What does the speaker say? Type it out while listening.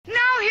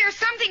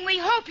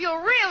hope you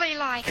really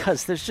like it.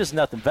 Because there's just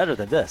nothing better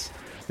than this.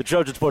 The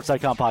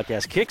TrojanSports.com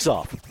podcast kicks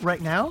off.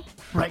 Right now?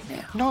 Right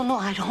now. No,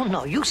 I don't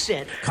know. You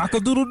said.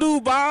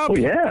 Cock-a-doodle-doo, Bob. Oh,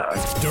 yeah.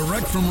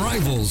 Direct from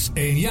rivals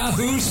in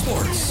Yahoo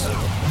Sports.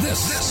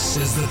 This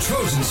is the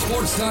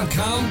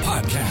TrojanSports.com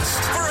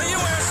podcast. For a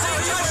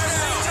USC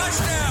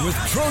touchdown. With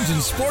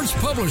Trojan Sports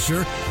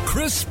publisher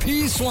Chris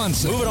P.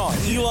 Swanson. Moving on.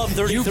 Elon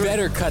 33. You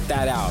better cut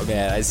that out,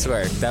 man. I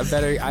swear.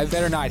 I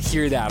better not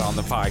hear that on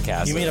the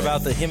podcast. You mean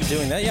about him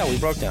doing that? Yeah, we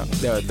broke down.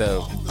 Okay.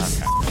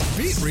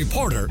 Beat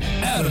reporter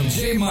Adam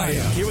J.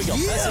 Maya. Here we go.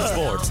 Message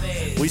boards.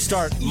 We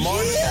start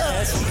March.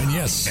 And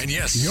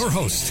yes, your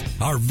host,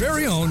 our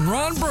very own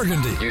Ron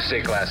Burgundy. You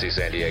stay classy,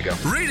 San Diego.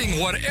 Reading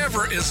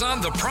whatever is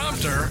on the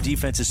prompter.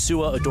 Defense is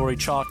Sua Adoree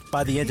Chalk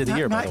by the end of the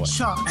year, by the way.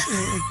 Not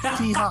Chalk.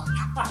 T-Hawk.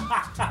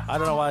 I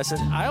don't know why I said.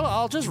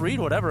 I'll just read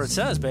whatever it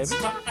says, baby.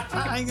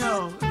 I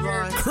know,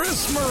 Ron.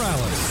 Chris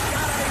Morales.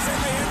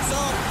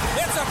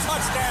 It's a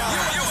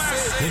touchdown.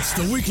 It's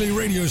the weekly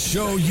radio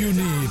show you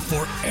need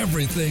for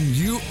everything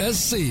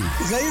USC.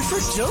 Is that your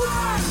first joke?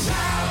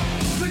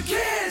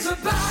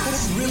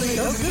 That's really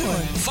a good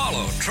one.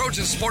 Follow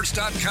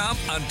Trojansports.com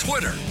on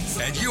Twitter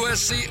at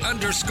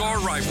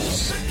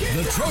USC_rivals.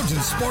 The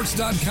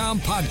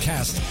Trojansports.com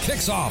podcast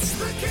kicks off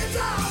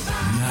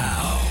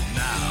now.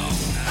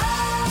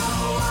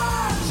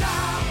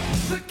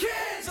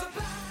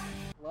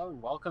 Hello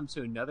and welcome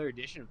to another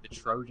edition of the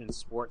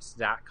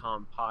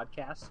Trojansports.com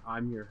podcast.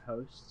 I'm your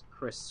host,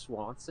 Chris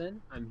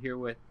Swanson. I'm here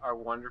with our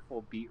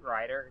wonderful beat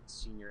writer and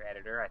senior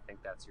editor, I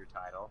think that's your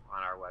title,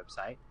 on our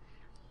website,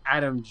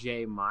 Adam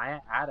J. Maya.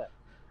 Adam,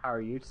 how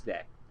are you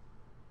today?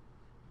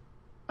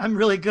 I'm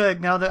really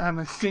good now that I'm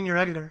a senior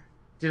editor.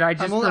 Did I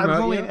just I'm promote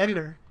only you? an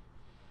editor.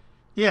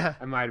 Yeah.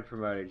 I might have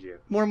promoted you.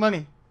 More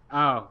money.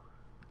 Oh,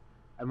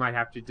 I might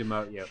have to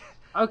demote you.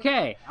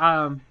 Okay,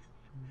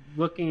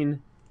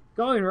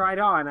 going right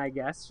on, I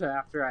guess,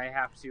 after I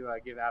have to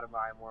give Adam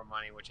Maya more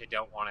money, which I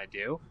don't want to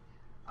do.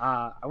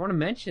 I want to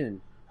mention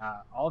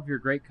all of your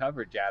great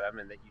coverage, Adam,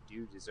 and that you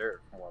do deserve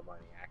more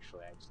money,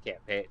 actually. I just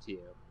can't pay it to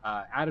you.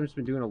 Adam's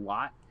been doing a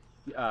lot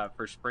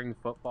for spring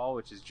football,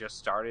 which has just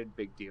started.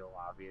 Big deal,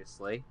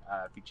 obviously.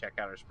 If you check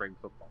out our Spring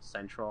Football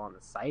Central on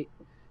the site,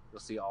 you'll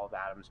see all of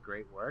Adam's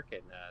great work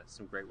and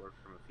some great work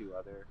from a few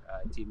other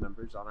team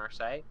members on our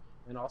site.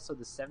 And also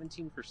the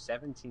 17 for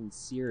 17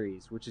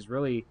 series, which is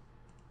really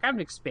kind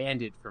of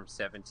expanded from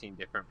 17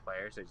 different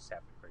players. I just have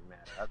to bring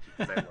that up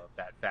because I love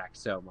that fact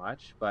so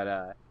much.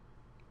 But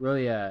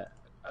really a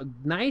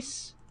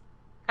nice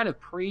kind of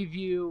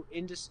preview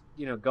into,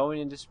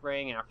 going into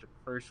spring. After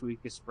the first week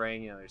of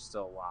spring, there's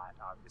still a lot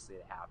obviously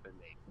to happen.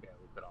 They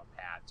barely put on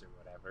pads or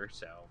whatever.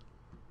 So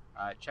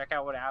check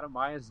out what Adam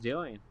Maya is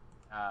doing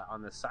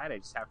on the site. I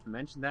just have to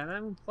mention that. And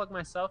I'm going to plug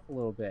myself a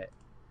little bit.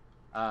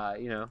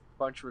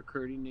 Bunch of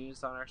recruiting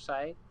news on our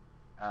site.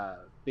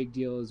 Big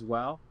deal as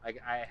well.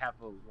 I have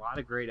a lot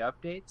of great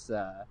updates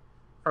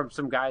from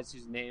some guys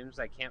whose names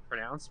I can't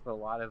pronounce, but a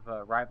lot of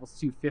Rivals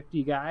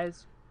 250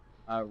 guys.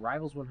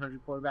 Rivals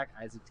 100 quarterback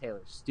Isaac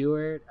Taylor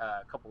Stewart.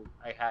 I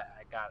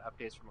got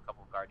updates from a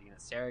couple of Gardena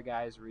Serra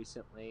guys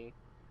recently.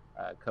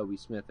 Kobe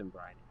Smith and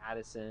Brian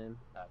Addison.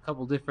 A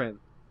couple different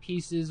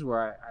pieces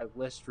where I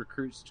list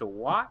recruits to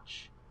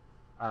watch.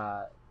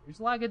 There's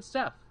a lot of good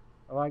stuff.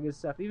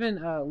 Even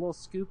a little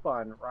scoop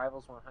on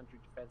Rivals 100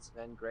 defensive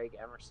end Greg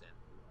Emerson.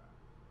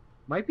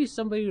 Might be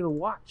somebody to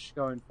watch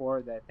going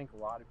forward that I think a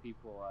lot of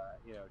people,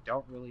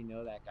 don't really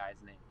know that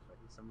guy's name, but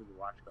he's somebody to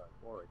watch going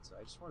forward. So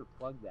I just want to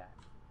plug that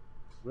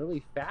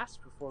really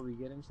fast before we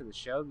get into the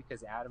show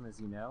because, Adam, as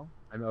you know,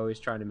 I'm always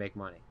trying to make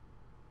money.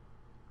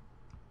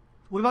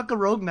 What about the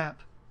roadmap?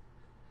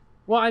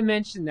 Well, I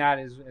mentioned that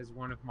as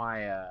one of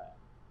my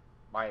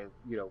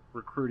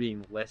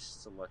recruiting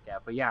lists to look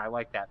at. But yeah, I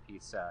like that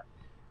piece.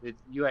 The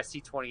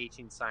USC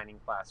 2018 signing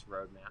class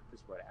roadmap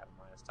is what Adam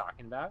was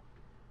talking about.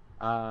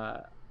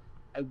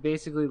 I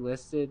basically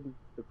listed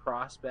the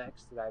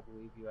prospects that I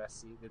believe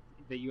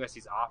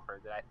USC's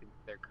offered that I think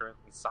they're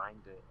currently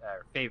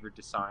favored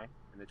to sign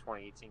in the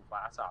 2018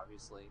 class.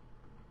 Obviously,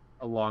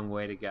 a long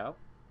way to go,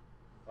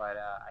 but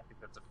I think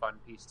that's a fun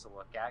piece to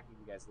look at. Give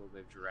you guys a little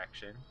bit of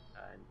direction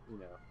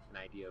and an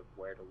idea of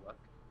where to look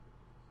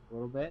a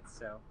little bit.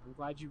 So I'm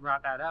glad you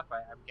brought that up.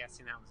 I'm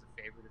guessing that was a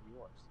favorite of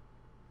yours.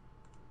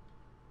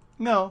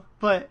 No,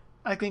 but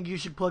I think you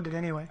should plug it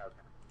anyway.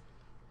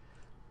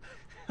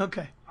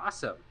 Okay.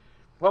 Awesome.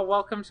 Well,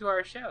 welcome to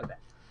our show then.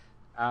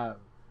 A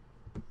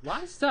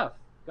lot of stuff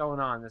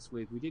going on this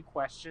week. We did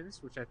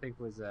questions, which I think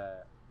was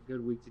a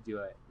good week to do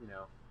it,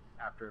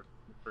 after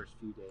the first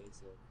few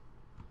days of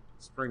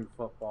spring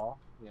football.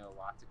 A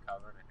lot to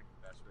cover, and I think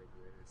the best way to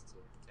do it is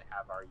to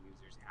have our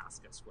users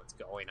ask us what's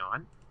going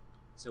on.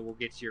 So we'll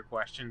get to your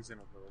questions in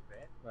a little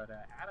bit. But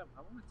Adam,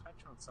 I want to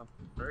touch on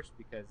something first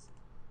because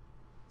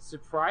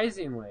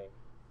surprisingly,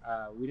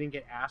 we didn't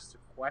get asked a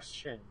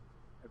question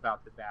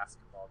about the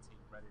basketball team,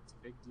 but it's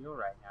a big deal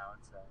right now.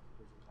 There's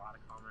a lot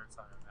of comments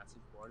on our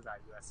message board about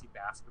USC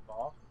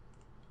basketball.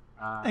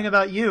 And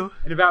about you.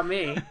 And about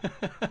me,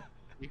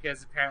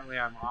 because apparently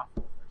I'm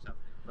awful or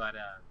something. But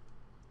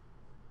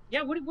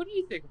Yeah, what do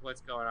you think of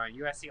what's going on?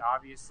 USC,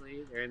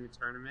 obviously, they're in the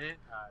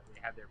tournament. They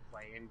had their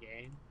play-in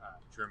game,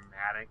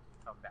 dramatic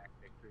comeback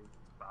victory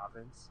against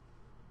Providence,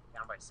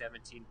 down by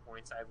 17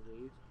 points, I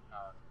believe.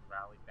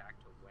 Rallied back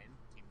to win,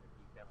 the team that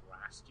beat them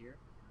last year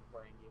in the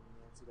play-in game in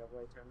the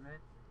NCAA tournament.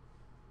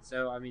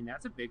 So, I mean,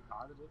 that's a big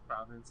positive.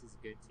 Providence is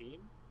a good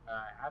team.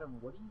 Adam,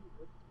 what do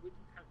you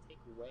kind of take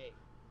away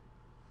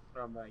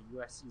from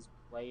USC's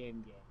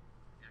play-in game?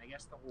 And I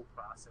guess the whole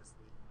process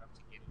leading up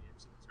to getting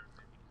into the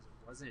tournament, because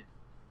it wasn't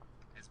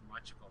as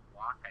much of a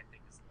block, I think,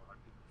 as a lot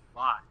of people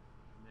thought.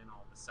 And then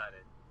all of a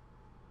sudden,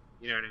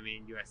 you know what I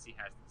mean, USC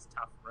has this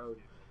tough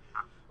road and they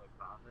have to play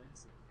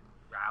Providence and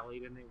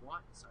rallied and they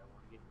won. So I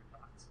want to get your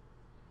thoughts.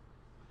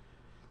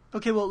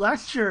 Okay, well,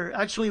 last year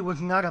actually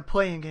was not a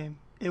playing game.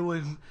 It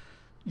was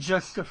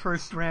just the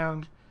first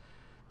round.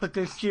 But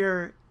this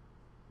year,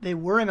 they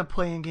were in a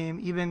playing game,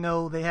 even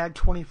though they had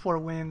 24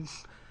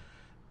 wins,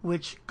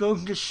 which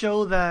goes to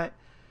show that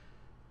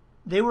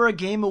they were a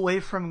game away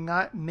from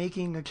not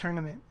making the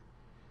tournament.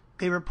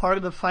 They were part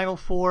of the Final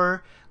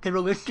Four. They were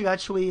listed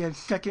actually as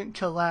second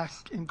to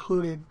last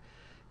included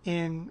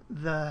in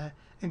the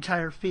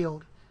entire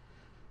field.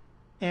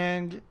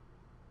 And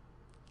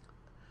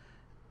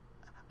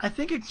I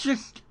think it's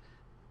just,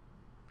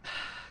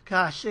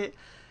 gosh,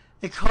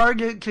 it's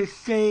hard to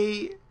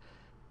say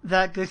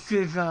that this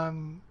is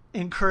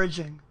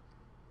encouraging.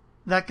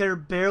 That they're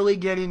barely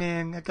getting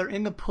in, that they're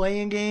in the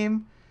playing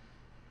game,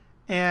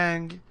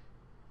 and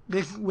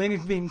this win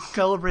is being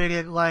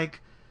celebrated like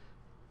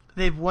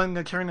they've won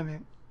the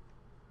tournament.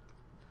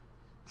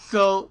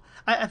 So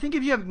I think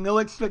if you have no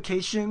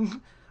expectations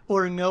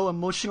or no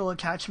emotional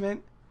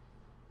attachment,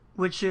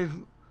 which is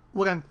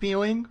what I'm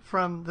feeling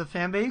from the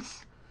fan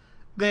base,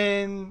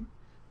 then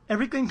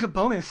everything's a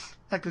bonus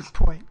at this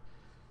point,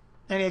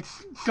 and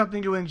it's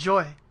something to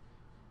enjoy.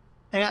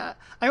 And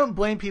I don't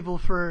blame people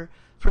for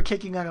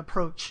taking that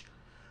approach,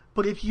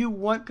 but if you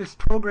want this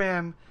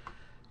program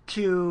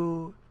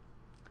to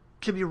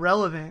be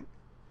relevant,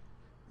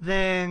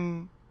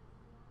 then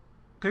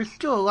there's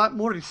still a lot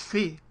more to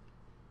see.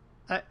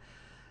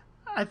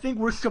 I think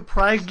we're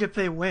surprised if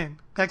they win.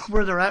 That's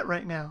where they're at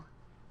right now.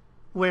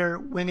 Where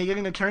when they get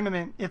in a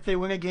tournament, if they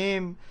win a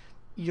game,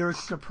 you're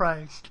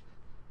surprised.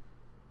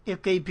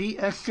 If they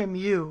beat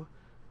SMU,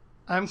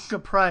 I'm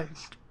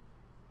surprised.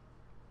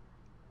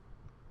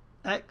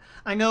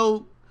 I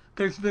know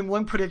there's been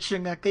one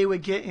prediction that they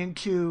would get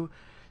into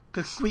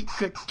the Sweet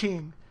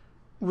 16,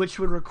 which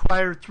would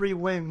require 3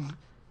 wins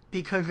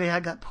because they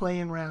had that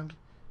play-in round.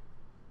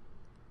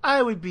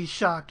 I would be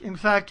shocked. In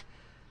fact,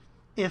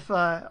 if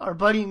our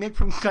buddy Nick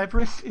from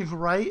Cyprus is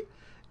right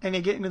and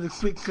they get into the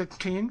Sweet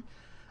 16,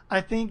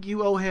 I think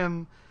you owe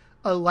him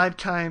a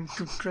lifetime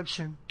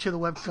subscription to the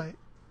website.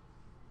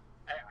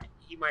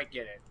 He might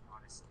get it,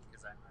 honestly,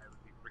 because I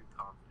would be pretty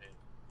confident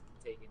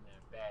in taking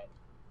that bet.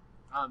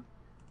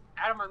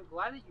 Adam, I'm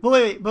glad that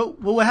you...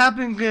 But what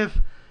happens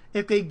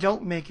if they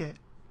don't make it?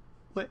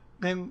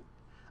 Then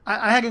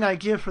I had an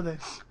idea for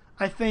this.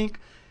 I think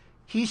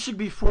he should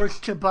be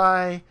forced to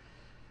buy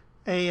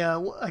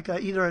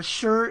either a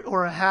shirt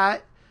or a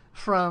hat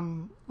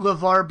from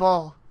LeVar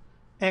Ball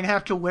and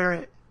have to wear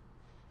it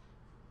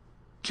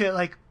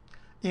to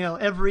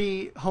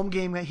every home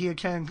game that he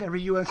attends,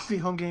 every USC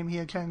home game he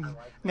attends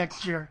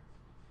next year.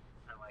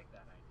 I like that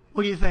idea.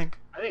 What do you think?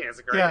 I think it's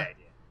a great idea.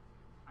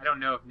 I don't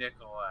know if Nick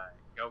will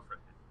go for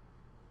that.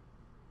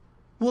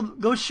 Well,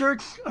 those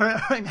shirts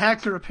and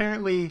hats are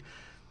apparently,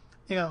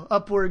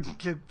 upwards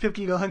to $50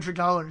 to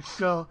 $100.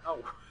 So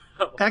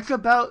that's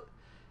about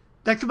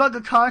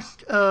the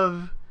cost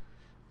of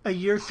a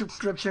year's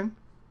subscription.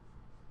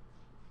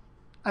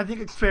 I think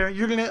it's fair.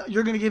 You're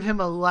gonna give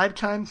him a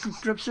lifetime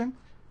subscription.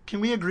 Can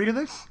we agree to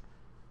this?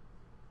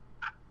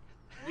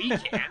 We can.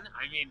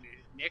 I mean,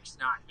 Nick's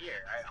not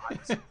here. I'm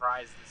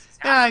surprised this is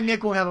happening.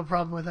 Nick won't have a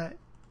problem with that.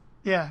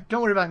 Yeah,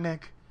 don't worry about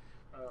Nick.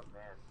 Oh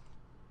man.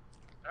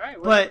 All right,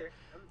 whatever.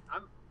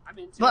 I'm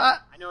into it. I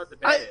know what the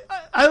bet is.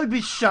 I would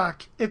be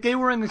shocked if they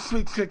were in the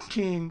Sweet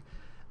 16.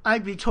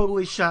 I'd be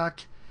totally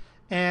shocked,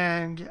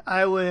 and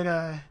I would.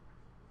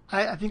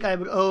 I think I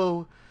would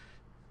owe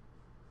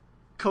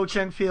Coach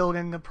Enfield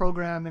and the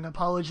program an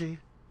apology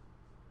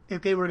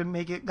if they were to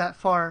make it that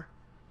far.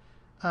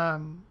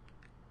 I'm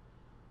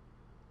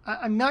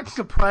not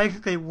surprised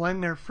that they won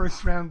their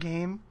first round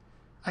game.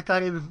 I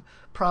thought it was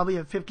probably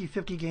a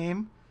 50-50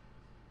 game.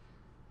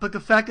 But the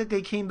fact that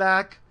they came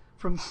back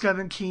from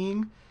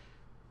 17,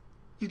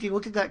 you can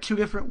look at that 2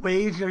 different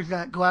ways. There's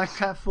that glass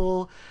half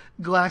full,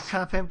 glass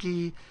half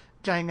empty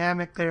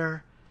dynamic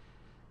there.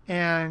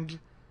 And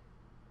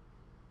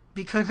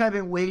because I've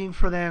been waiting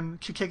for them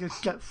to take a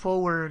step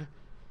forward,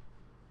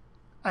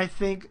 I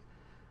think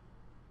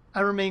I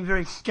remain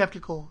very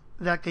skeptical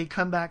that they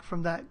come back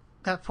from that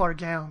far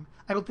down.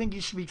 I don't think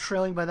you should be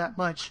trailing by that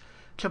much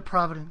to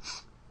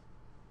Providence.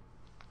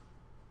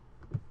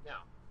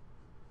 No.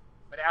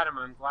 But Adam,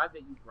 I'm glad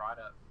that you brought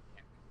up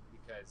Nick,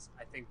 because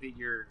I think that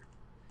you're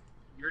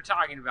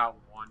talking about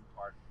one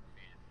part of the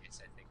fan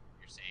base. I think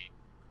you're saying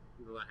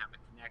people don't have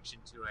a connection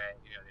to it.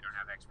 They don't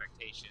have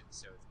expectations,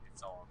 so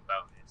it's all a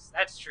bonus. base.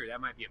 That's true.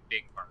 That might be a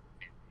big part of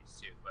the fan base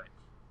too. But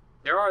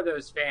there are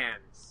those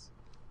fans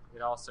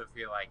that also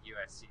feel like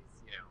USC is,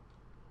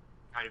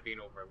 kind of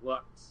being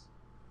overlooked.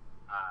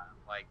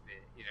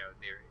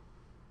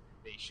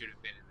 They should have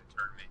been in the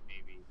tournament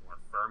maybe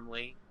more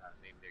firmly.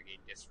 Maybe they're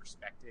getting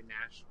disrespected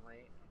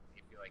nationally, and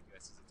they feel like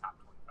USC is a top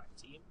 25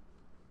 team.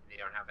 And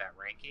they don't have that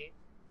ranking,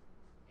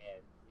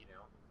 and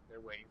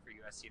they're waiting for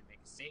USC to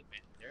make a statement.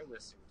 And they're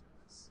listening to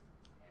us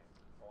and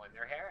pulling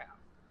their hair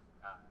out.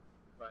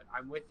 But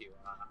I'm with you.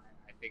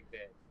 I think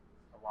that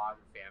a lot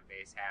of the fan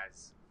base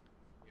has,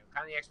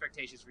 kind of the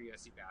expectations for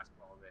USC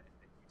basketball that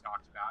you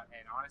talked about,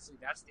 and honestly,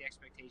 that's the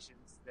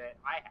expectations that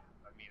I have.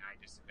 I mean, I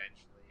just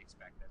eventually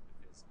expect them to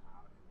fizzle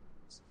out.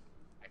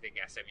 I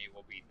think SMU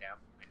will beat them.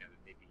 I know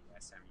that they beat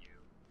SMU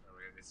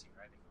earlier this year.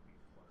 I think it'll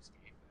be a close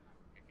game, but I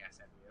would pick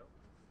SMU.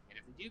 And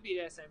if they do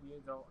beat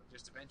SMU, they'll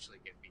just eventually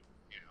get beat.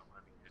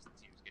 As the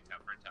teams get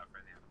tougher and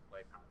tougher, and they have to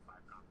play Power 5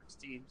 conference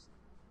teams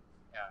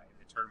in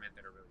the tournament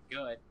that are really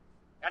good.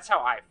 That's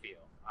how I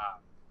feel.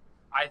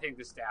 I think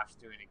the staff's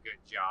doing a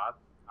good job.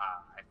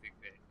 I think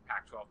that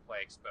Pac-12 play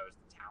exposed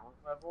the talent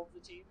level of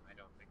the team. I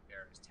don't think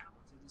they're as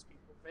talented as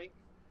people think.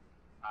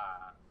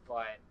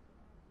 But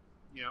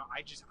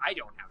I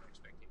don't have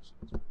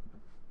expectations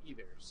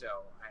either.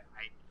 So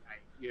I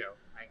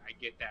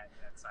get that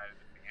side of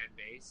the fan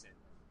base, and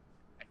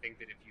I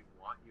think that if you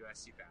want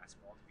USC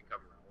basketball to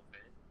become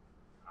relevant,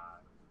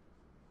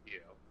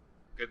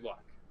 good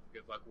luck.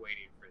 Good luck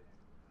waiting for that.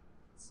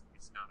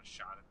 It's not a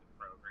shot at the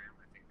program.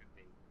 I think that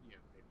they've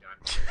done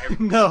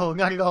everything. No,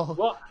 not at all.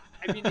 Well,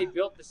 I mean, they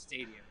built the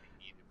stadium they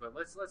needed, but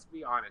let's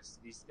be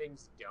honest. These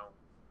things don't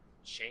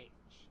change.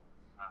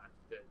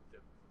 The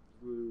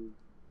blue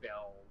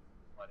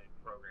bell-blooded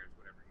programs,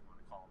 whatever you want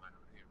to call them, I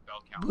don't know,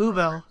 bell cow. Blue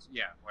bell.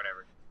 Yeah,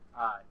 whatever.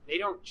 They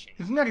don't change.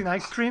 Isn't that an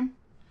ice cream?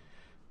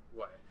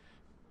 What?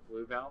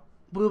 Blue bell?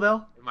 Blue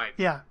bell? It might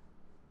be. Yeah.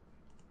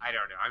 I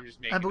don't know. I'm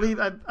just making.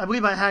 I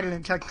believe I had it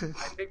in Texas.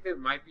 I think there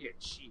might be a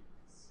cheese.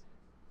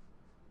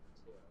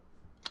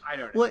 I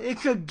don't know. Well,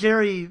 it's a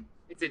dairy.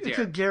 It's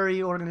a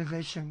dairy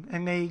organization,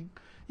 and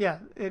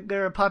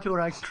they're a popular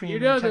ice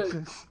cream in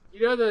Texas.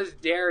 Those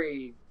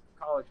dairy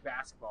college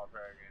basketball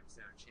programs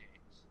don't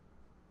change.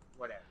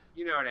 Whatever.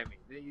 You know what I mean?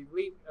 The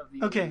elite of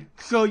the Okay, elite.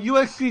 so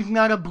USC is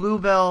not a Blue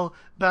Bell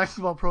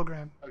basketball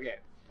program. Okay,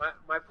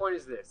 my point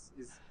is this: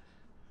 is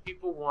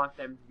people want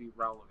them to be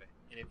relevant,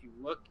 and if you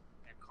look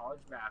at college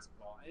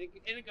basketball, and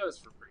it goes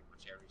for pretty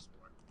much every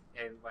sport,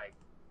 and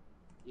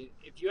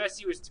if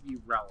USC was to be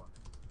relevant,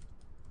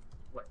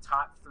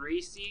 top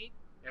 3 seed?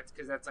 That's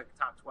because that's like a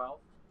top 12.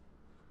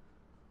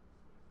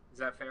 Is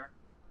that fair?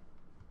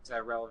 Is that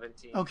a relevant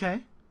team?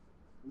 Okay.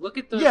 Look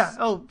at those. Yeah.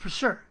 Oh, for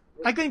sure.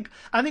 I think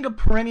a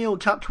perennial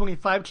top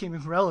 25 team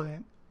is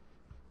relevant.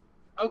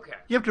 Okay.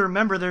 You have to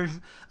remember there's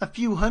a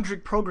few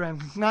hundred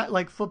programs. It's not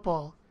like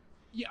football.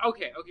 Yeah.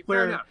 Okay.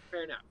 Fair enough.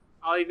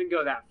 I'll even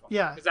go that far.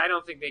 Yeah. Because I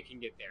don't think they can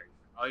get there.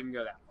 I'll even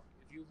go that far.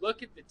 If you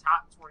look at the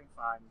top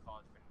 25 in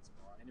college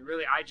basketball, and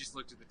really, I just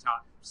looked at the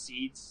top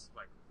seeds,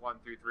 1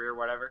 through 3 or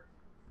whatever.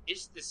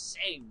 It's the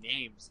same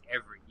names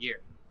every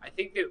year. I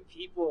think that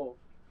people,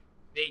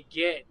 they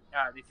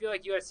feel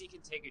like USC can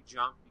take a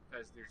jump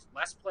because there's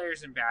less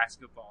players in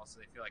basketball, so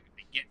they feel like if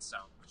they get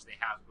some, which they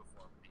have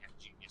before when they had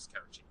genius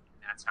coaching,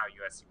 and that's how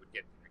USC would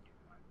get there again,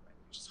 by the way,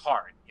 which is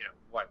hard.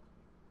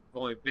 I've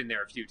only been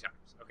there a few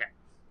times. Okay.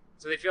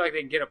 So they feel like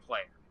they can get a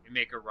player and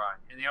make a run,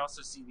 and they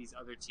also see these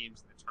other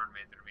teams in the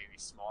tournament that are maybe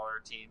smaller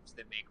teams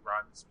that make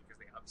runs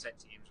because they upset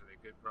teams or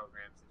they're good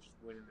programs that just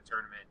win in the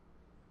tournament.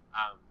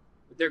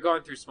 But they're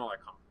going through smaller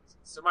conferences.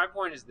 So my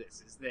point is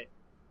this, is that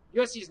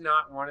USC is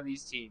not one of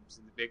these teams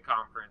in the big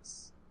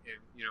conference,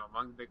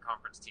 among the big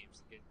conference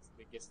teams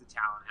that gets the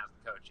talent, has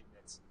the coaching.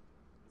 It's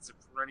a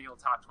perennial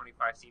top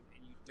 25 team,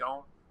 and you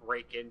don't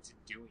break into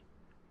doing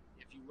that.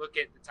 If you look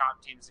at the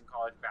top teams in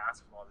college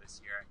basketball this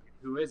year,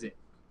 who is it?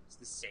 It's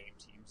the same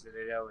teams that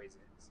it always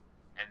is.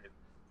 And the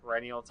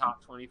perennial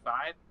top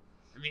 25,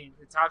 I mean,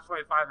 the top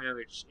 25, I know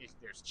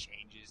there's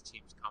changes,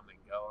 teams come and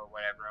go or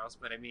whatever else,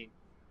 but I mean,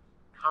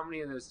 how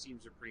many of those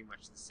teams are pretty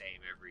much the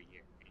same every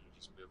year? And you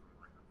just move them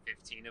around.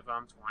 15 of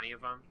them, 20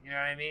 of them, you know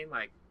what I mean?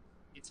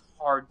 It's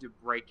hard to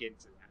break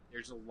into that.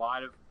 There's a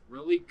lot of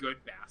really good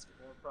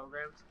basketball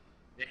programs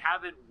that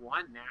haven't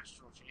won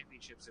national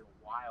championships in a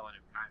while and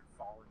have kind of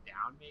fallen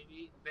down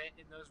maybe a bit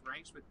in those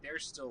ranks, but they're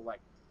still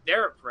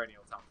they're a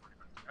perennial top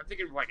 25. I'm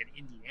thinking of an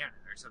Indiana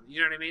or something, you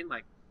know what I mean?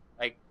 Like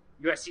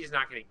USC is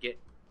not going to get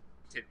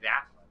to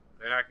that level.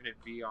 They're not going to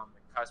be on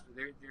the cusp.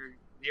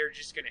 They're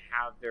just going to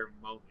have their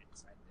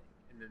moments, I think.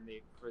 And then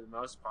for the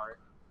most part,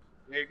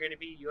 they're going to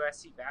be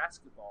USC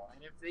basketball.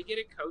 And if they get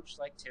a coach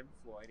like Tim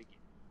Floyd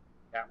again,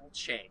 that will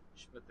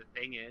change. But the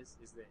thing is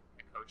that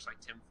a coach like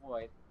Tim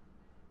Floyd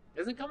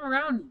doesn't come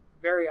around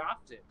very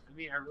often. I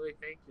mean, I really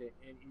think that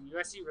and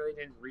USC really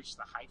didn't reach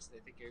the heights that I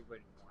think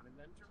everybody wanted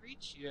them to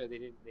reach. They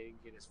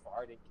didn't get as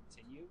far, didn't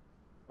continue.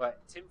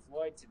 But Tim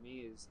Floyd, to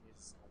me, is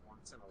a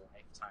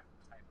once-in-a-lifetime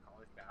type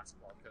college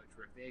basketball coach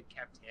where if they had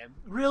kept him...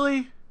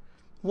 Really?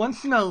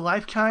 Once in a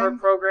lifetime? For a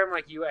program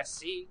like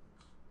USC...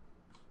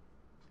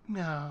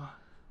 No.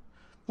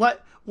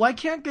 What? Why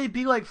can't they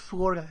be like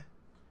Florida?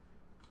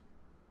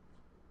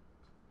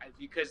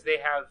 Because they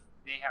have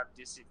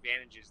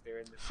disadvantages. They're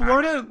in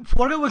the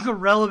Florida was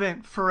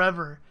irrelevant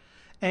forever,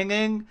 and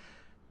then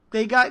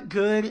they got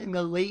good in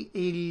the late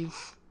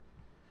 '80s,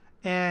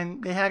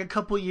 and they had a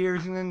couple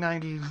years in the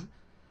 '90s,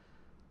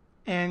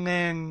 and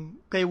then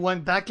they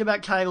won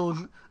back-to-back titles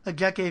a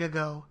decade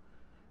ago,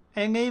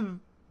 and they've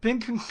been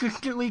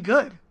consistently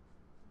good.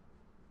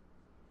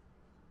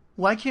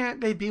 Why can't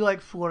they be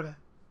like Florida?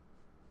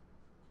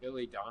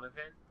 Billy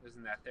Donovan,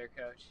 isn't that their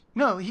coach?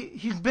 No,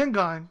 he's been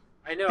gone.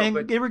 I know, and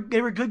but they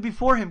were good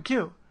before him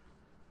too.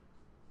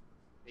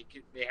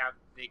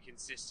 They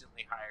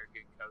consistently hire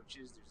good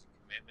coaches. There's a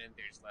commitment.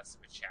 There's less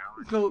of a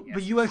challenge. So,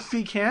 but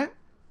USC can't.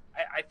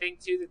 I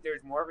think too that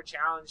there's more of a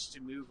challenge to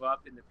move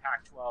up in the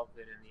Pac-12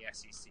 than in the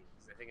SEC.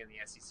 Because I think in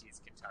the SEC it's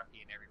Kentucky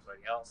and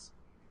everybody else.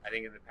 I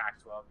think in the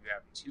Pac-12 you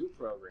have two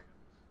programs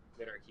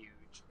that are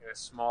huge in a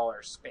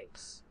smaller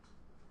space.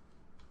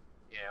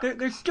 You know?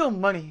 There's still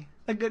money.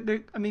 I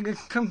mean, it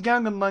comes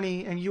down to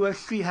money, and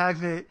USC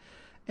has it,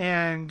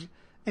 and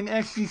in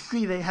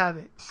SEC they have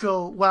it.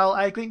 So while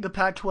I think the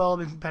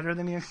Pac-12 is better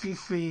than the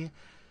SEC,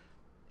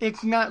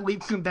 it's not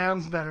leaps and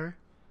bounds better.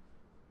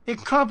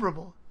 It's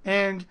comparable,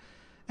 and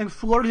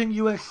Florida and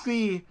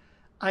USC,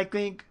 I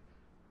think,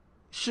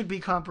 should be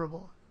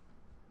comparable.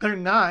 They're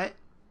not,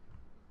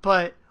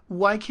 but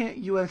why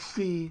can't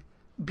USC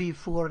be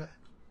Florida?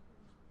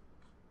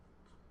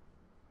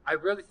 I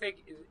really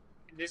think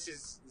this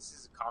is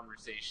a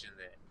conversation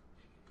that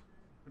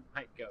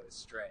might go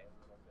astray a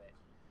little bit,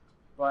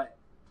 but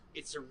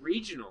it's a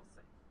regional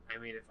thing.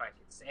 I mean, if I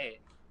can say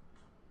it,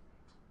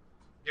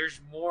 there's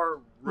more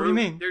room. What do you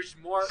mean? There's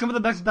more. Some of the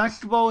best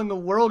basketball in the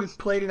world is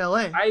played in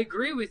LA. I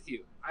agree with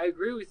you,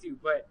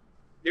 but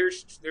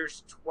there's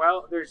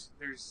 12. There's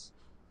you're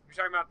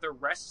talking about the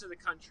rest of the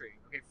country.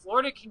 Okay,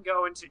 Florida can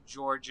go into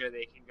Georgia.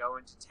 They can go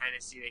into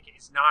Tennessee.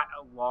 It's not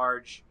a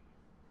large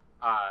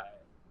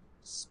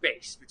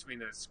space between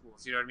those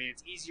schools. You know what I mean?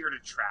 It's easier to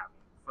travel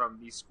from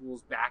these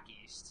schools back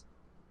east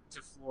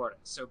to Florida.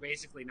 So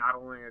basically, not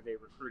only are they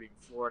recruiting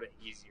Florida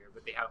easier,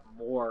 but they have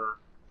more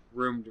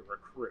room to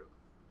recruit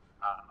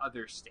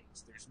other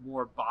states. There's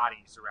more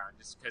bodies around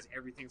just because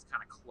everything's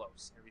kind of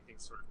close.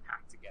 Everything's sort of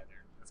packed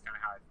together. That's kind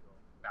of how I feel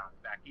about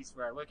it. Back east,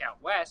 where I look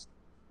out west,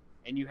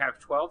 and you have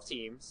 12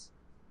 teams,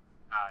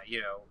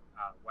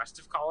 west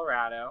of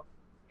Colorado,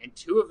 and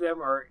 2 of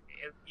them are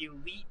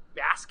elite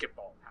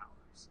basketball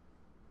powers.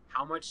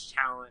 How much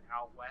talent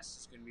out west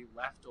is going to be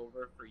left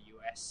over for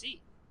USC?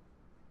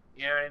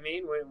 You know what I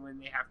mean? When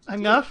they have to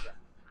enough?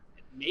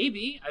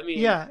 Maybe. I mean,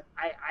 yeah.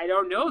 I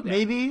don't know that.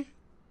 Maybe.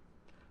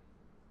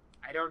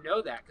 I don't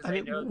know that because I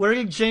know. Where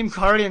did James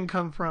Harden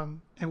come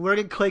from, and where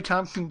did Klay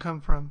Thompson come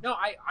from? No,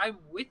 I'm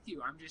with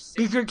you. I'm just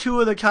saying. These are 2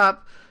 of the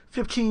top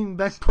 15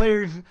 best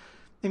players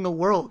in the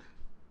world.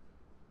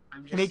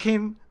 And they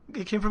came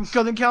from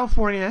Southern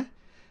California.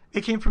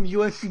 They came from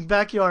USC's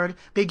backyard.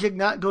 They did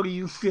not go to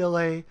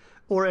UCLA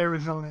or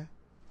Arizona.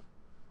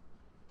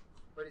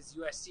 But is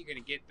USC going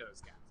to get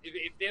those guys?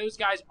 If those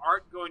guys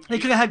aren't going to... They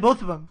could have had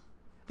both of them.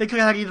 They could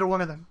have had either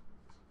one of them.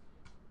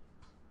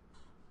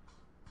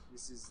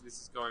 This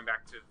is going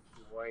back to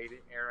Floyd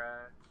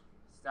era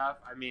stuff.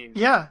 I mean...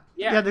 Yeah,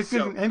 this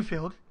isn't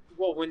Enfield.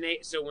 Well, when they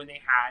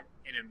had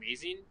an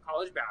amazing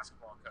college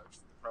basketball coach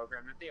for the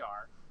program that they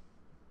are,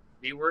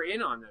 they were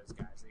in on those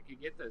guys. They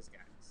could get those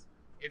guys.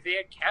 If they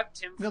had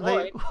kept Tim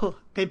Floyd...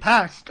 They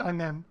passed on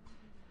them.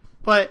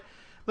 But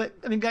I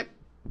mean,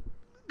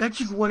 that's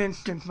just one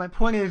instance. My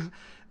point is,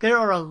 there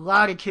are a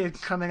lot of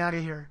kids coming out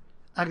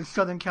of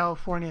Southern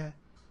California.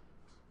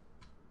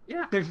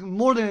 Yeah. There's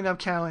more than enough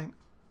talent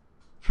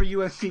for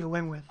USC to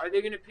win with. Are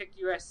they going to pick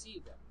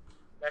USC, though?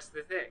 That's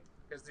the thing.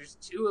 Because there's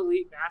 2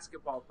 elite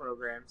basketball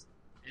programs,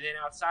 and then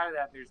outside of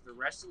that, there's the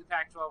rest of the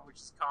Pac-12, which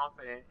is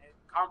competent,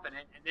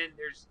 and then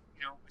there's,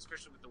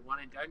 especially with the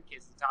one-and-done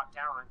kids, the top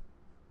talent,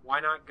 why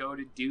not go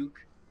to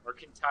Duke or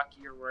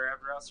Kentucky or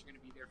wherever else you're going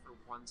to be there for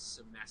one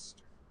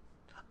semester?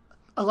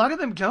 A lot of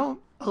them don't.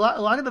 A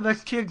lot of the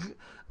best kids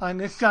on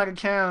this side of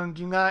town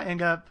do not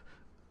end up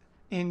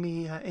in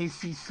the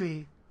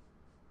ACC.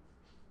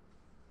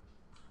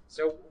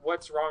 So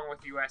what's wrong with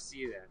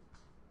USC then?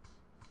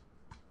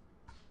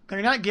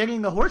 They're not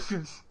getting the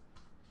horses.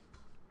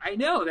 I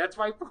know, that's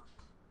why,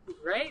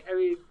 right? I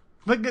mean...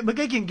 But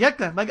they can get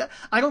them. Like,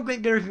 I don't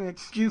think there's an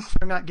excuse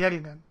for not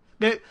getting them.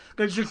 They're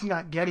just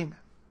not getting them.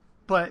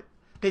 But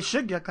they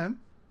should get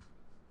them.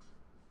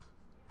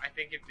 I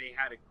think if they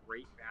had a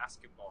great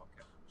basketball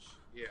coach,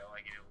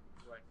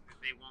 what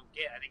they won't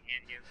get. I think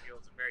Andy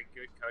Enfield's a very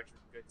good coach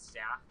with good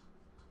staff.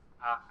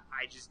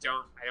 I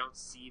don't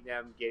see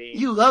them getting...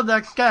 You love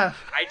that staff.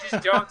 I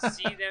just don't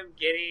see them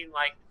getting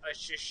like a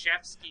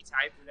Krzyzewski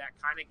type of that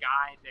kind of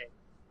guy that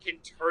can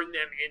turn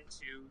them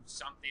into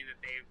something that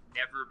they've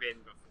never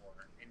been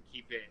before and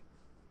keep it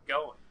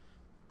going.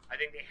 I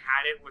think they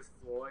had it with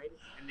Floyd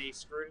and they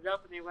screwed it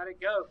up and they let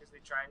it go because they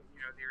tried,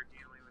 they were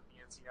dealing with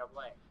the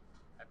NCAA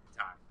at the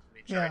time. And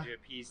they tried to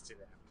appease to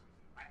them.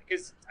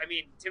 Because,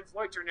 Tim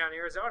Floyd turned down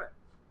Arizona.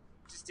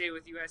 to stay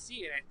with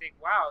USC, and I think,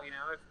 wow, if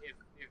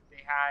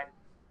they had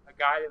a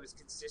guy that was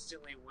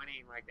consistently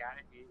winning like that,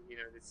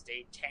 if that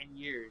stayed 10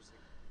 years and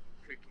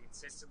could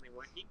consistently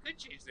win, he could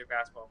change their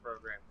basketball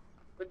program.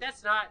 But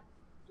that's not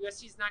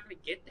USC's not going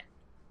to get that.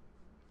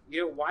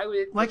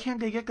 Why can't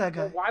they get that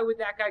guy? Well, why would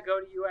that guy go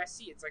to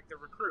USC? It's like the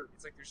recruit.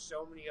 It's like there's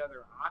so many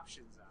other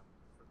options out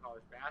for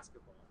college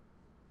basketball.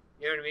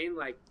 You know what I mean?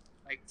 Like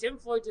Tim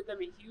Floyd did them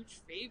a huge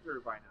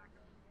favor by not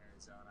going to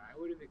Arizona. I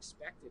would have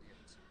expected him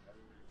to. I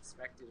would have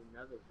expected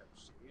another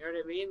coach to. You know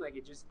what I mean? Like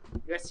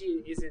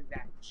USC isn't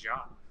that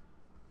job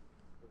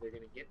that they're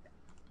going to get that.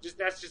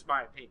 That's just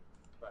my opinion.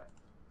 But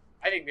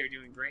I think they're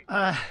doing great. They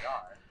are.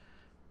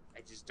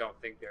 I just don't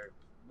think they're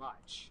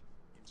much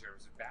in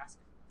terms of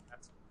basketball.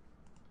 That's all.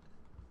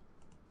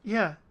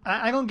 Yeah,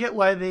 I don't get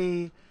why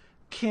they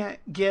can't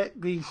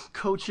get these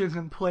coaches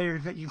and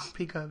players that you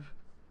speak of.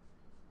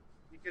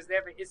 Because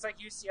it's like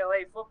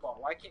UCLA football.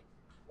 Why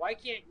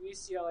can't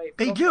UCLA football?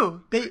 They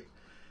do.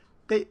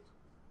 They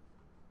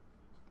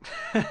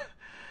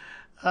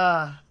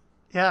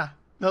yeah.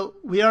 No,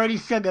 we already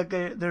said that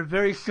they're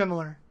very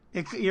similar.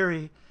 It's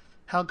eerie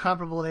how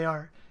comparable they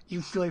are.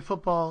 UCLA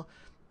football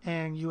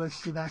and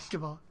USC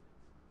basketball.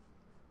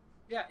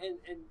 Yeah, and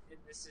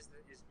this is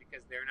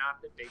because they're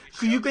not the biggest.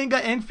 So you think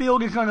that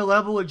Enfield is on the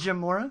level of Jim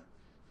Mora?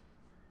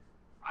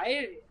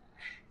 I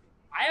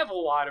have a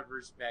lot of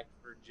respect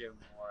for Jim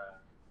Mora.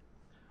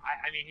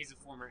 I mean, he's a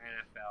former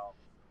NFL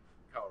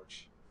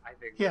coach. I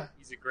think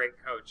he's a great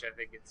coach. I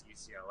think it's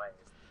UCLA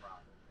is the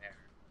problem there.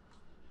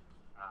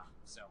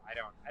 So I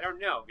don't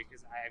know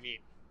because I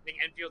think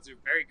Enfield's a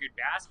very good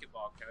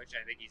basketball coach.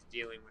 I think he's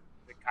dealing with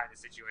the kind of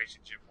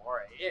situation Jim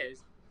Mora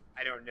is.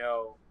 I don't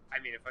know. I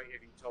mean, if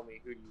you told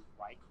me who do you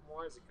like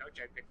more as a coach,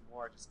 I'd pick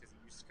Mora just because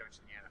he used to coach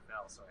in the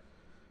NFL. So,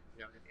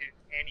 if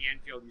Andy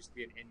Enfield used to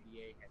be an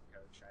NBA head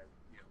coach, I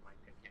might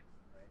pick him,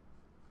 right?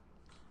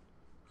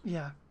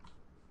 Yeah.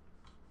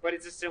 But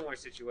it's a similar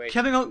situation.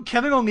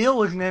 Kevin O'Neal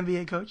was an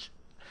NBA coach.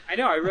 I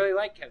know. I really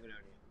like Kevin O'Neal.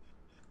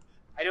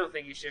 I don't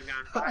think he should have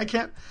gone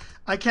fired.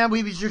 I can't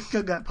believe he just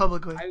said that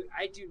publicly.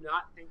 I do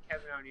not think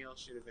Kevin O'Neal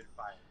should have been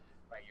fired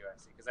by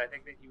USC because I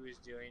think that he was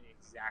doing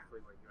exactly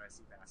what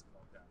USC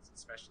basketball does,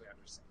 especially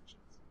under sanctions.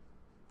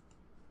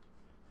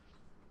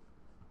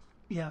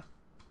 Yeah.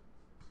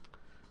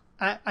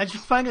 I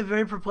just find it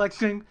very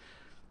perplexing.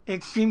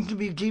 It seems to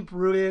be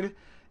deep-rooted.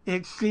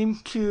 It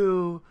seems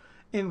to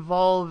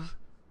involve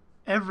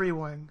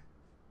everyone.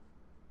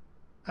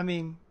 I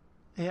mean,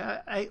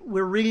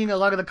 we're reading a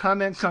lot of the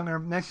comments on our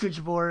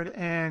message board,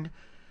 and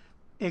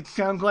it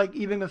sounds like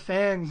even the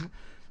fans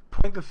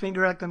point the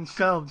finger at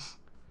themselves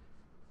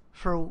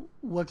for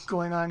what's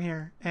going on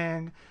here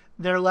and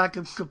their lack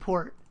of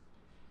support.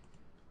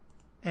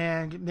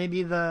 And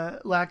maybe the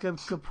lack of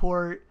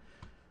support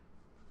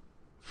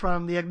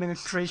from the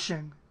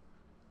administration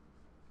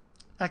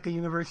at the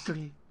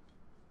university.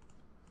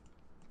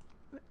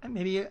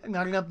 Maybe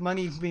not enough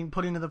money is being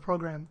put into the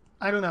program.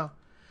 I don't know.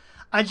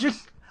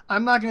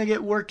 I'm not going to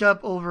get worked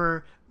up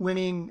over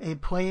winning a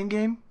playing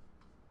game.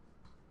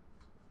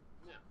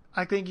 No.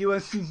 I think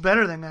USC's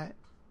better than that.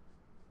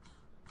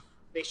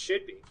 They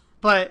should be.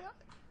 But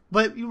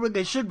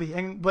they should be.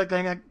 But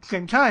then at the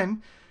same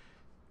time,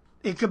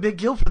 it's a big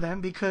deal for them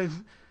because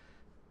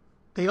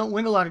they don't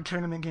win a lot of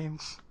tournament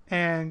games.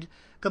 And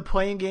the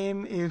playing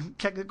game is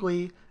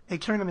technically a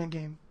tournament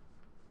game.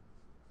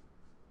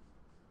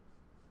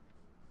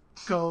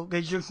 So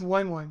they just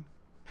won one.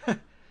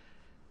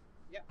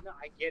 Yeah, no,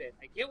 I get it.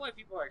 I get why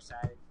people are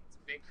excited. It's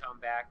a big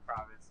comeback.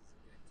 Providence is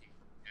a good team.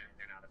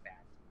 They're not a bad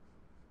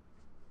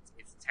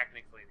team. It's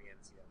technically the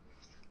NCAA.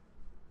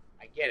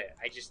 I get it.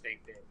 I just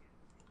think that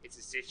it's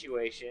a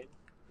situation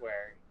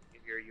where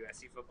if you're a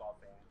USC football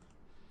fan,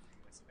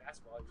 USC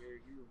basketball,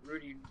 you're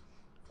rooting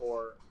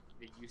for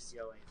the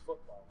UCLA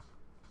football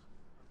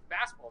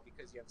basketball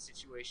because you have a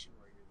situation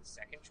where you're the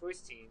second choice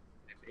team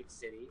in a big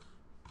city.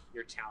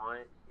 Your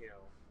talent,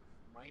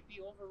 might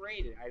be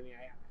overrated. I mean,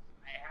 I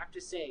have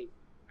to say,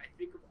 I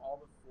think of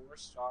all the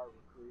 4-star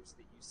recruits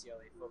that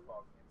UCLA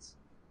football gets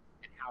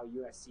and how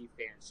USC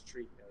fans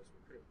treat those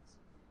recruits.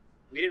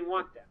 We didn't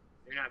want them.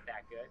 They're not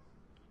that good.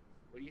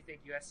 What do you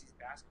think USC's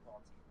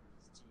basketball team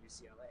is to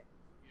UCLA?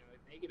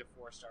 If they get a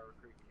 4-star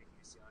recruit, you think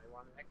UCLA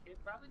wanted that kid?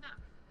 Probably not.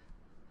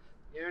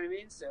 You know what I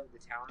mean? So the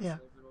talent's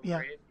a little bit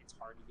overrated. Yeah. It's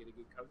hard to get a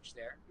good coach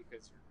there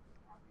because you're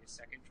a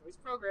second choice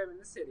program in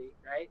the city,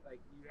 right? Like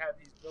you have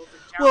these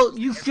built-in challenges.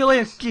 Well, UCLA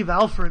has Steve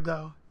Alford,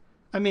 though.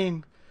 I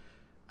mean,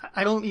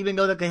 I don't even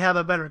know that they have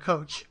a better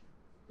coach.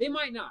 They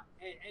might not,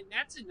 and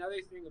that's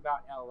another thing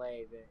about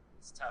LA that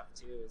is tough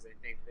too. Is I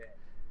think that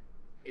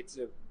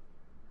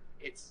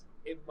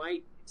it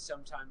might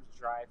sometimes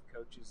drive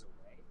coaches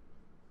away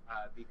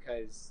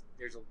because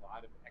there's a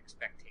lot of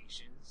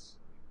expectations,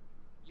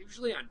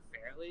 usually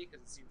unfairly,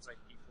 because it seems like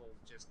people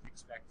just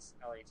expect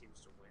LA teams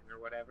to win or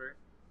whatever.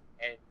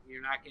 And you're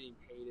not getting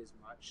paid as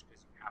much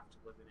because you have to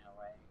live in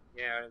LA,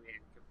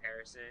 in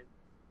comparison.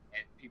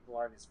 And people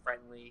aren't as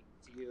friendly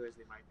to you as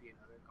they might be in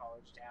other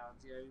college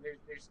towns.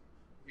 There's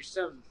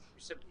some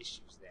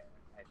issues there,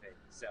 I think.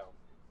 So,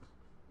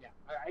 Yeah,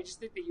 I just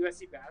think that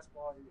USC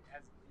basketball is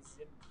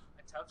in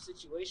a tough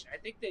situation. I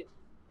think that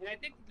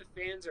the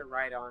fans are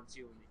right on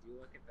too when they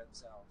do look at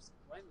themselves and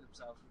blame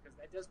themselves, because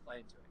that does play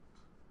into it.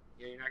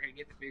 You know, you're not going to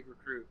get the big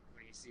recruit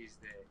when he sees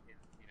that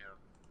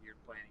you're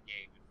playing a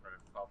game in front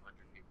of 1,200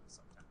 people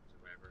sometimes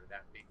or whatever.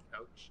 That big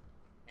coach,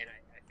 and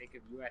I think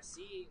of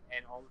USC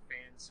and all the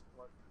fans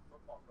support the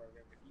football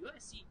program. If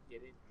USC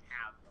didn't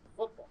have a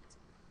football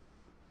team,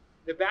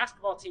 the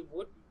basketball team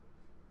would be,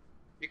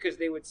 because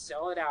they would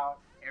sell it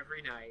out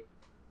every night.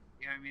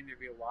 You know what I mean?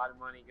 There'd be a lot of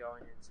money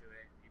going into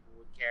it. People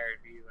would care.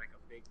 It'd be like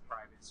a big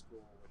private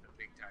school with a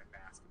big-time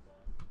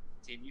basketball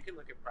team. You can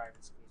look at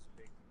private schools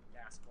with big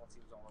basketball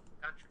teams all over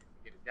the country to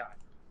get it done.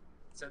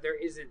 So there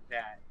isn't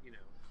that,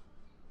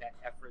 that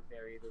effort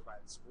there either by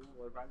the school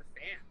or by the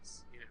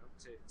fans,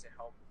 to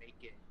help make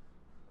it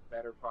a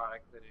better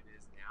product than it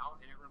is now.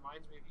 And it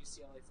reminds me of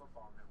UCLA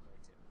football in that way,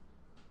 too.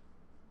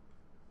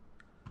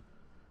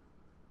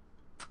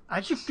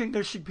 I just think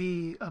there should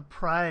be a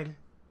pride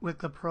with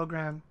the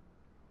program.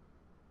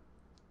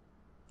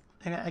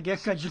 And I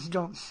guess I just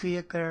don't see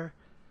it there.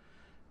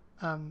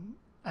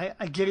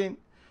 I didn't,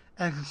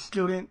 as a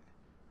student,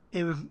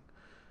 it was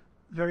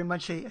very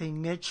much a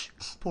niche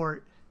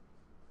sport.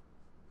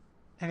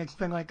 And it's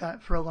been like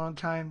that for a long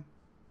time.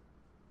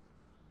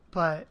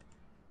 But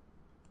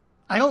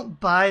I don't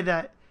buy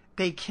that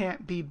they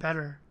can't be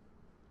better,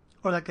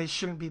 or that they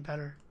shouldn't be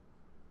better.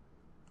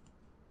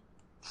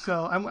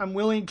 So I'm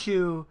willing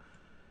to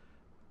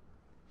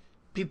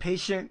be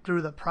patient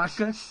through the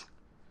process,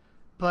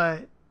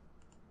 but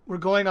we're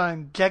going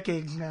on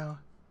decades now.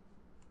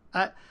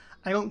 I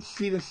don't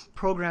see this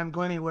program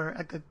going anywhere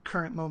at the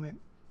current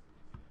moment.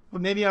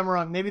 But maybe I'm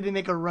wrong. Maybe they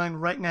make a run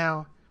right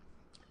now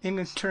in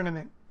this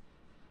tournament,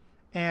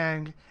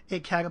 and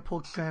it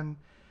catapults them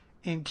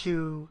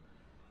into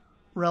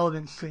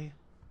relevancy.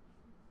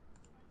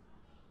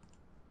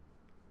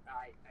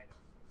 I don't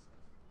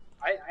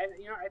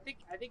think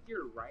so. I think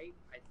you're right.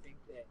 I think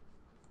that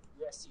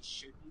USC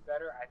should be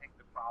better. I think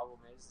the problem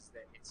is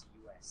that it's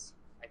USC.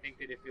 I think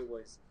that if it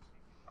was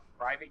a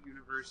private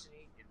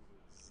university in the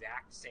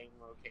exact same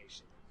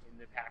location in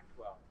the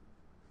Pac-12,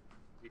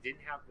 we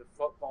didn't have the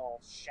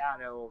football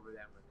shadow over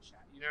them, or the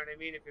shadow. You know what I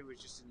mean? If it was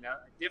just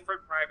a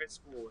different private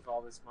school with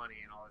all this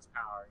money and all this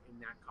power in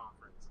that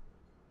conference,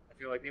 I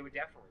feel like they would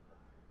definitely win.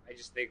 I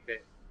just think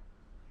that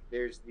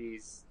there's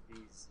these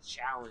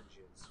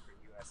challenges for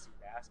USC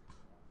basketball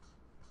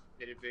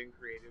that have been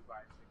created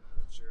by the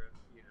culture of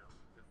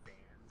the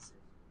fans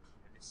and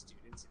the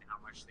students, and how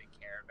much they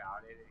care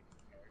about it in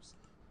comparison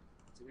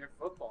to their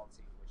football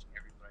team, which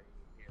everybody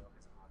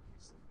has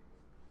obviously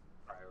made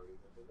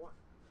priority number one.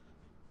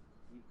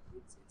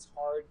 It's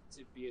hard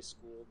to be a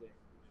school that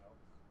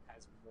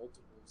has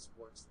multiple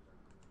sports that are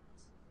great.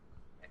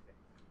 I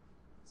think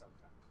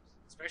sometimes,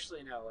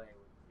 especially in LA,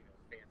 when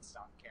fans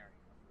stop caring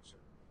after a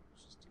certain point.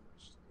 There's just too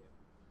much to do.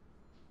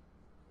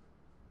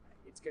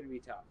 It's going to be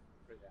tough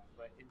for them,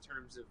 but in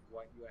terms of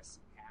what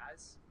USC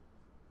has,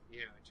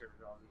 in terms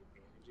of all the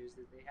advantages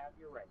that they have,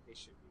 you're right. They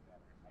should be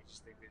better. I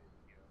just think that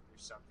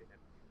there's something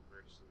at the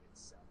university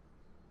itself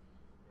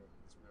that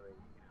it's really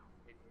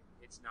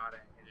it's not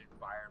an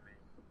environment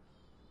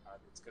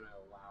that's going to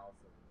allow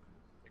for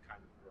the kind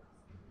of growth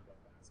that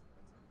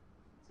basketball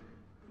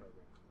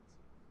program is,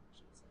 I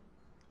should say.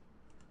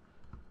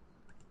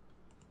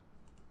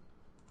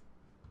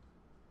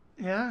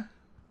 Yeah.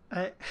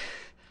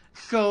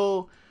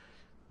 So,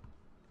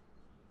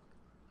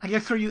 I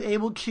guess, are you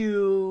able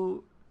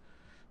to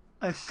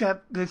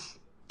accept this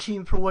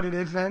team for what it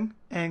is then,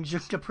 and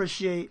just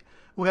appreciate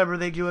whatever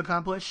they do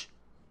accomplish?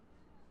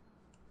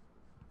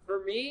 For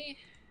me,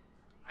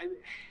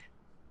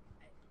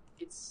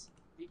 it's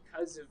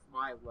because of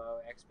my low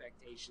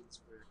expectations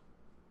for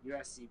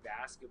USC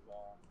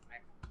basketball.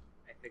 I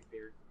think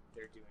they're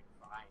doing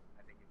fine.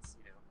 I think it's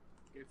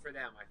good for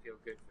them. I feel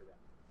good for them.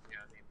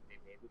 They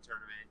made the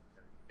tournament.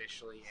 They're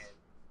officially in.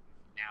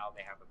 Now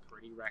they have a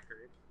pretty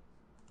record.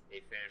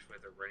 They finished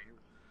with a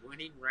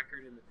winning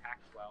record in the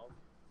Pac-12.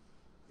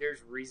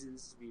 There's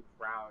reasons to be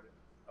proud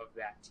of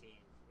that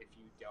team if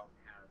you don't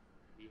have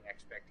the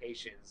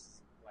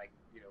expectations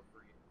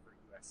for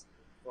USC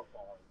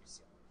football or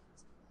UCLA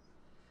basketball.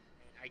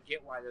 And I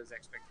get why those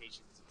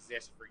expectations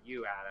exist for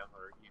you, Adam,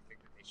 or you think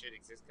that they should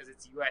exist, because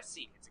it's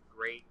USC. It's a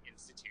great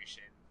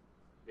institution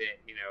that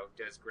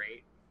does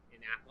great in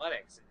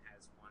athletics and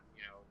has won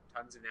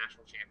tons of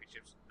national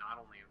championships,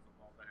 not only in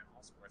football but in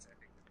all sports. I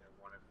think that they're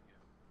one of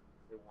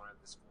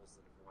the schools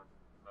that have won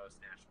the most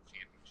national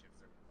championships.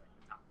 They're like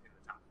in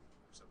the top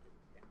or something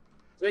like that.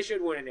 So they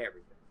should win in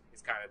everything.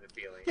 It's kind of the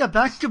feeling. Yeah,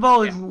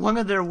 basketball is one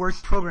of their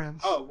worst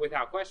programs. Oh,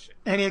 without question.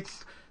 And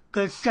it's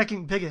the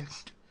second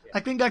biggest. Yeah. I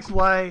think that's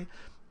why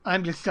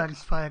I'm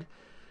dissatisfied.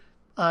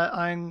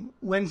 On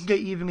Wednesday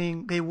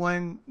evening, they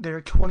won their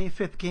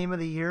 25th game of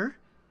the year.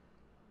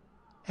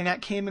 And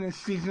that came in a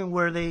season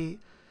where they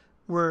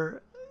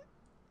were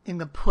in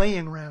the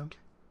play-in round.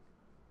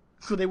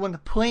 So they won the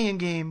play-in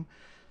game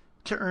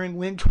to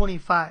win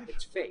 25.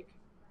 It's fake.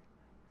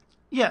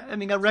 Yeah, I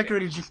mean, that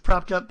record is just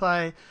propped up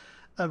by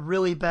a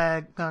really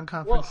bad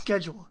non-conference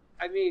schedule.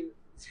 I mean,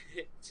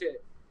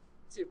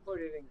 to put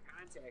it in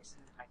context,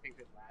 I think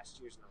that last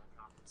year's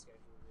non-conference schedule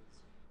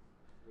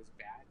was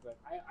bad, but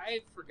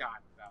I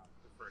forgot about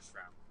the first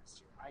round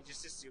last year. I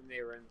just assumed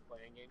they were in the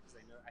playing game because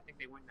I think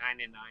they went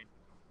 9-9.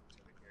 So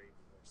I think they're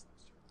even worse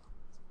last year, if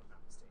I'm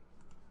not mistaken.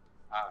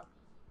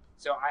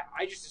 So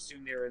I just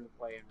assumed they were in the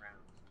play-in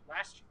round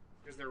last year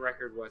because their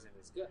record wasn't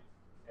as good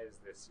as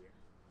this year.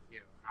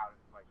 Out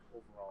of like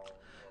overall.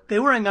 They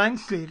were a 9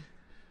 seed.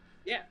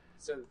 Yeah,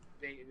 so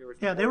there was.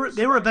 Yeah, they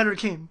were a better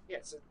team.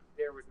 Yeah, so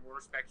there was more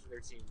respect for their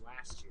team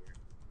last year,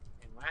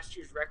 and last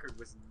year's record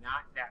was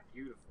not that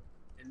beautiful.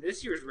 And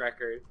this year's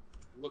record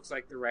looks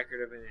like the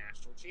record of a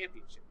national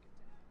championship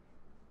contender.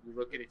 You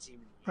look at a team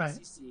in the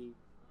ACC,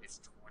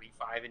 it's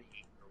 25-8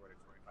 or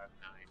whatever,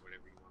 25-9,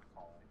 whatever you want to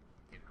call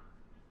it.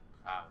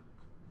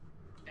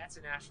 That's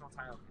a national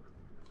title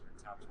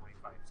contender, top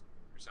 25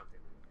 or something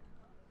like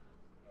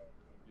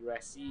that.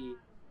 USC.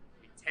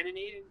 10-8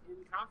 in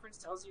the conference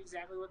tells you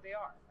exactly what they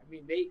are. I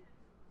mean,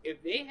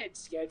 if they had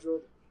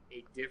scheduled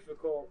a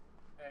difficult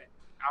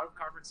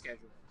out-of-conference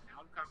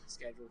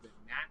schedule that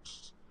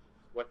matched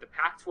what the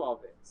Pac-12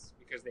 is,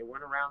 because they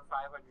went around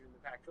 500 in the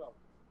Pac-12,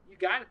 you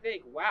got to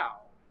think,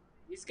 wow,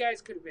 these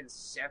guys could have been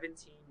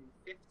 17-15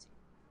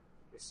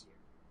 this year.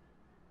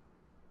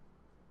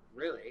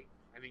 Really?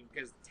 I mean,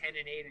 because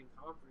 10-8 in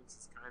conference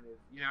is kind of,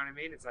 you know what I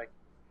mean? It's like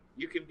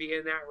you can be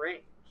in that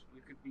range.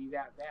 You could be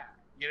that bad.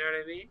 You know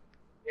what I mean?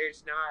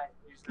 There's not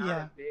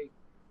a big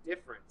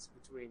difference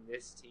between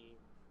this team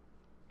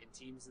and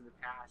teams in the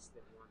past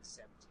that won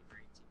 17 or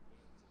 18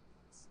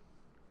 games.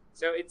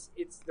 So it's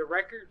the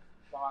record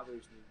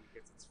bothers me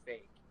because it's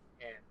fake,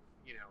 and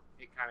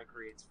it kind of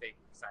creates fake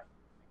excitement.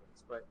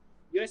 But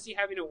USC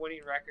having a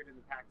winning record in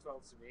the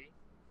Pac-12 to me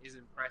is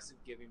impressive,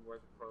 given where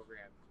the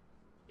program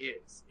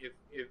is. If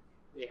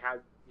they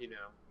had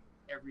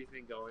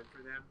everything going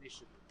for them, they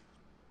should be,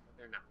 but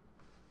they're not.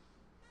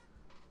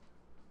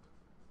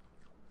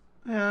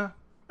 Yeah,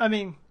 I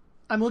mean,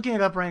 I'm looking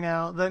it up right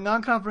now. The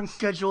non-conference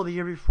schedule the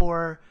year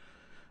before,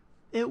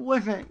 it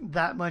wasn't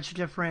that much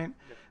different.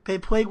 They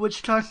played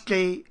Wichita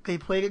State. They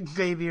played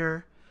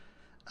Xavier.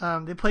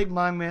 They played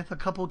Monmouth a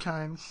couple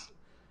times.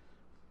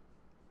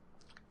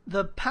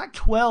 The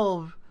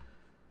Pac-12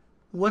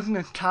 wasn't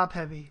as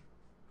top-heavy.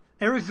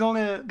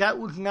 Arizona, that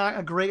was not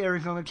a great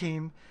Arizona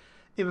team.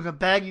 It was a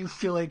bad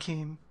UCLA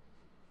team.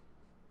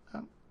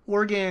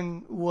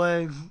 Oregon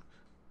was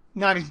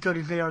not as good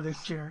as they are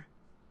this year.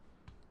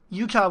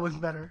 Utah was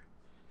better.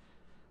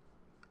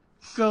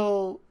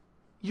 So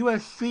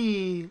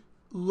USC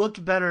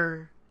looked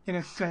better in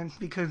a sense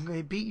because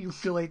they beat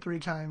UCLA 3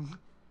 times.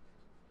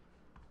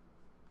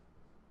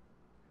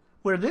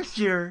 Where this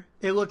year,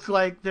 it looks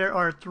like there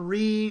are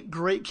 3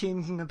 great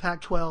teams in the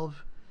Pac-12,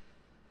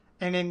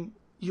 and then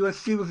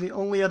USC was the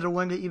only other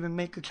one to even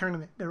make the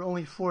tournament. There were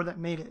only 4 that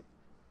made it.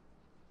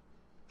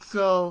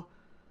 So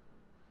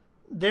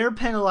they're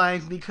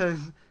penalized because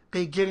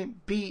they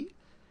didn't beat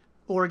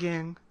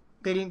Oregon.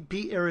 They didn't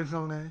beat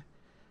Arizona,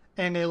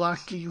 and they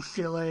lost to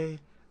UCLA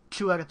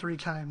 2 out of 3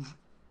 times.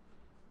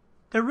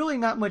 They're really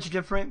not much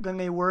different than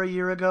they were a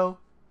year ago.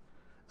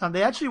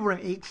 They actually were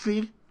an 8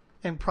 seed,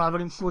 and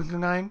Providence was the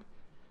 9.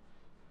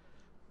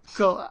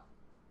 So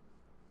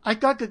I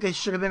thought that they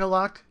should have been a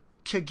lock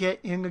to get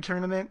in the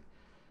tournament,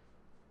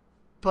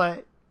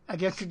 but I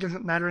guess it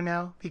doesn't matter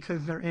now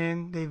because they're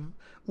in. They've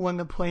won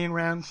the play-in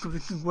round, so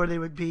this is where they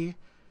would be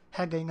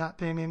had they not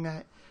been in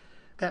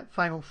that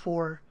Final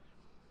Four.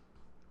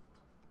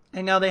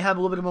 And now they have a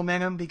little bit of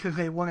momentum because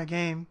they won a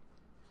game.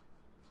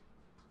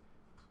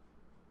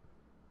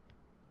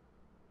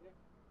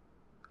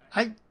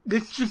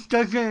 This just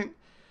doesn't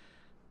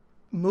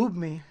move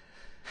me.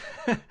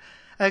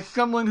 As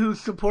someone who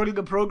supported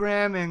the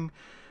program and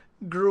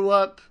grew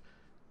up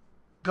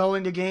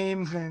going to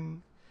games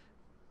and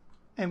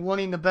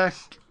wanting the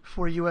best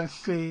for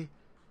USC,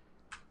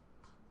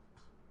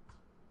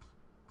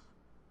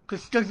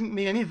 this doesn't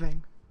mean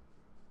anything.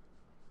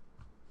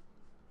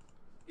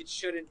 It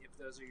shouldn't if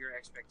those are your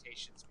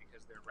expectations,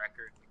 because their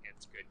record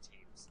against good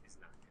teams is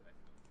not good.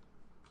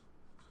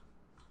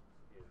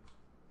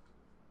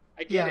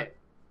 I get it.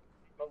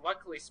 But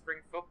luckily spring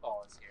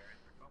football is here and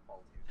their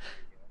football team is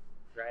pretty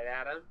good. Right,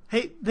 Adam?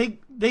 Hey,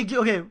 they do,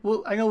 okay,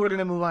 well, I know we're going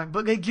to move on,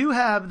 but they do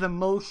have the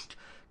most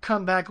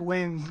comeback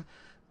wins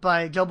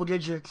by double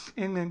digits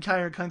in the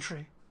entire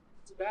country.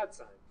 It's a bad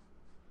sign.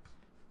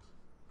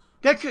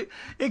 That's it.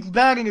 It's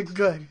bad and it's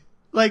good.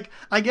 Like,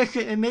 I guess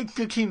it makes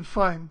the team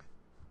fun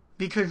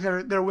because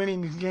they're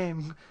winning these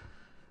games,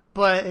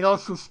 but it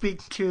also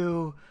speaks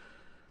to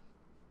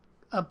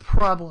a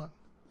problem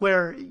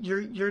where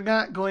you're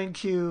not going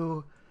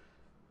to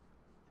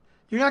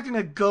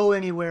go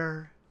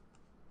anywhere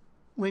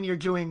when you're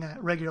doing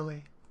that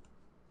regularly.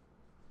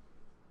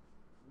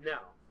 No.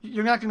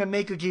 You're not going to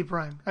make a deep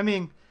run. I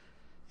mean,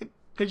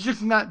 they're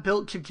just not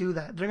built to do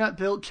that. They're not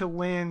built to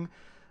win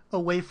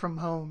away from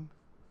home.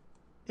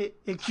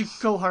 It's just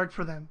so hard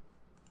for them.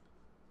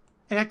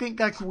 And I think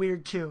that's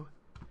weird too,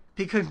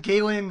 because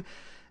Galen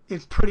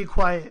is pretty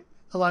quiet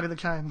a lot of the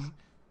time.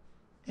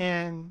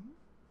 and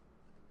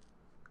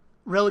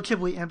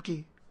relatively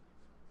empty.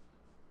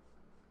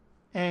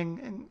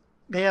 And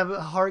they have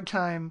a hard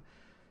time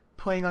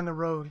playing on the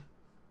road.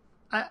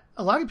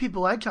 A lot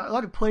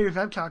of players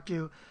I've talked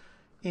to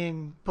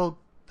in both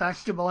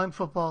basketball and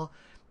football,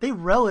 they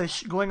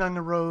relish going on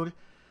the road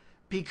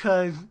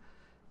because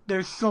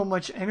there's so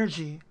much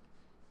energy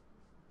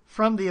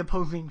from the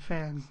opposing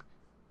fans.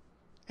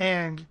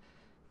 And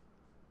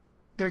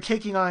they're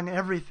taking on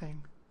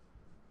everything.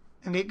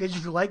 And they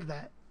just like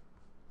that.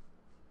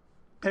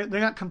 They're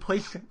not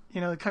complacent.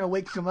 It kind of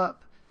wakes them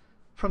up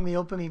from the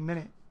opening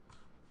minute.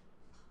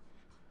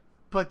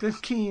 But this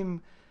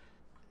team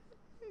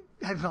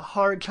has a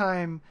hard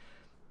time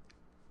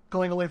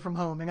going away from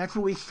home. And that's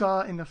what we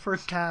saw in the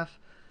first half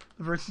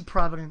versus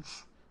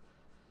Providence.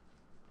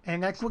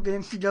 And that's what the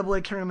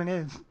NCAA tournament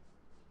is.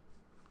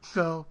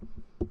 So,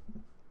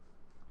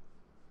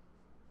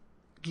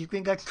 do you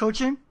think that's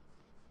coaching?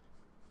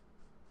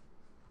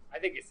 I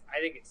think it's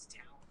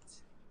talent.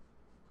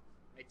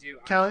 I do.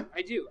 Talent?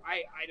 I do.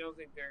 I don't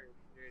think they're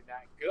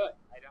that good.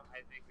 I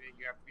think that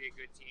you have to be a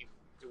good team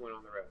to win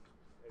on the road,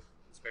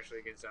 especially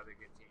against other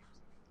good teams.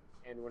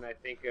 And when I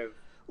think of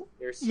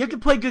their, you have to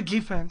play good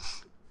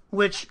defense,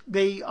 which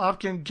they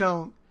often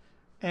don't.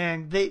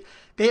 And they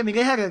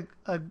had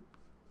a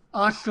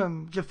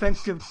awesome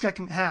defensive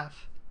second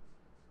half,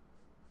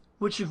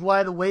 which is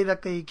why the way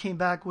that they came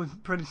back was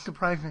pretty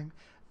surprising.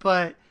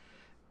 But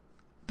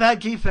bad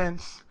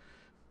defense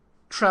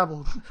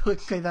travels,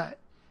 let's say that.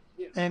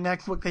 Yeah. And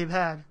that's what they've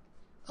had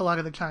a lot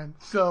of the time.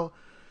 So,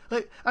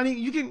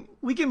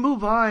 we can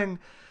move on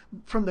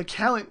from the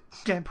talent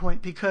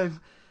standpoint because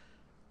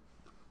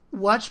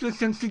watch this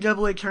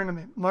NCAA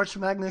tournament. March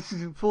Madness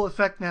is in full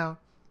effect now.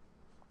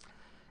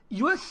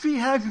 USC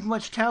has as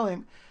much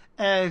talent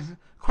as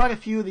quite a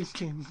few of these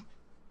teams.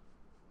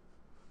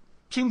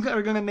 Teams that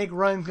are going to make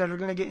runs that are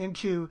going to get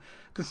into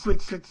the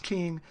Sweet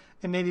 16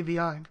 and maybe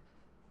beyond.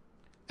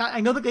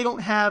 I know that they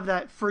don't have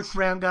that first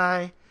round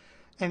guy,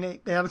 and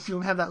they obviously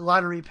don't have that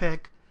lottery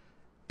pick,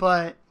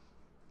 but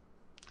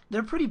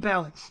they're pretty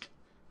balanced.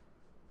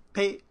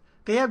 They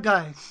have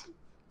guys.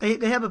 They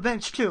have a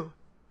bench too.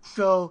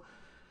 So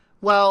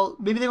while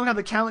maybe they don't have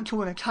the talent to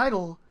win a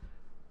title,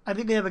 I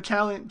think they have a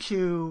talent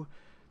to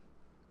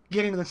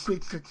get into the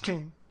Sweet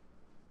 16.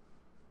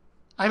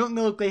 I don't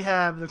know if they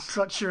have the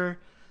structure.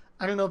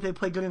 I don't know if they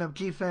play good enough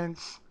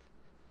defense.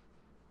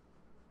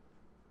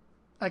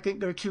 I think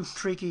they're too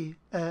streaky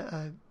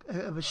of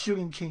a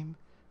shooting team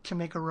to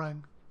make a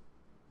run.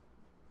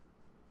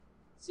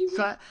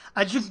 So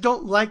I just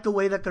don't like the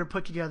way that they're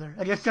put together.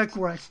 I guess that's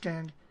where I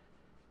stand.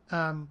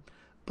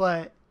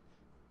 But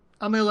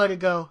I'm going to let it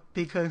go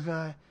because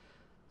I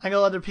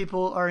know other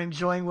people are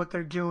enjoying what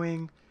they're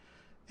doing,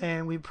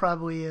 and we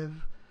probably have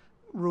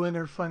ruined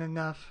their fun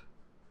enough.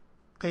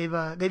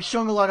 They've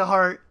shown a lot of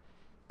heart.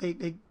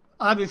 They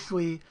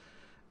obviously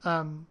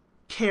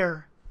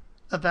care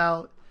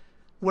about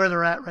where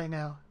they're at right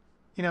now.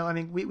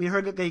 We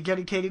heard that they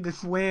dedicated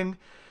this win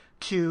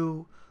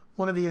to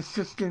one of the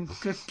assistant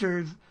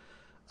sisters,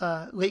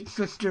 late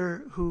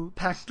sister who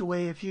passed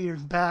away a few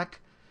years back.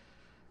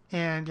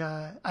 And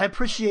I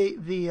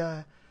appreciate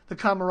the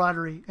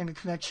camaraderie and the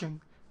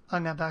connection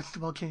on that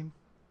basketball team.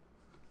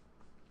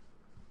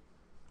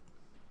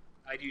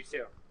 I do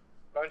too.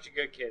 Bunch of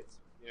good kids.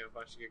 A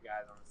bunch of good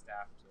guys on the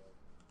staff too.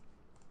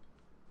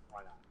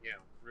 Why not?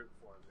 Root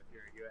for them if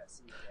you're a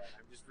USC fan.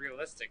 I'm just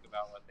realistic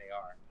about what they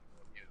are.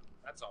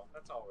 That's all.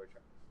 That's all we're trying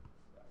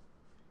to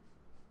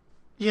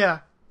do. Yeah.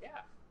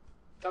 Yeah.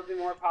 Something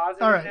more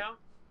positive all right. now?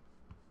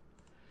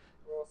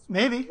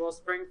 Maybe. A little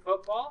spring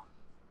football?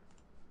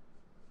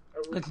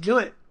 Let's do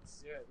it.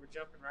 Let's do it. We're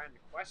jumping right into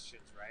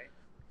questions, right?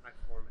 My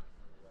format.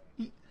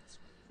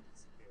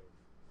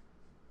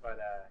 But,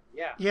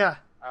 yeah. Yeah.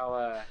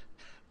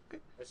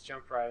 Let's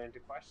jump right into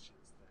questions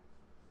then.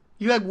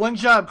 You had one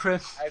job,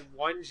 Chris. I had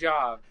one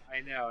job, I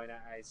know, and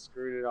I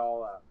screwed it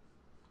all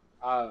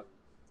up.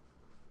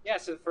 Yeah,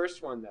 so the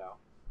first one, though,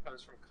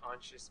 comes from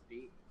Conscious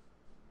B,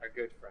 our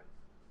good friend.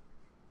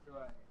 Who,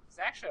 it's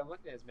actually, I'm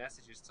looking at his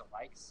messages to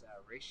likes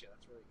ratio.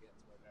 That's really good.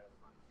 It's way better than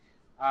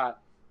mine.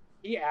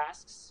 He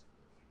asks,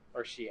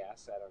 or she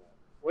asks, I don't know,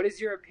 what is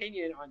your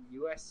opinion on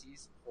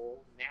USC's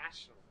poll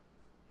nationally?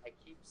 I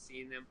keep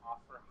seeing them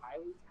offer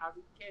highly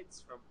touted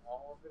kids from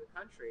all over the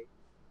country,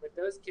 but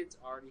those kids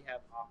already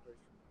have offers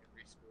from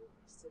every school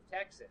east of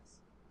Texas.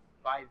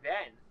 By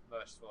then,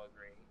 most will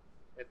agree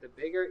that the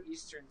bigger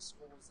eastern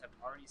schools have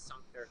already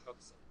sunk their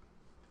hooks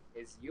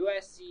in. Is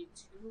USC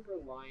too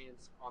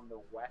reliant on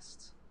the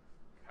West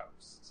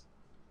Coast?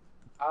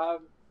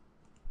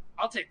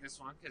 I'll take this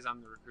one because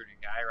I'm the recruiting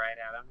guy,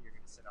 right, Adam? You're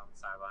going to sit on the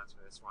sidelines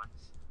for this one.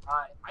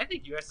 I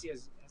think USC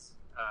has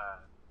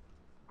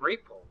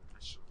great poll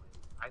nationally.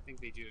 I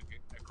think they do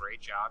a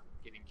great job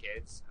getting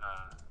kids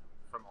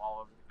from all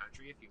over the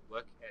country. If you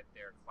look at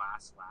their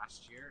class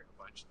last year, a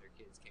bunch of their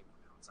kids came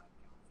from outside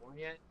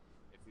California.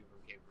 A few of them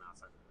came from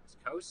outside the West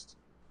Coast.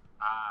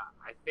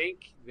 I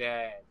think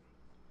that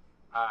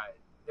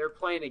they're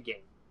playing a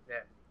game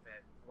that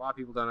a lot of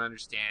people don't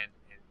understand,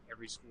 and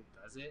every school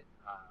does it.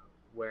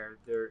 where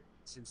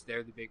since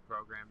they're the big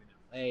program in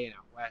LA and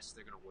out west,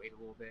 they're going to wait a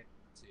little bit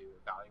to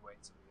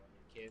evaluate some of the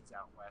other kids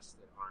out west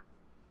that aren't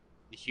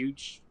the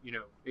huge,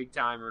 big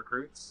time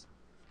recruits.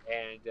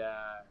 And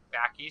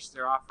back east,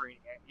 they're offering,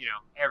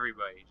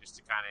 everybody just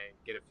to kind of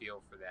get a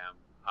feel for them,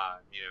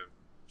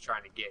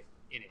 trying to get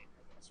in it,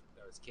 I guess, with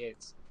those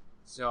kids.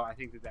 So I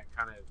think that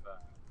kind of,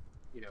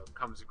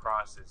 comes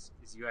across as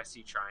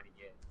USC trying to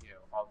get,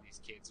 all these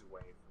kids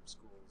away from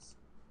schools,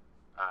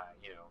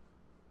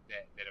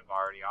 that have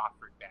already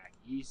offered back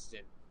east.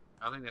 And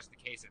I don't think that's the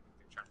case. I think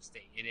they're trying to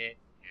stay in it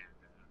and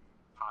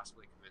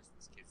possibly convince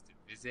these kids to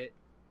visit.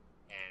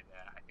 And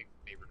I think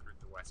they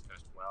recruit the West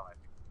Coast well. I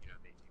think,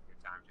 they take their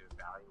time to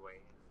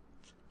evaluate and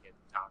usually get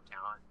top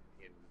talent at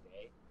the end of the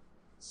day.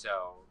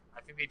 So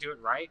I think they do it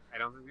right. I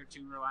don't think they're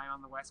too reliant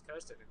on the West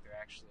Coast. I think they're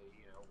actually,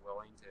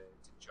 willing to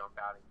jump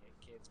out and get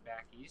kids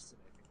back east.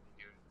 And I think they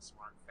do it in a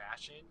smart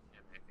fashion.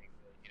 And I think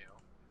that,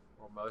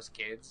 most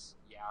kids,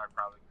 are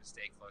probably going to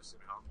stay closer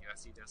to home.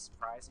 USC does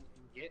surprise and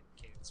get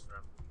kids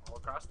from all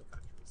across the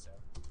country. So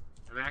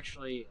I'm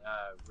actually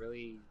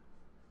really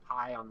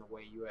high on the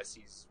way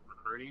USC's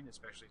recruiting,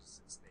 especially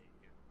since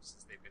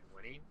they've been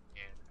winning,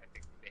 and I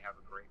think they have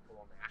a great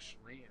pool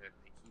nationally, and if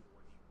they keep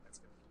winning, that's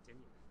going to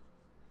continue.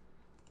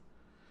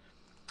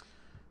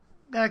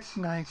 That's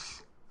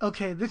nice.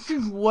 Okay, this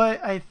is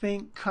what I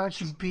think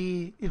Conscious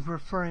B is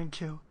referring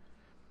to.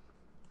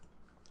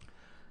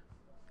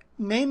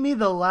 Name me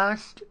the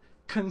last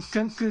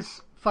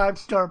consensus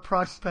 5-star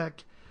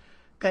prospect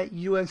that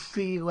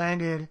USC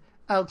landed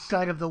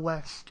outside of the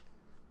West.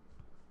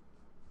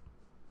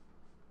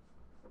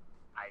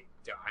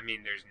 I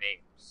mean, there's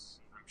names,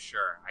 I'm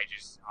sure. I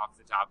just, off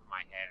the top of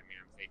my head,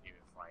 I'm thinking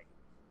of, like,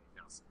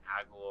 Nelson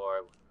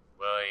Aguilar,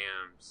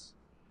 Williams.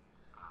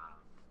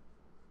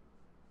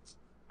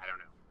 I don't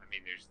know.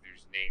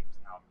 There's names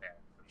out there.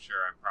 I'm sure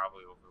I'm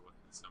probably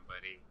overlooking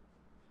somebody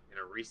in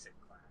a recent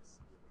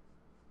class.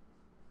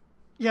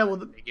 Yeah,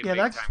 well,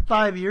 that's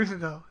 5 years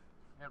ago.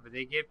 Yeah, but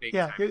they get big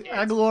time kids.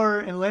 Aguilar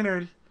and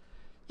Leonard.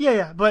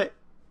 Yeah, but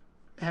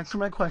answer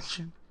my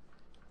question.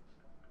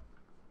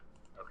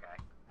 Okay.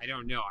 I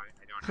don't know. I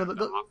don't have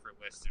the offer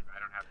list. I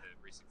don't have the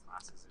recent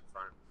classes in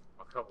front of me.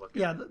 I'll go look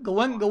at it.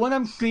 The one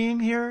I'm seeing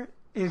here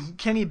is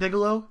Kenny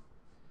Bigelow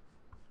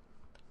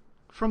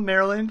from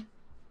Maryland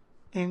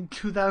in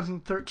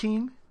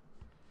 2013.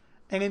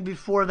 And then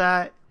before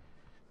that,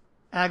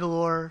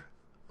 Aguilar,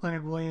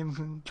 Leonard Williams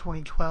in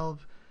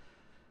 2012.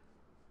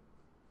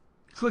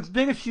 So it's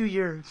been a few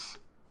years.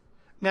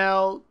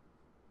 Now,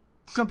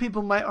 some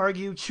people might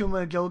argue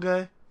Chuma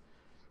Edoga.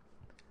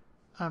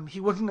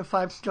 He wasn't a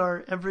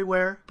 5-star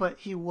everywhere, but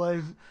he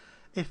was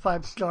a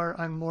 5-star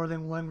on more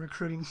than one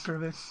recruiting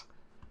service.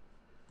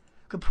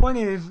 The point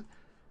is,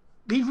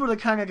 these were the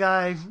kind of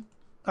guys,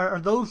 are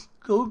those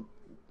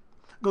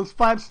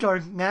 5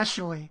 stars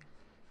nationally,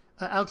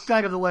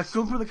 outside of the West,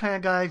 those were the kind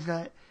of guys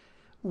that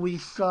we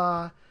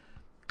saw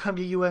come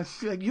to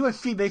USC. Like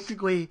USC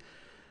basically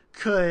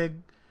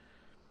could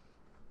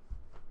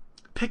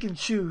pick and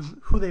choose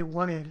who they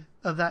wanted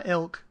of that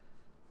ilk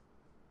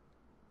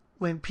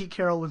when Pete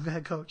Carroll was the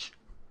head coach.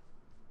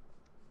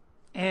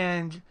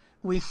 And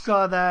we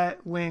saw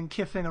that when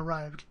Kiffin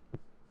arrived.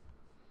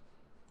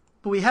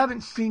 But we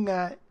haven't seen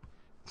that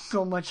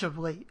so much of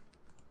late.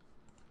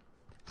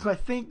 So I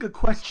think the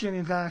question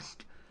is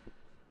asked,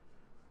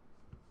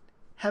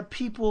 have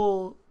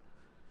people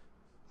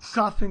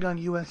softened on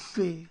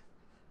USC?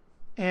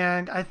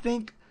 And I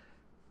think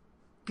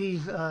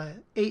these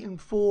 8-4,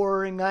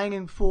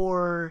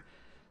 9-4,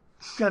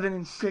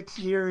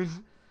 7-6 years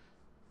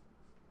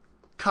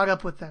caught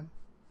up with them.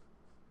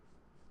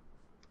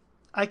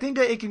 I think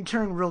that it can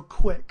turn real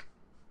quick.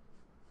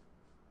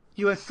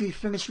 USC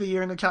finished the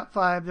year in the top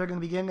 5. They're going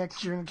to begin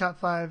next year in the top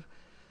 5.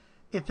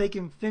 If they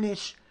can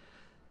finish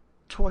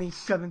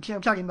 2017,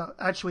 I'm talking about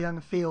actually on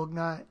the field,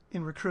 not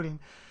in recruiting.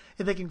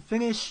 If they can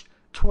finish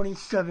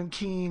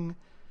 2017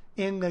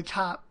 in the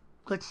top,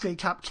 let's say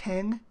top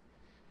 10,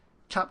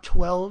 top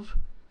 12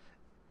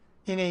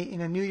 in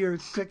a New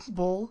Year's Six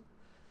bowl,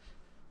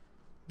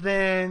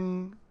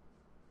 then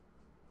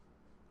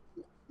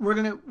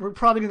we're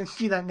probably gonna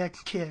see that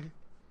next kid,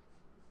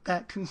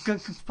 that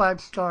consensus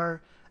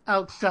 5-star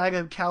outside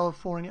of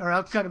California or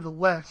outside of the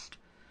West,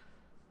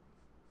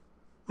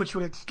 which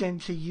would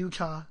extend to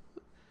Utah.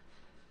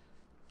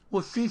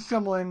 We'll see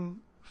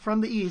someone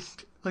from the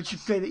East, let's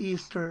just say the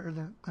East or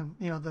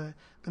the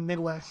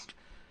Midwest,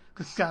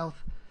 the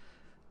South,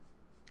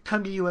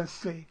 come to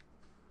USC.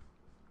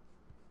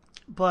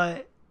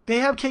 But they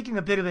have taken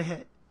a bit of a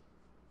hit.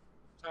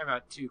 Talking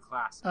about 2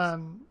 classes.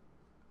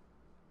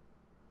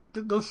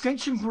 Those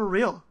sanctions were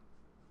real.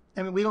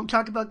 I mean, we don't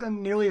talk about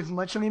them nearly as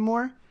much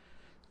anymore,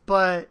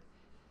 but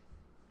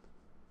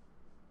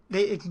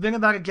it's been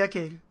about a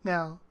decade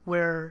now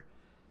where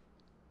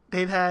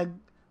they've had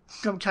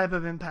some type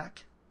of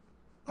impact.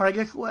 Or I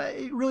guess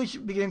it really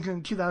begins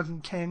in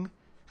 2010,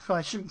 so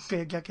I shouldn't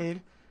say a decade.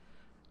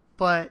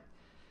 But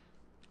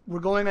we're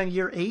going on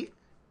year 8.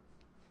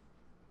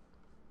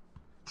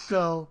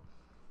 So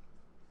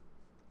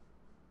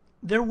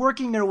they're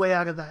working their way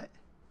out of that.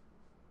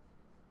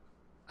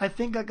 I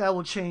think that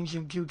will change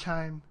in due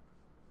time.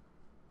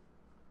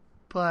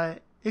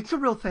 But it's a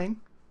real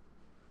thing.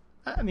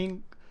 I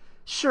mean,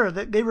 sure,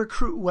 they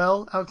recruit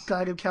well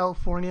outside of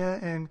California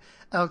and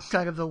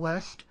outside of the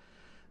West,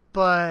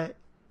 but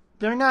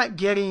they're not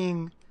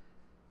getting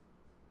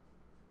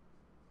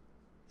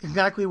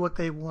exactly what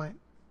they want.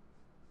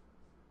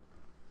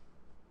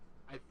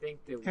 I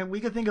think that, And we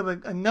could think of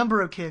a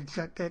number of kids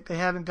that they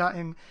haven't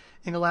gotten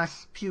in the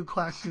last few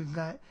classes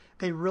that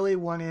they really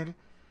wanted,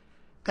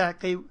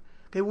 that they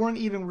weren't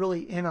even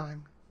really in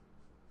on.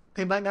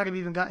 They might not have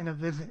even gotten a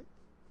visit.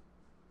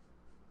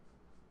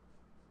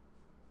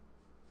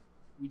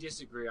 we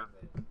disagree on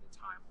the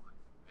timeline,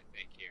 I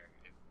think, here.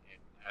 And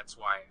that's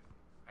why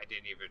I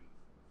didn't even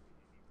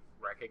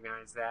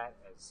recognize that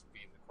as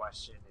being the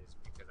question, is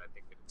because I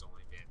think that it's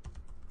only been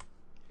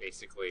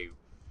basically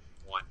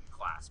one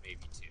class,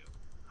 maybe two.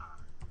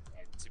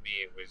 And to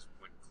me, it was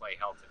when Clay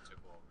Helton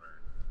took over,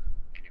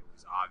 and it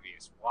was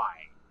obvious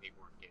why they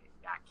weren't getting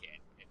that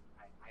kid. And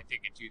I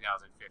think in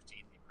 2015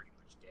 they pretty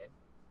much did,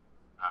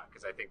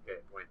 because I think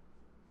that when,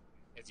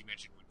 as you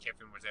mentioned, when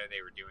Kiffin was there,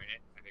 they were doing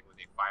it. I think when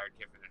they fired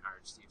Kiffin and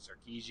hired Steve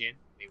Sarkisian,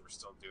 they were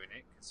still doing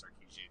it because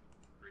Sarkisian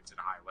recruits at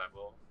a high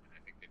level, and I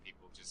think that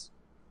people just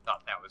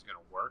thought that was going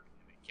to work,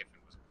 and that Kiffin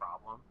was a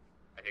problem.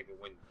 I think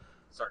that when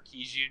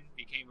Sarkisian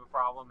became a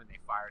problem and they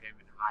fired him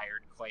and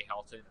hired Clay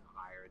Helton, a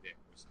hire that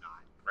was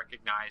not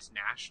recognized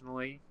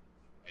nationally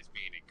as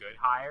being a good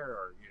hire,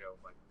 or, you know,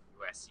 like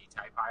USC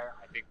type hire,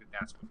 I think that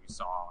that's when we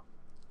saw,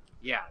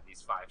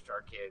 these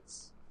 5-star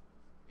kids,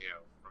 you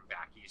know, from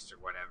back east or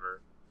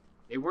whatever,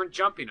 they weren't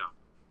jumping them.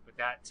 But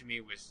that to me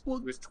was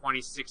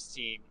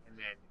 2016, and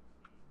then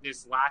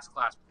this last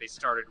class, they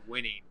started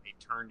winning, they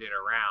turned it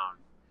around,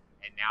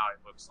 and now it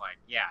looks like,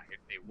 if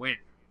they win,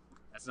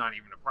 that's not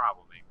even a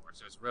problem anymore.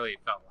 So it's really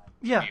felt like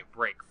maybe a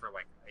break for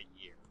like a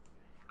year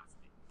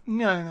and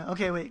a half. No.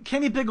 Okay, wait.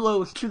 Kenny Bigelow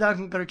was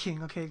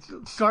 2013. Okay,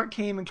 Sark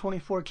came in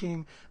 2014.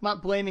 I'm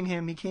not blaming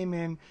him. He came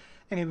in,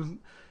 and he was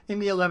in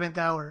the 11th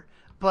hour.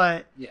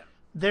 But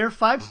their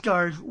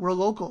 5-stars were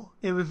local.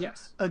 It was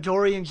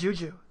Adoree and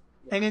Juju.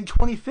 And in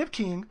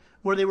 2015,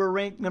 where they were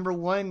ranked number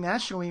 1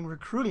 nationally in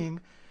recruiting,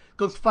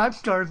 those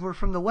 5-stars were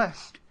from the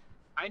West.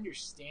 I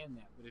understand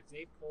that, but if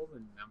they pull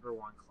the number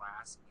 1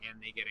 class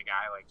and they get a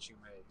guy like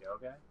Chuma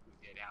Edoga, who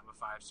did have a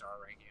 5-star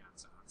ranking on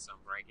some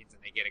rankings,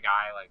 and they get a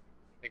guy like,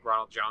 I think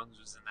Ronald Jones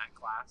was in that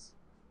class.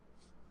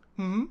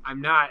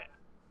 Mm-hmm.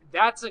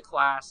 That's a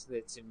class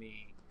that to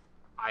me,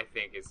 I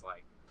think is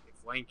like,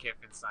 if Lane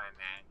Kiffin signed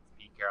that, if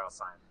Pete Carroll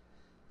signed that,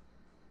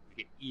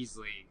 we could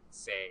easily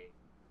say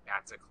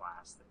that's a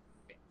class that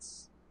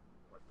fits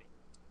what they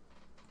need.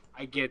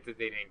 I get that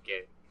they didn't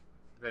get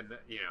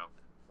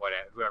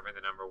whoever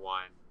the number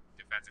 1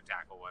 defensive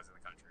tackle was in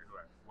the country,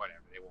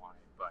 whatever they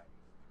wanted, but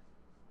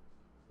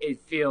it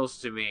feels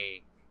to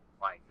me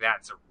like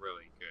that's a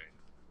really good,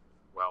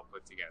 well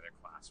put together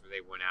class where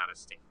they went out of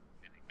state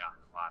and they got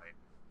a lot of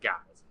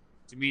guys.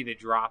 To me, the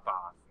drop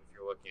off, if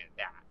you're looking at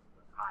that,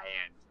 the high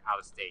end out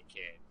of state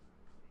kid,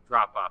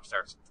 drop off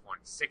starts in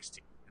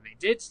 2016, and they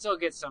did still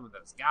get some of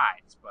those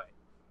guys, but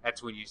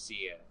that's when you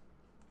see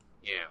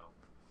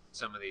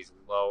some of these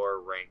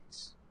lower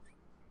ranked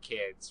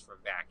kids from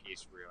back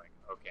east where you're like,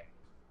 okay,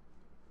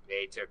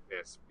 they took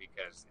this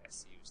because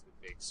SCU's the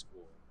big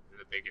school,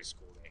 the biggest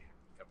school they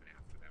had coming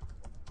after them,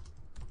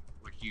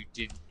 which you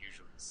didn't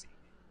usually see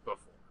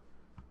before,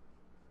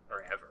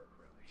 or ever,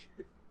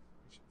 really.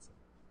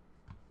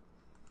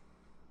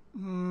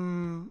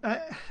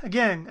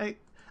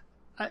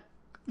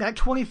 That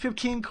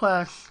 2015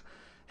 class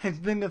has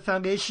been the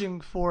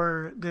foundation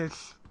for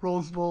this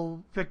Rose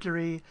Bowl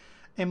victory.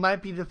 It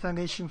might be the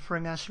foundation for a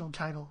national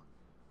title.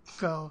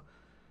 So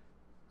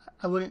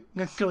I wouldn't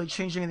necessarily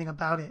change anything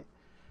about it.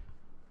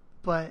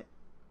 But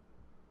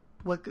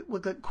what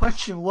the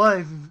question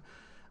was,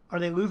 are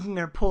they losing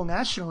their pull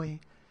nationally?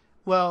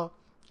 Well,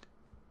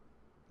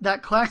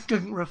 that class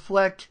doesn't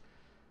reflect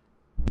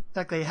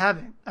that they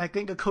haven't. I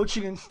think the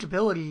coaching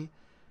instability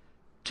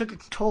took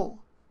its toll.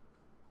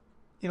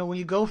 You know, when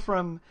you go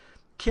from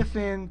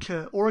Kiffin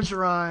to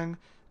Orgeron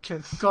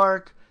to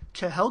Sark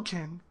to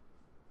Helton,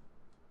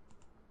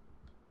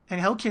 and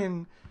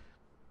Helton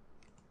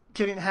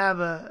didn't have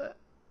a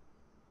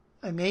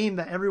name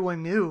that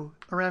everyone knew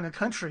around the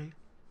country,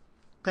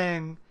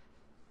 then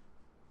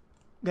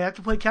they have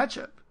to play catch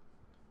up.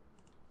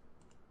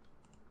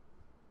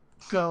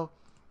 So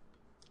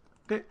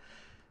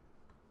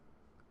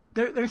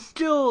they're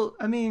still,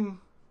 I mean,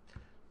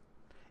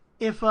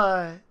 if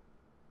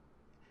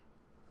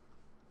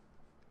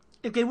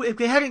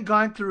they hadn't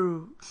gone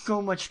through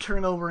so much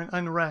turnover and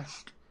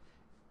unrest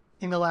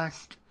in the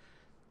last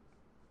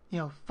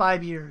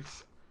 5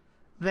 years,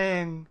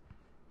 then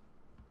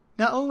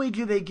not only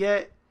do they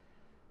get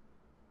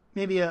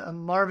maybe a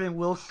Marvin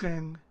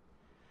Wilson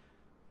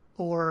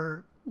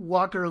or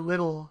Walker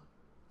Little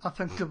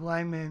offensive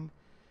lineman,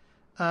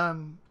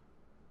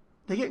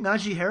 they get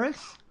Najee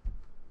Harris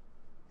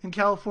in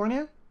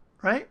California,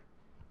 right?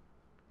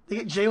 They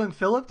get Jalen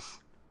Phillips.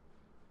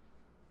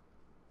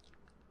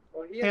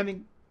 Well, yeah. I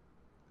mean,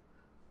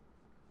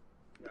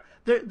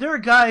 there are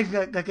guys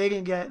that they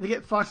didn't get. They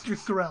get Foster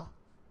Sorrell.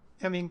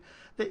 I mean,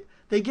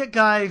 they get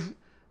guys.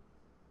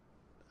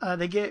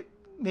 They get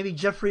maybe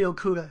Jeffrey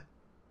Okuda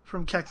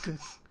from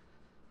Texas.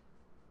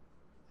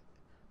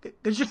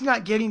 They're just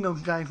not getting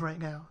those guys right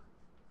now.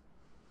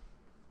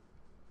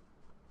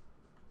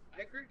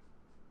 I agree.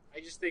 I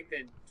just think that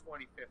in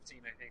 2015,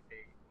 I think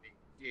they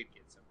did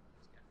get some of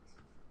those guys.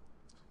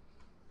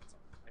 That's all.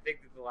 I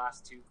think that the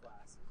last two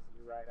classes,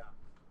 you're right on.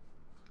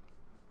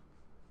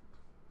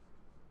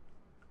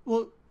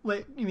 Well,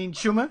 wait, you mean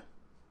Chuma?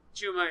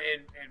 Chuma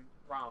and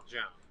Ronald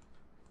Jones.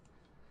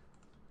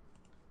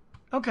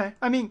 Okay.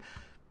 I mean,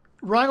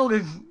 Ronald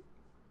has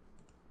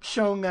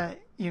shown that,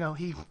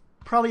 he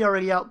probably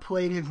already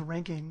outplayed his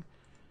ranking.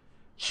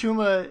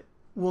 Chuma,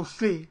 we'll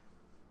see.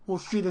 We'll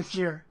see this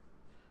year.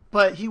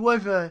 But he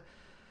was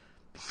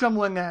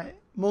someone that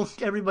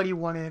most everybody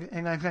wanted,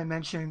 and as I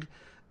mentioned,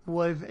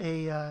 was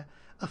a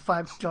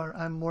 5-star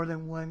on more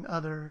than one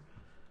other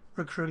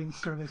recruiting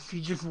service. He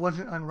just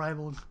wasn't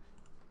unrivaled.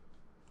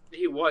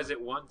 He was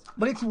at one time.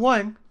 But it's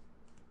one.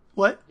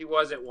 What? He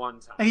was at one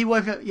time. And he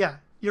was, yeah,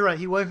 you're right.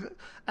 He was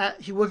a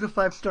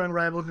 5-star on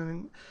Rivals,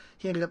 and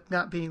he ended up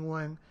not being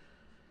one.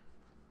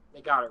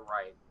 They got it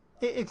right.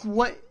 It's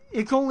one.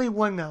 It's only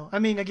one though. I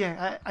mean,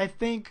 again, I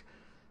think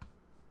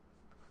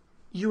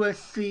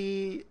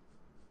USC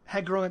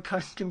had grown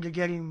accustomed to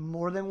getting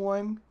more than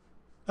one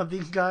of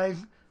these guys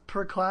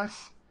per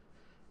class,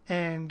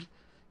 and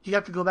you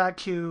have to go back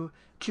to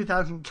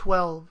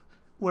 2012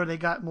 where they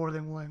got more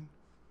than one.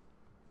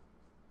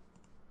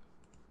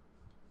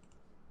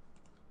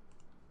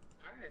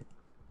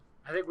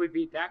 I think we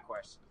beat that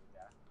question.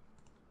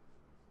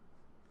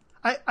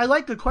 I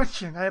like the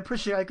question. I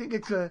appreciate it. I think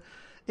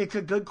it's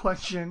a good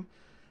question,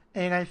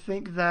 and I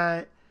think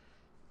that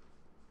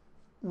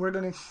we're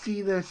going to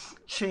see this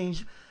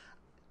change.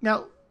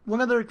 Now, one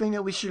other thing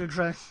that we should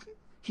address,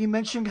 he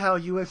mentioned how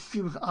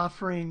USC was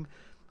offering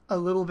a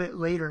little bit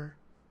later.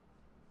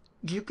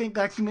 Do you think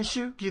that's an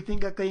issue? Do you think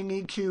that they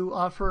need to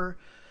offer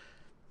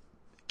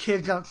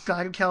kids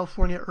outside of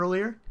California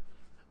earlier?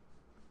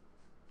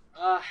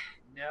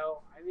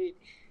 No. I mean,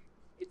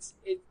 it's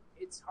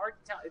hard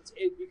to tell. It's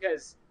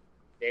because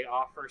they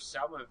offer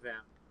some of them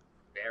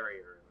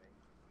very early,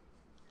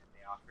 and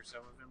they offer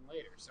some of them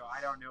later. So I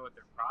don't know what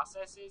their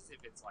process is.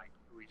 If it's like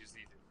we just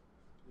need to,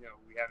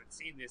 we haven't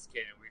seen this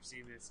kid and we've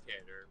seen this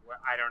kid, or what,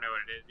 I don't know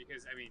what it is.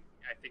 Because I mean,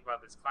 I think about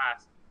this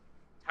class.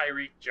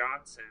 Tyreek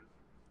Johnson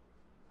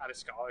had a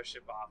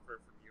scholarship offer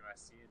from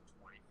USC in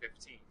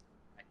 2015,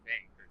 I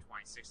think, or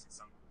 2016,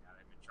 something like that.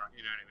 I've been trying.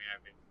 You know what I mean?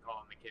 I've been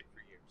calling the kid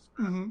for years.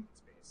 Mm-hmm.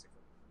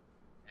 Basically.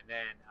 And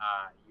then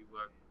you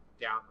look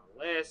down the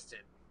list,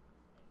 and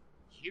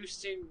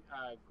Houston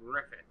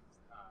Griffith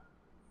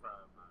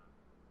from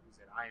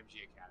he's at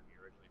IMG Academy,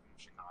 originally from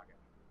Chicago.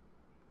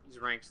 He's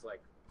ranked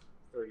like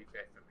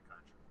 35th in the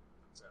country,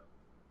 so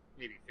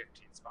maybe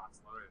 15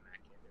 spots lower than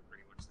that kid. They're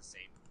pretty much the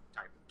same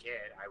type of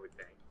kid, I would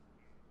think.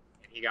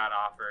 And he got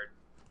offered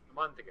a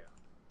month ago.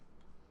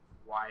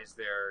 Why is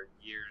there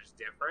years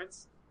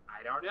difference?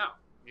 I don't know.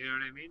 You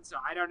know what I mean? So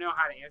I don't know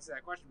how to answer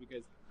that question,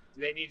 because do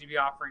they need to be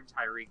offering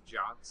Tyreek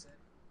Johnson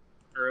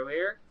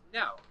earlier?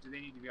 No. Do they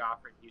need to be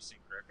offering Houston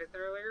Griffith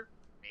earlier?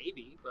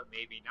 Maybe, but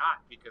maybe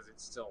not, because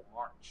it's still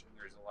March and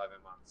there's 11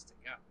 months to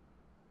go.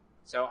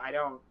 So I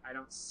don't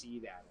see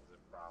that as a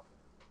problem.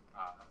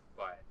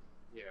 But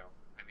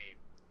I mean,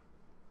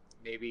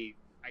 maybe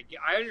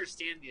I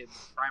understand the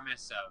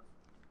premise of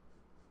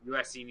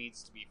USC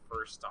needs to be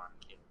first on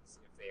kids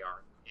if they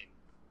are in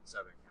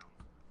Southern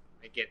California.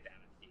 I get that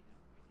idea.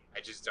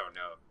 I just don't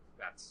know if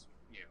that's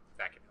if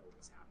that can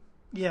always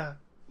happen.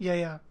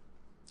 Yeah.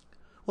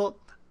 Well,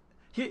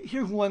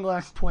 here's one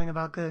last point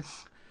about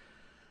this.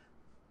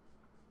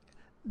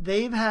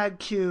 They've had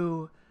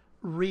to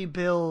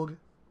rebuild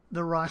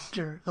the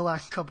roster the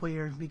last couple of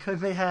years because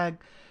they had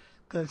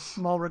the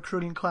small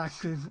recruiting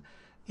classes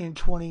in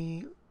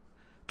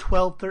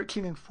 2012,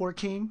 13, and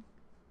 14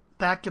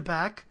 back to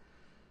back.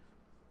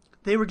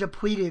 They were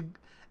depleted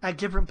at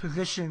different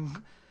positions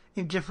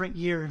in different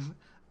years,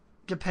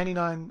 depending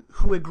on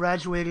who had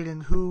graduated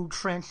and who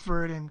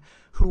transferred and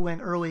who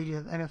went early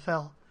to the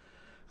NFL.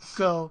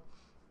 So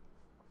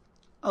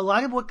a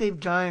lot of what they've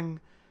done,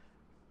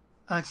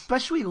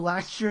 especially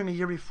last year and the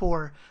year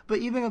before, but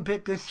even a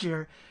bit this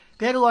year,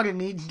 they had a lot of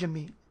needs to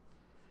meet.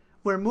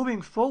 Where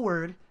moving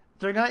forward,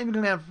 they're not even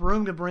going to have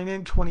room to bring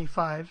in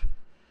 25,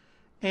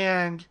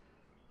 and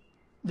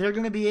they're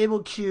going to be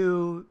able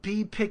to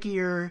be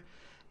pickier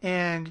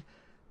and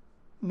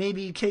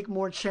maybe take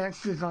more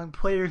chances on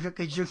players that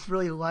they just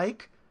really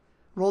like,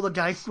 roll the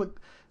dice with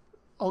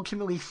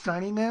ultimately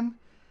signing them,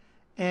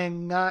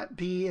 and not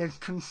be as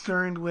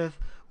concerned with,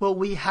 well,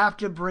 we have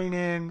to bring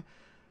in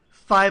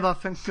 5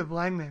 offensive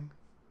linemen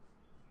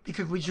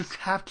because we just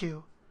have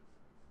to.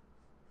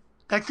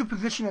 That's the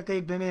position that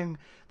they've been in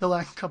the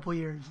last couple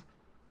years.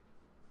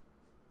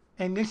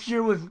 And this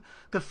year was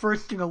the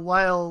first in a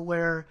while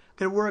where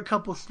there were a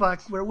couple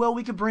spots where, well,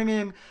 we could bring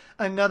in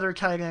another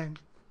tight end.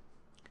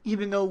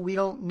 even though we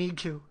don't need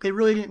to. They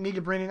really didn't need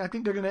to bring in. I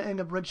think they're going to end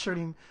up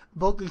redshirting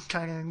both these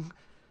tight ends.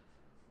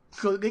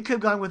 So they could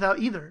have gone without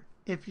either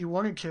if you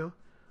wanted to,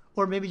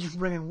 or maybe just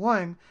bring in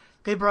one.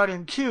 They brought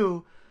in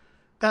two.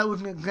 That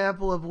was an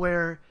example of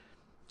where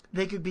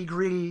they could be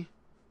greedy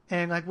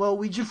and like, well,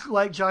 we just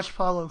like Josh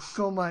Paulo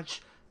so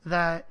much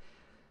that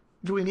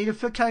do we need a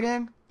fifth tight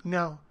end?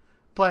 No.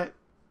 But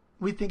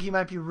we think he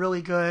might be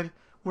really good.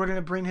 We're going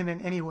to bring him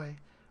in anyway,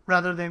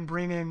 rather than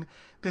bring in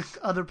this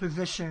other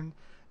position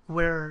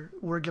where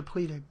we're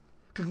depleted.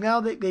 Because now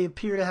they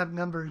appear to have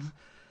numbers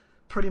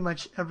pretty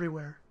much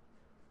everywhere.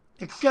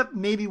 Except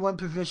maybe one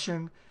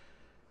position,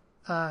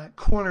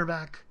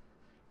 cornerback,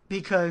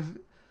 because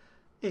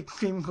it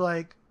seems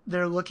like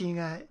they're looking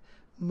at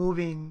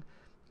moving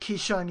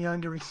Keyshawn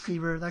Young to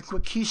receiver. That's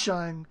what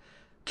Keyshawn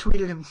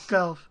tweeted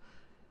himself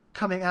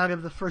coming out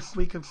of the first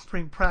week of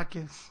spring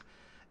practice.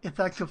 If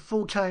that's a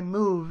full-time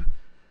move,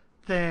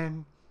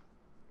 then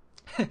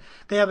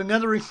they have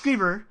another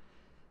receiver,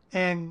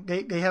 and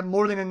they have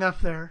more than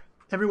enough there.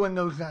 Everyone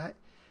knows that.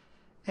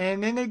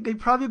 And then they'd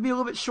probably be a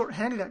little bit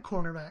short-handed at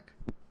cornerback.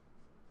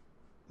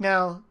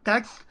 Now,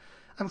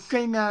 I'm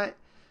saying that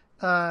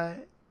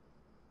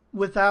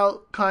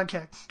without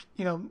context.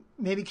 You know,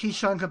 maybe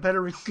Keyshawn's a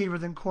better receiver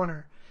than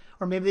corner.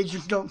 Or maybe they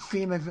just don't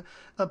see him as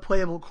a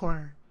playable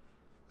corner.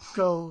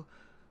 So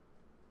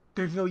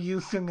there's no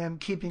use in them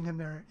keeping him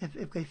there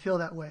if they feel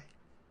that way.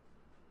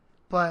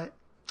 But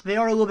they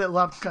are a little bit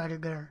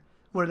lopsided there,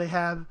 where they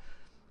have a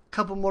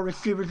couple more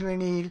receivers than they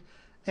need,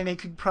 and they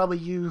could probably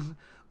use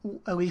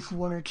at least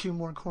one or two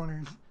more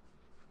corners.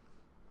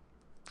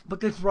 But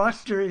this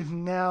roster is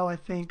now, I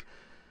think,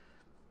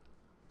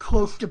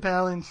 close to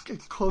balanced.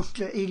 It's close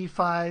to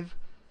 85.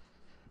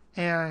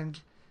 And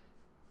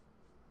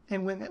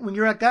when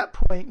you're at that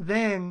point,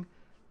 then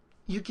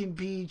you can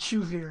be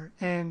choosier.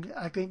 And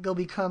I think they'll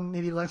become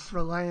maybe less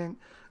reliant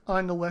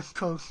on the West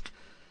Coast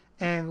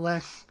and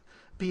less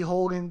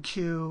beholden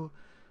to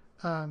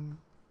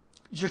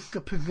just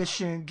the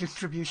position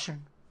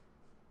distribution.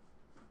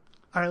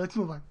 All right, let's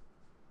move on.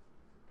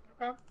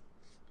 Okay.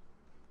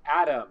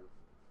 Adam.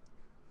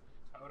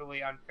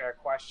 Totally unfair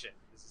question.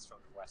 This is from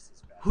the West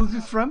is Best. Who's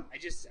this from? I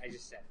just said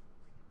it.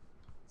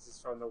 This is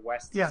from the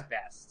West Yeah. is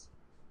Best.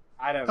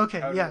 Adam. Okay,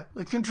 totally, yeah.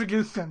 Let's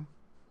introduce them.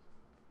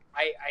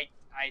 I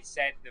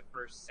said the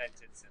first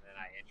sentence and then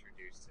I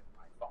introduced it.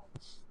 My fault.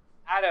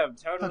 Adam,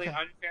 totally Okay.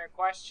 unfair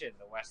question.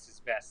 The West is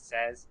Best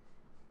says,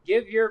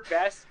 give your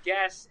best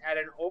guess at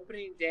an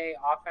opening day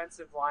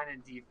offensive line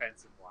and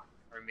defensive line,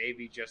 or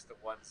maybe just the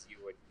ones you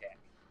would pick.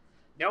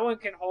 No one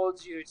can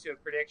hold you to a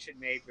prediction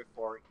made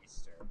before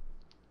Easter.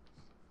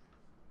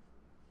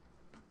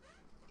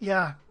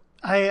 Yeah,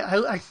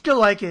 I still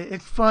like it.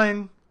 It's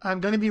fun.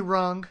 I'm going to be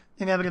wrong,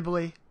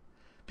 inevitably,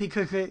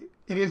 because it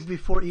is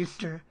before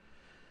Easter.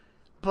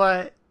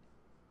 But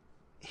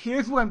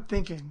here's what I'm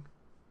thinking.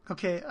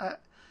 Okay,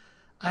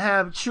 I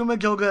have Chuma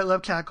Doga at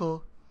left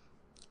tackle.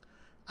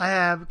 I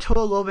have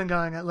Toa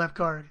Lovingon at left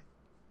guard.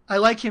 I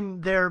like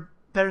him there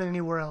better than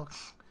anywhere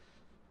else.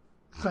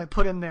 So I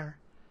put him there.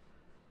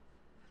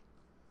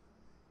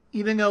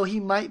 Even though he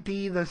might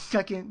be the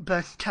second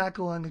best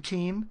tackle on the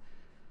team,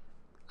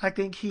 I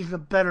think he's a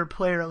better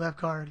player at left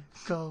guard.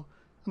 So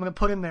I'm going to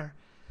put him there.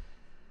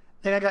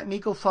 Then I got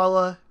Nico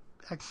Fala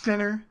at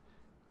center.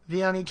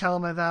 Vianney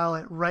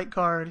Talamaval at right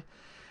guard.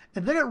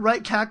 And then at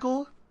right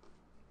tackle,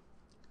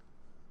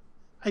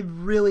 I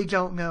really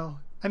don't know.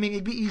 I mean,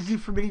 it'd be easy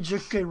for me to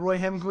just say Roy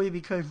Hemsley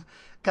because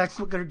that's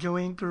what they're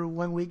doing through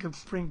 1 week of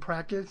spring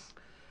practice.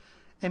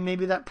 And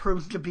maybe that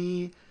proves to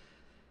be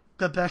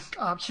the best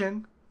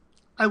option.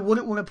 I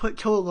wouldn't want to put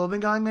Toa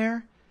Lovingon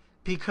there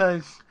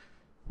because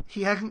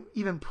he hasn't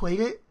even played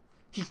it.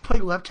 He's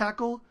played left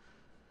tackle,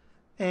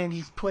 and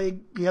he's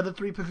played the other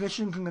three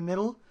positions in the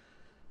middle.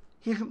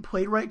 He hasn't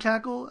played right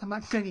tackle. I'm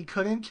not saying he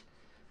couldn't,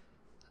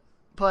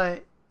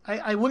 but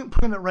I wouldn't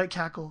put him at right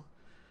tackle.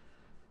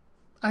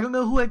 I don't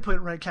know who I'd put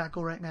at right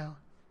tackle right now,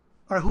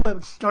 or who I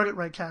would start at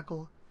right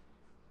tackle.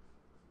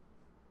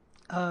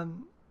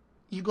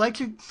 You'd like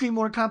to see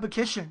more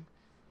competition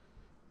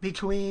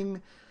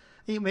between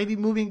maybe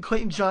moving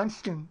Clayton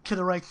Johnston to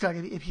the right side.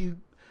 If you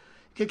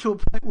get to a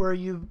point where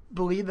you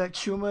believe that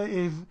Chuma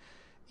is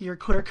your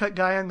clear-cut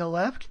guy on the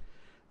left,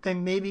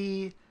 then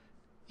maybe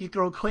you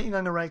throw Clayton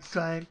on the right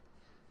side.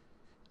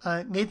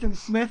 Nathan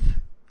Smith,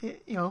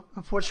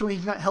 unfortunately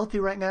he's not healthy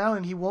right now,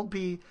 and he won't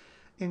be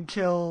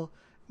until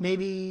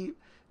maybe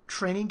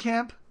training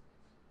camp.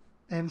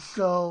 And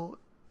so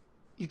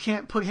you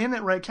can't put him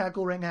at right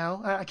tackle right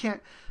now. I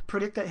can't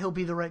predict that he'll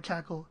be the right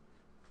tackle.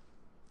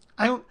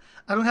 I don't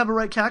have a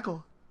right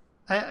tackle.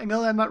 I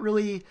know I'm not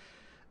really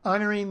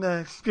honoring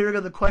the spirit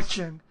of the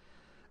question,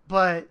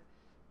 but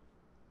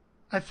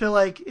I feel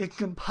like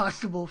it's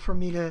impossible for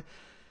me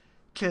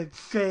to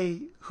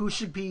say who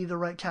should be the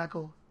right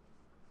tackle.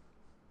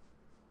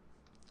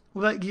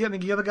 Well, do you have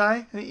a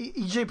guy?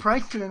 EJ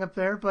Price could end up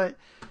there, but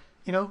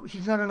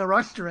he's not on the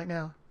roster right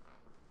now.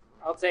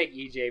 I'll take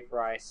EJ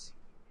Price.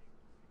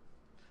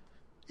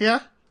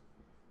 Yeah.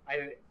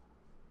 I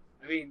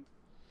mean,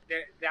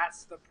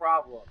 that's the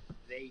problem.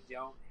 They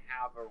don't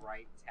have a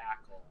right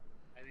tackle.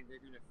 I think they're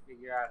going to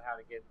figure out how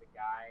to get the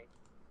guy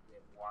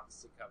that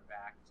wants to come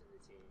back to the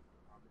team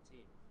on the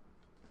team.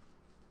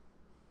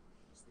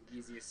 It's the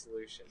easiest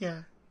solution.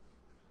 Yeah.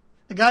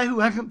 A guy who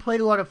hasn't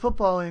played a lot of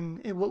football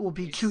in what will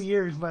be 2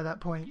 years by that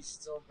point. He's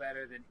still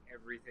better than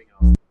everything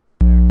else.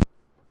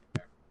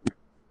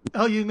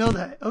 Oh, you know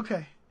that.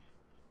 Okay.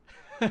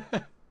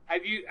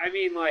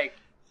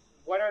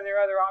 What are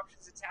their other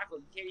options to tackle?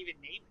 You can't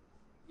even name it.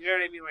 You know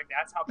what I mean? Like,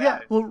 that's how bad Yeah,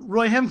 it is. well,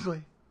 Roy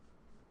Hemsley.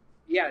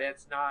 Yeah,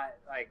 that's not,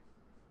 like,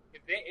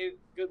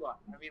 good luck.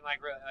 I mean,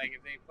 really,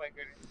 if they play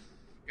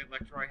good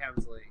luck to Roy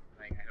Hemsley,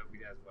 like, I hope he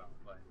does well.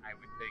 But I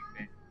would think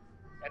that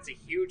that's a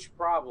huge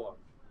problem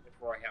if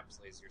Roy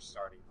Hemsley is your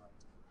starting right.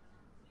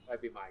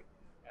 That'd be my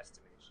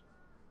estimation.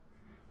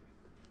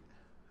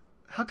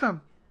 How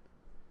come?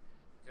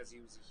 Because he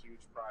was a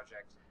huge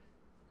project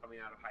coming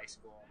out of high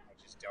school. I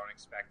just don't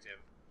expect him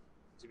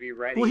to be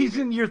ready. Well, he's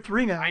in year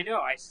 3 now. I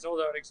know. I still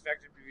don't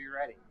expect him to be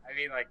ready. I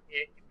mean, I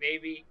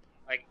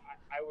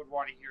would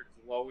want to hear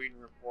glowing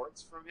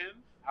reports from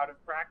him out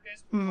of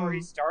practice before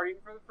he's starting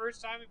for the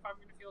first time if I'm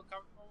going to feel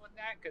comfortable with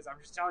that. Because I'm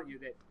just telling you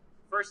that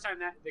the first time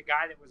that the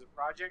guy that was a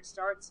project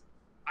starts,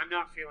 I'm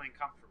not feeling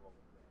comfortable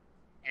with it.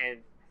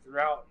 And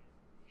throughout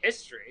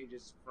history,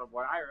 just from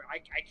what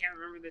I can't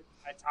remember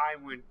a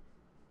time when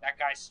that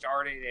guy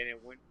started and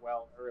it went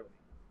well early.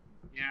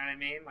 You know what I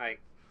mean? Like,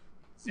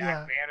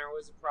 Zach Banner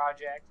was a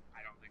project.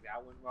 I don't think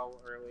that went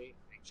well early.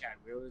 I think Chad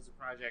Wheeler was a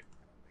project.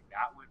 I don't think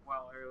that went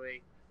well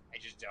early.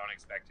 I just don't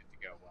expect it to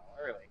go well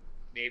early.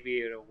 Maybe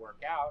it'll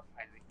work out.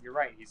 I think you're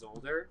right. He's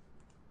older.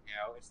 You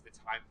know, it's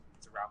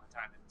around the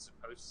time that it's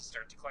supposed to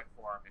start to click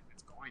for him if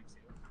it's going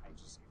to. It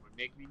would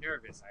make me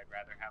nervous. I'd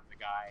rather have the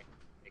guy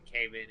that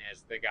came in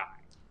as the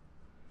guy.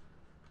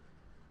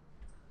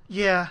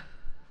 Yeah.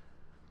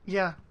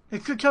 Yeah.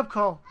 It's a tough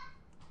call.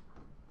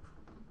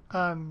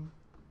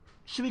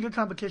 Should be good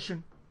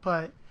competition,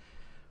 but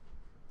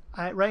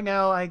right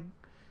now I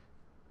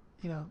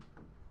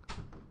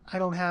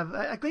don't have.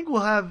 I think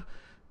we'll have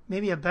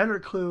maybe a better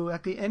clue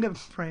at the end of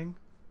spring.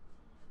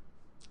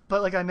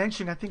 But like I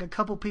mentioned, I think a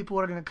couple people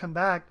are going to come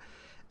back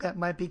that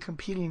might be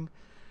competing.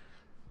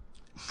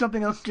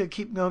 Something else to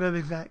keep note of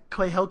is that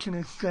Clay Helton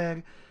has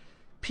said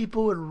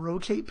people would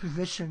rotate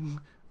position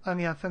on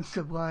the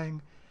offensive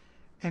line.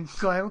 And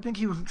so I don't think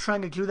he was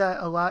trying to do that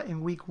a lot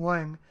in week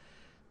 1.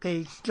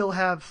 They still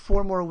have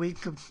 4 more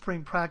weeks of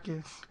spring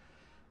practice.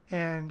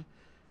 And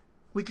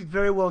we could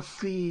very well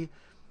see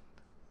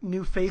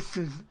new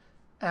faces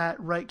at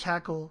right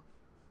tackle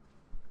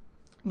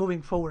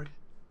moving forward.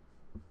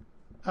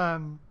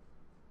 Might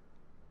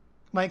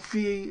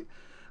see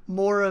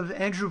more of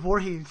Andrew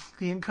Voorhees,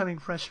 the incoming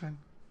freshman.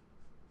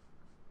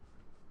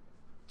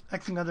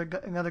 That's another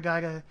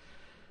guy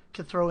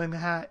to throw in the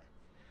hat.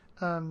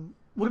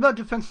 What about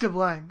defensive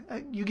line?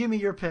 You give me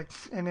your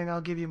picks, and then I'll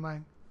give you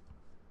mine.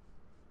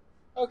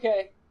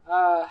 Okay.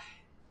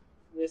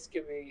 This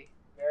could be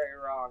very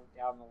wrong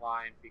down the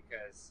line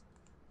because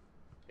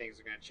things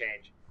are going to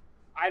change.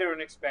 I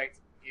don't expect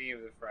any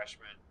of the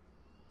freshmen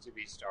to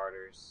be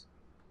starters.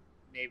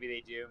 Maybe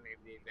they do.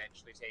 Maybe they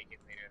eventually take it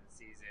later in the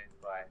season.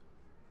 But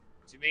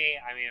to me,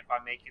 I mean, if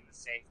I'm making the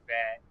safe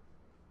bet,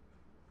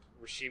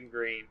 Rasheem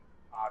Green,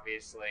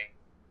 obviously.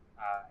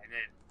 And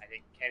then I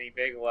think Kenny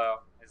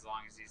Bigelow, as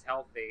long as he's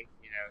healthy,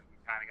 you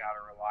kind of got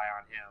to rely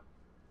on him.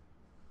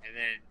 And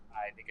then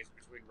I think it's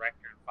between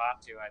Rector and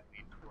Fatu. I'd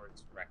lean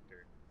towards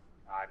Rector.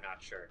 I'm not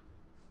sure.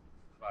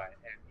 But,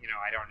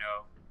 I don't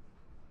know.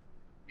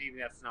 Maybe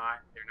they're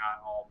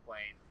not all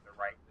playing the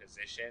right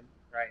position,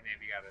 right?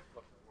 Maybe you got to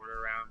flip the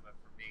order around. But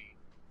for me,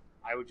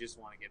 I would just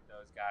want to get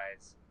those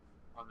guys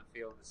on the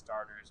field as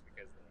starters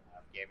because they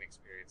have game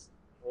experience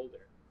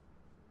older.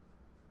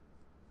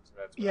 So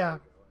that's what I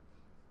would go with.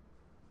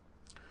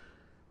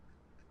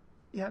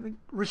 Yeah, I mean,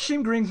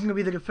 Rasheem Green's going to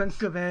be the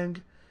defensive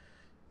end.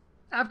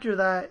 After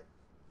that,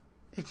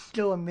 it's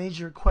still a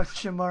major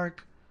question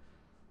mark.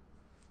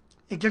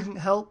 It doesn't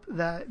help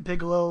that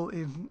Bigelow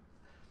is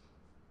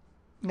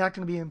not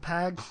going to be in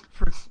pads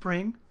for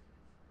spring.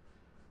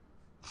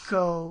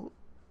 So,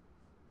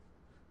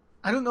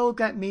 I don't know if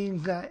that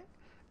means that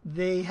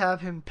they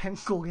have him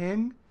penciled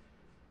in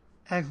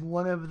as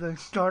one of the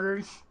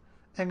starters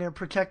and they're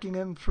protecting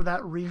him for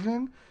that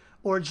reason,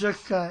 or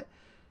just that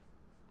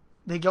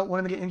they don't want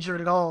him to get injured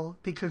at all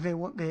because they're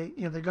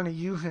going to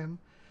use him,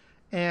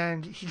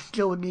 and he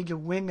still would need to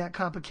win that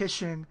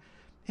competition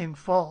in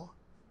fall.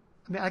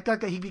 I mean, I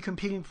thought that he'd be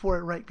competing for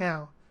it right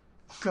now,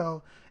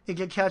 so it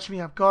did catch me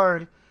off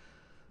guard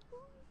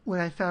when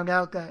I found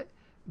out that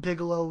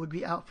Bigelow would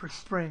be out for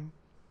spring.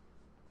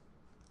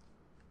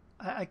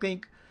 I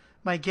think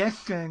my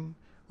guess then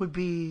would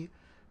be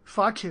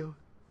Fatu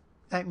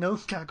at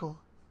nose tackle.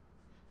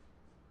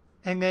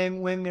 And then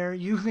when they're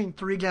using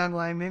 3 down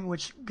linemen,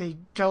 which they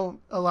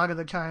don't a lot of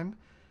the time,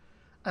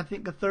 I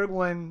think the third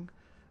one,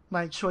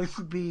 my choice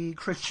would be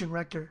Christian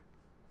Rector.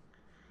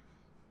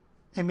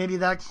 And maybe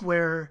that's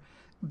where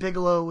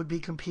Bigelow would be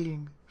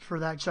competing for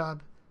that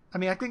job. I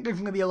mean, I think there's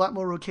going to be a lot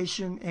more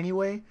rotation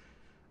anyway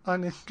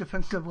on this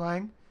defensive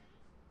line.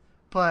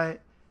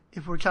 But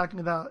if we're talking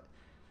about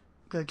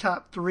the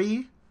top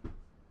 3,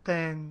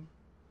 then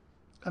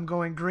I'm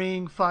going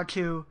Green,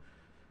 Fatu,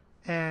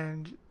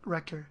 and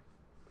Rector.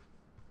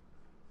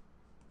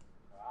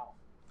 Wow.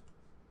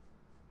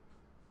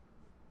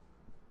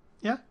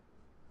 Yeah?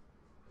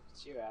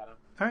 It's you, Adam.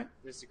 All right.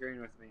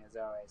 Disagreeing with me as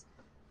always.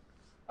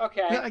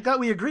 Okay. Yeah, I thought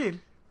we agreed.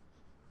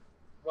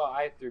 Well,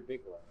 I threw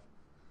Bigelow.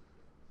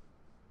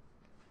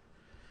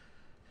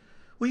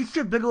 Well, you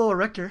said Bigelow or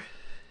Rector.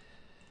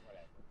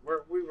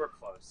 Whatever. We were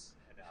close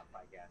enough,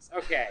 I guess.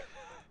 Okay.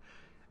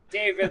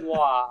 David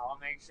Law. I'll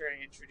make sure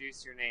to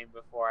introduce your name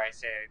before I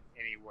say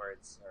any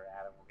words, or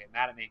Adam will get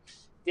mad at me.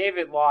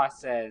 David Law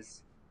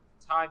says,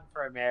 time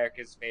for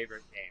America's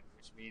favorite game,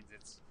 which means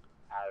it's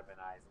Adam and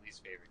I's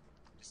least favorite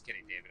game. Just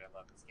kidding, David. I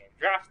love this game.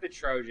 Draft the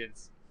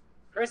Trojans.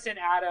 Chris and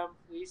Adam,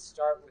 please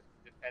start with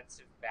the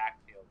defensive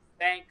backfield.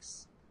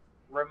 Thanks.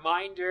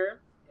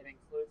 Reminder, it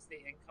includes the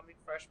incoming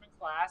freshman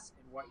class,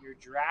 and what you're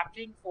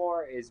drafting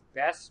for is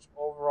best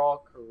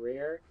overall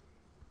career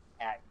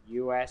at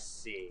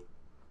USC.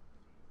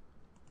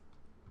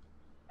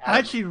 I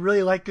actually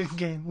really like this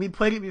game. We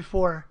played it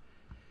before.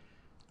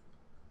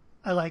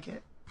 I like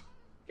it.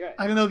 Good.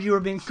 I don't know if you were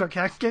being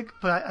sarcastic,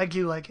 but I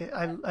do like it.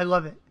 I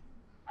love it.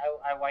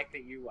 I like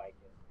that you like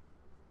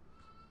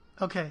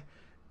it. Okay.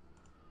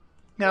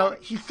 Now,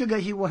 he said that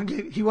he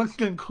wants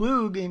to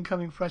include the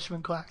incoming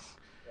freshman class.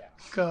 Yeah.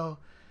 So,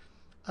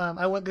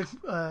 I want this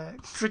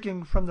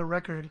stricken from the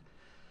record.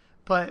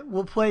 But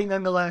we'll play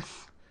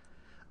nonetheless.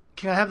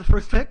 Can I have the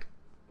first pick?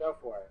 Go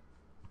for it.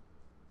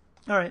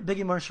 All right,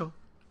 Biggie Marshall.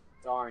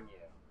 Darn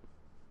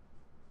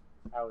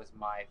you. That was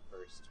my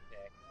first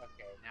pick.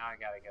 Okay, now I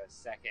gotta go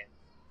second.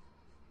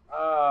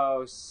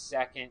 Oh,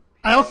 second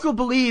pick. I also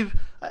believe,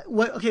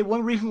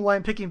 one reason why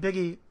I'm picking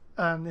Biggie,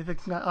 if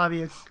it's not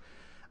obvious,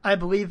 I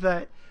believe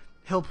that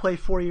he'll play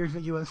 4 years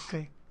at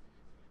USC.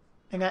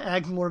 And that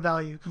adds more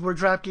value, because we're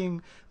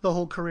drafting the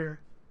whole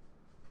career.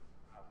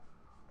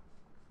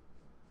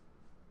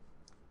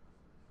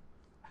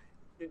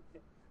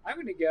 I'm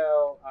going to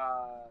go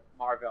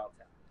Marvell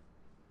Tech.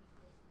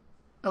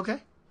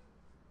 Okay.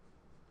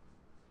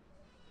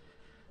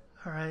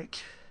 All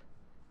right.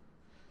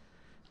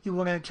 You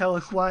want to tell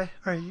us why,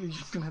 or are you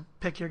just going to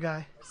pick your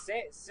guy?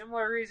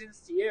 Similar reasons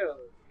to you.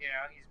 You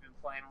know, he's been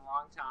playing a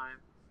long time.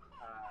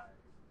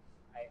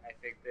 I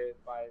think that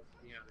by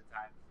the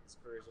time his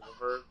career is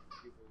over,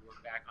 people look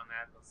back on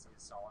that, they'll see a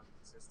solid,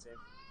 consistent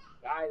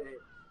guy that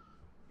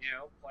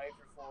played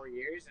for 4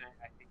 years, and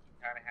I think he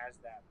kind of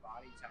has that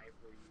body type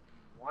where you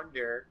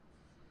wonder,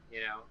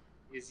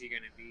 is he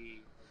going to be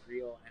a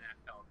real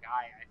NFL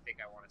guy? I think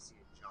I want to see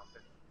a jump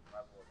in the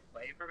level of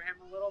play from him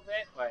a little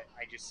bit, but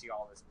I just see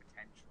all this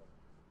potential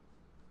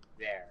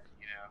there,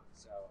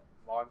 So,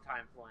 long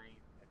time playing,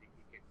 I think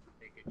he could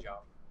make a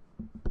jump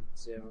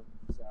soon.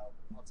 So,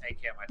 I'll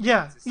take him. I think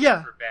it's a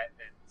safer bet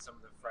than some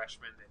of the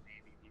freshmen that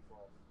maybe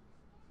people,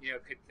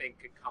 could think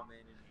could come in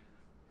and maybe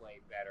play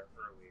better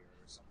earlier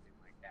or something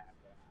like that.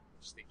 But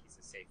I just think he's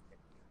a safe pick.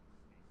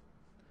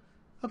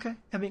 Okay.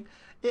 I mean,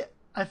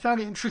 I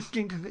found it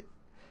interesting because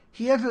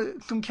he has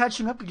some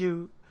catching up to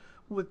do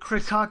with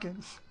Chris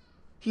Hawkins.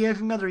 He has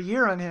another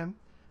year on him,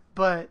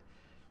 but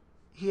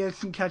he has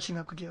some catching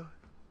up to do.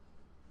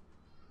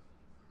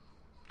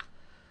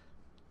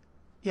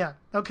 Yeah,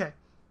 okay.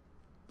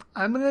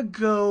 I'm going to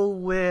go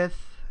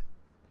with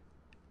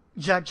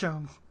Jack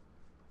Jones.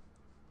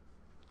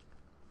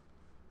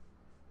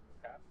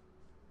 Okay.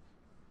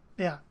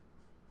 Yeah.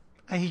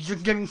 And he's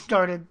just getting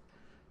started.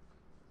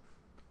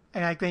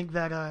 And I think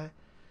that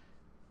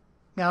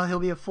now he'll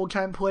be a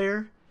full-time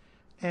player.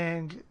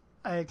 And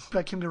I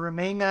expect him to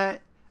remain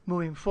that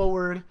moving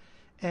forward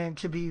and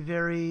to be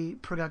very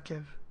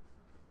productive.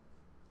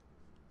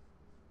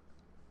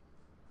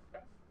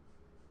 Okay.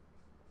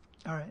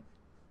 All right.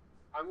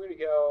 I'm going to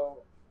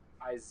go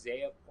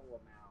Isaiah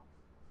Polamau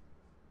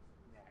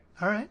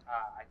next. All right.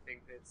 I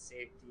think that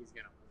safety is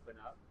going to open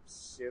up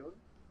soon,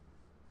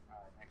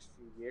 next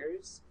few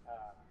years.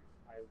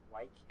 I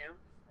like him.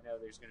 I know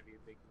there's going to be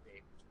a big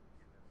debate between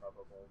him and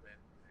Bubba Bolden.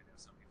 I know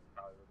some people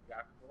probably would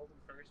have gotten Bolden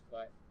first,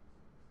 but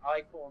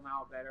I like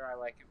Polamau better. I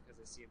like him because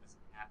I see him as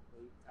an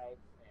athlete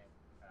type and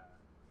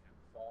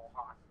ball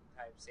hockey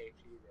type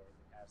safety that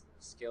has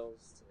those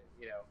skills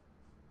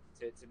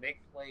to make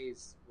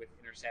plays with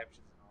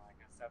interceptions and all that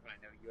kind of stuff. And I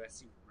know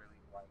USC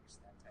really likes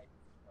that type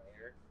of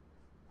player,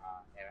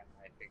 and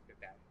I think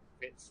that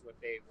fits what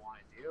they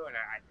want to do. And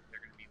I think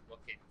they're going to be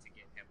looking to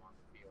get him on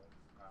the field.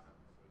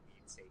 They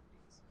need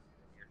safeties in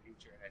the near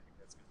future, and I think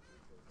that's going to be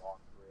a good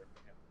long career for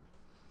him.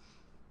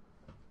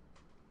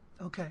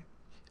 Okay.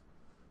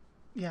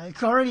 Yeah,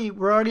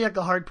 we're already at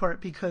the hard part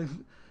because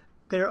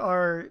there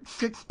are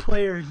 6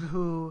 players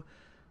who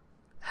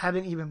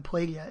haven't even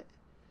played yet.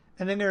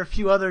 And then there are a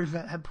few others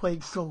that have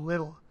played so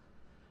little.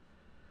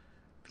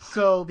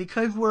 So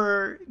because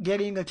we're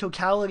getting the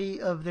totality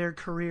of their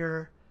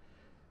career,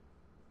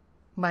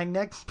 my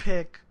next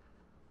pick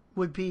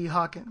would be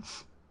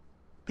Hawkins.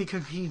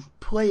 Because he's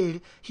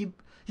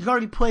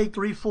already played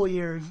 3 full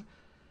years,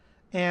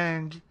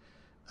 And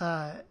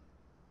the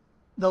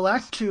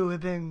last two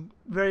have been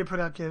very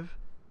productive.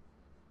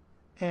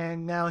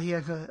 And now he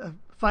has a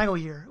final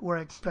year where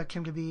I expect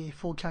him to be a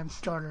full-time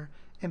starter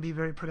and be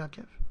very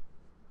productive.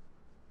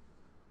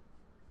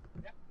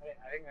 Yeah,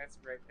 I think that's a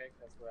great pick.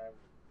 That's where I would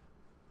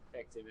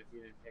picked him. If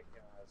you didn't pick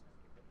him, I was going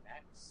to pick him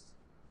next.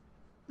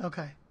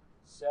 Okay.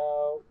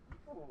 So,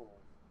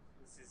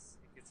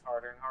 it gets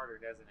harder and harder,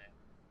 doesn't it?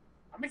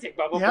 I'm going to take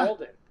Bubba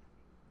Bolden.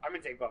 I'm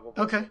going to take Bubba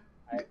Bolden. Okay.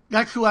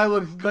 That's who I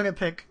was going to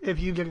pick if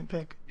you didn't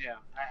pick. Yeah,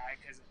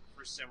 because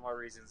for similar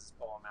reasons as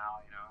pull him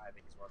out, I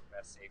think he's one of the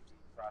best safety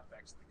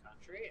prospects in the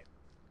country. And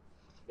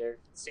their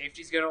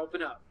safety's going to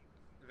open up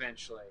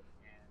eventually,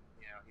 and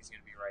he's going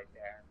to be right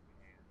there.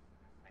 And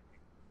I think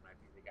he might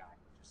be the guy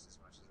just as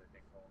much as I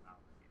think pull him out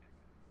would be that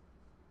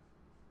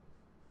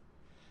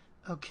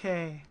guy.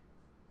 Okay.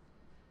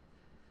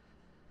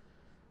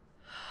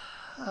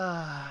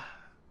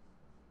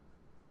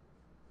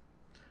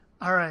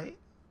 All right.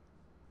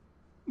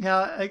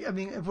 Now, I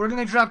mean, if we're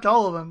going to draft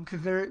all of them,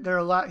 because there are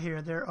a lot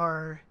here. There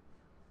are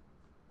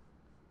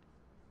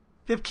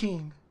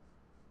 15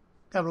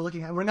 that we're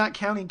looking at. We're not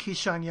counting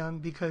Keyshawn Young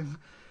because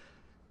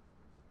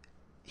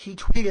he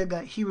tweeted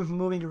that he was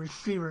moving to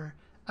receiver.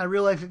 I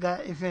realize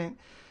that isn't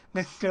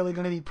necessarily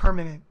going to be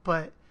permanent,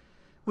 but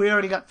we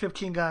already got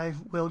 15 guys.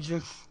 We'll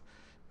just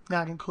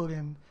not include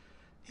him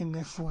in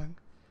this one.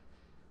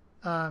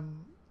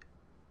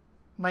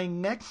 My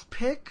next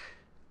pick,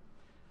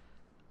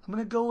 I'm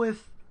going to go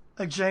with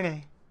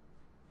Ajene.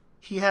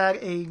 He had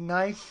a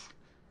nice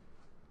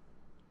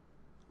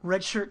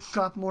redshirt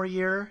sophomore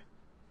year,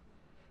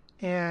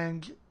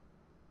 and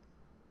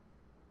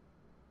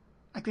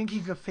I think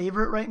he's a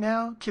favorite right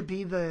now to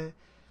be the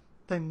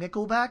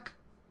nickelback.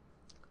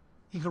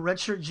 He's a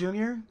redshirt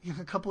junior. He has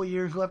a couple of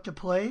years left to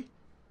play.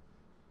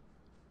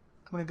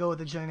 I'm going to go with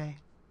Ajene.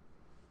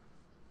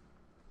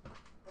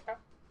 Okay.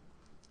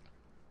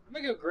 I'm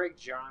going to go Greg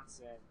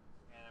Johnson,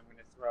 and I'm going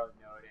to throw a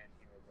note in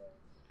here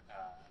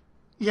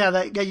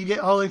that... that you get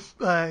all his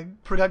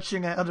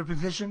production at other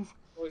positions.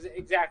 Well,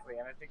 exactly,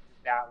 and I think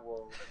that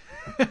will...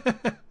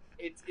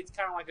 it's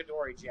kind of like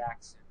Adoree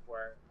Jackson,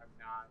 where I'm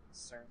not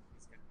certain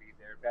he's going to be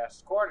their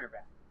best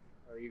cornerback,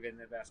 or even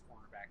the best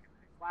cornerback in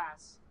the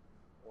class,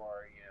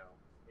 or,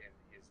 in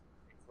his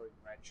including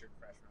redshirt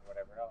freshman,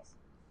 whatever else.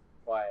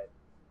 But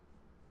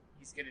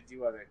he's going to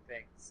do other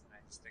things, and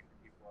I just think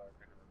that people are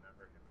going to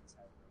remember him as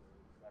having a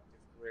really productive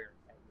career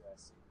at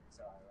USC.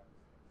 So I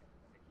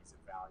think he's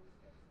a value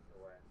pick for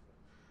where I'm going.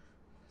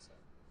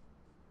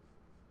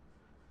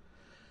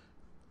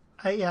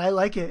 I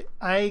like it.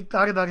 I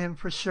thought about him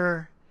for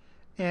sure,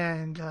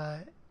 and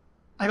I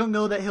don't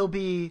know that he'll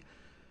be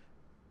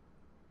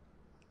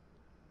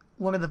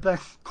one of the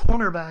best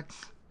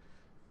cornerbacks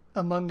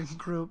among this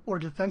group or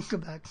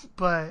defensive backs,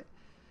 but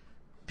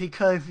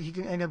because he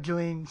can end up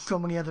doing so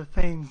many other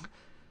things,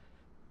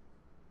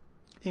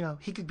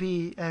 he could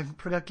be as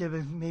productive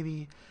as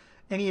maybe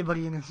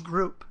anybody in this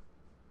group.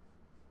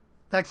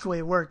 That's the way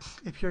it works.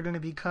 If you're going to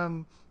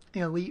become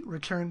an elite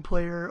return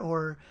player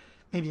or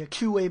maybe a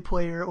two-way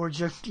player or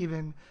just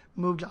even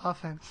move to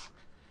offense.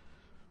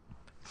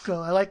 So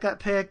I like that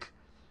pick.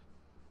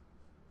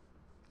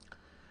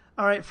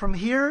 All right, from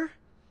here,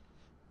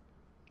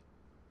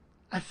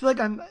 I feel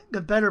like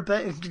the better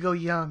bet is to go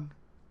young.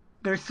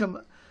 There's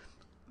some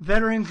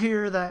veterans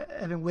here that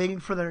have been waiting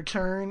for their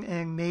turn,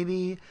 and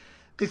maybe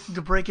this is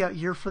a breakout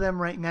year for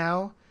them right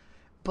now.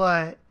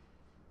 But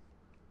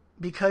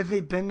because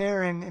they've been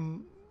there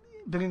and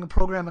been in the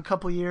program a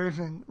couple years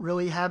and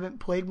really haven't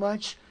played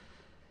much,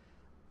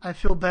 I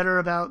feel better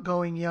about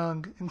going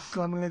young, and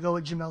so I'm going to go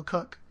with Jamel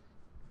Cook.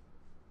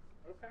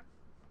 Okay.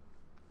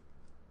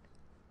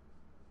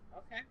 I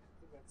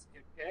think that's a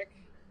good pick.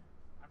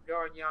 I'm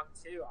going young,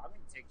 too. I'm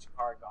going to take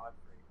Jakar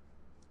Godfrey.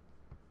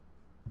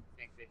 I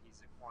think that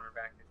he's a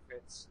cornerback that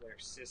fits their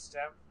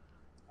system.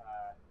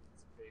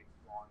 He's a big,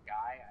 long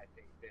guy. I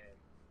think that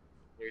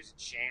there's a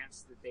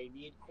chance that they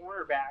need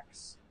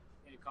cornerbacks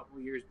in a couple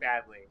of years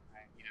badly.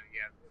 You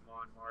have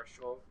Iman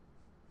Marshall,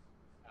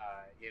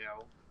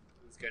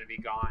 he's going to be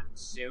gone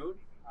soon.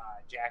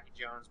 Jackie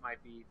Jones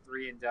might be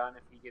 3 and done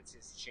if he gets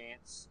his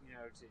chance,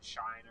 to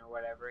shine or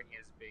whatever. He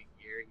has a big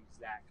year. He's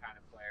that kind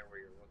of player where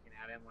you're looking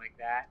at him like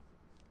that.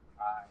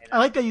 I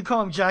like that you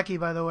call him Jackie,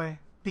 by the way,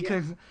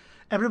 because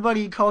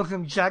everybody calls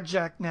him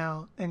Jack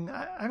now, and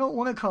I don't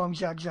want to call him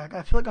Jack.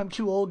 I feel like I'm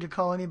too old to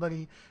call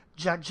anybody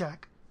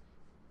Jack.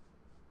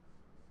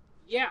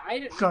 Yeah,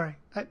 Sorry.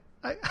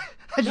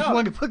 I just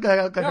wanted to put that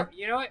out there. No,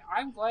 you know what?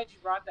 I'm glad you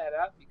brought that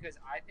up because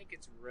I think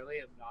it's really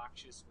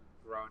obnoxious when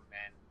grown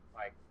men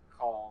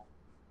call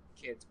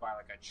kids by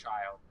a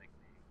child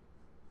nickname.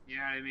 You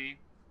know what I mean?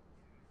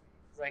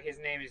 It's like his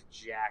name is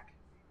Jack,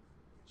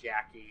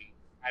 Jackie.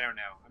 I don't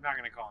know. I'm not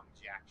gonna call him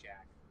Jack.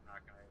 I'm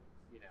not gonna,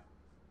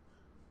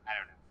 I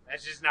don't know.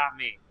 That's just not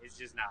me. It's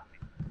just not me.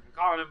 I'm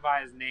calling him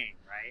by his name,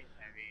 right?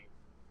 I mean,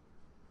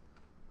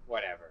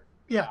 whatever.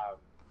 Yeah.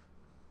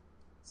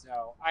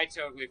 So I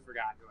totally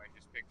forgot who I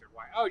just picked or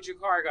why. Oh,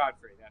 Jakar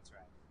Godfrey. That's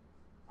right.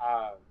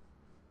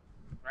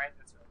 Right?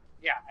 That's right.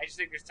 Yeah, I just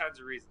think there's tons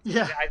of reasons.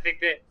 Yeah. I think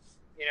that,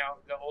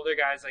 the older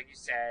guys, like you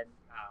said,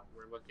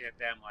 we're looking at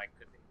them like,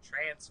 could they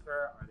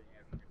transfer? Are they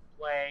ever going to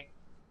play?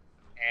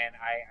 And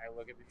I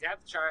look at the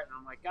depth chart, and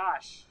I'm like,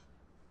 gosh,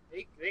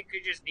 they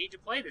could just need to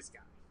play this guy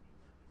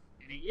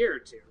in a year or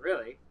two,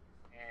 really.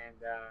 And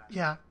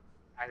Yeah.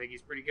 I think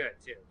he's pretty good,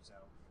 too. So,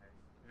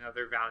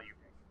 another value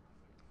pick.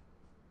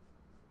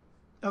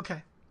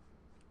 Okay.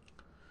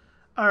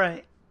 All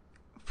right.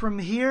 From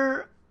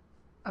here,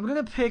 I'm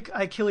going to pick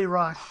Akili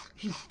Ross.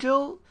 He's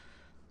still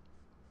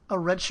a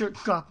redshirt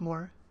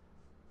sophomore,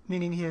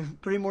 meaning he has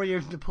 3 more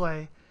years to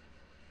play.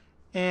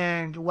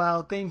 And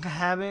while things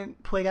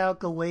haven't played out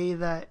the way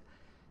that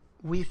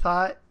we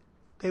thought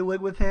they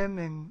would with him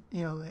and,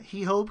 that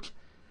he hoped,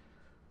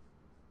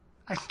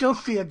 I still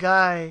see a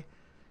guy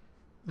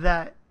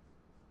that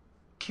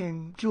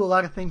can do a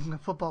lot of things in the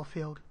football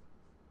field.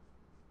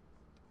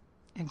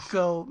 And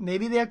so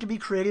maybe they have to be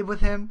creative with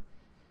him.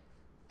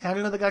 I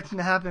don't know if that's going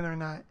to happen or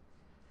not.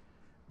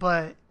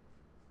 But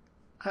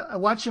I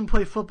watch him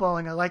play football,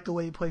 and I like the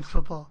way he plays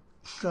football.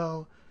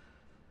 So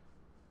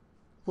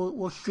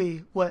we'll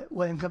see what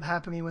ends up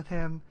happening with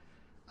him.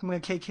 I'm going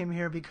to take him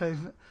here because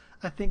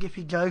I think if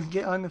he does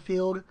get on the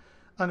field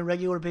on a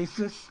regular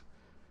basis,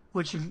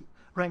 which is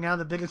right now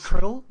the biggest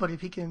hurdle, but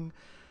if he can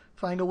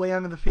find a way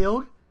onto the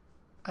field,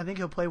 I think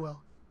he'll play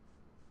well.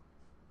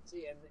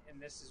 See, and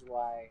this is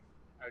why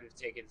I would have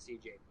taken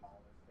C.J.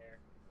 Pollard there,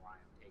 and why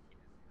I'm taking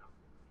him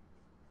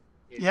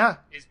now.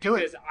 Is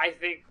because I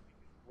think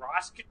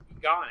Ross could be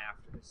gone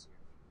after this year.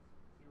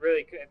 He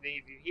really could. I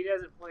mean, if he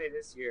doesn't play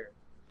this year,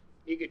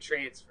 he could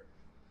transfer.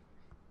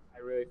 I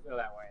really feel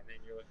that way. And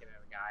then you're looking at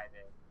a guy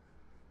that,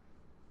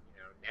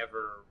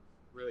 never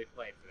really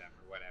played for them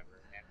or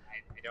whatever. And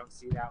I don't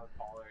see that with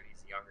Pollard.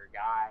 He's a younger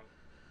guy.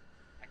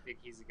 I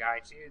think he's a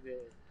guy, too,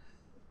 that,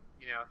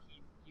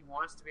 he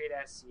wants to be at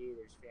SC.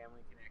 There's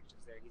family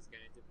connections there. He's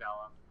going to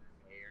develop. And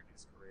later in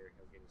his career,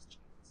 he'll get his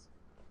chance.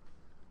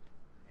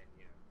 And,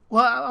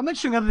 Well, I'll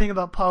mention another thing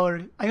about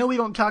Pollard. I know we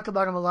don't talk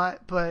about him a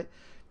lot, but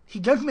he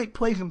does make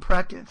plays in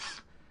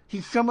practice.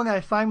 He's someone I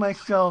find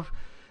myself,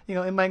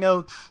 in my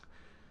notes,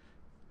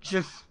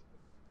 just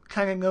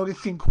kind of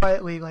noticing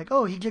quietly, like,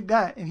 oh, he did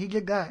that, and he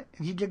did that,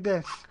 and he did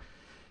this.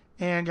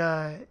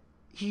 And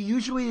he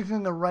usually is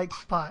in the right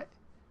spot.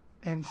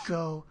 And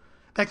so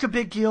that's a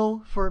big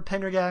deal for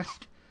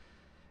Pendergast,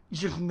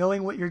 just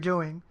knowing what you're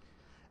doing.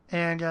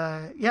 And,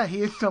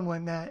 he is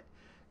someone that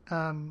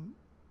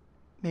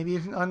maybe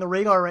isn't on the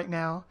radar right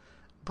now,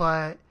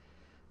 but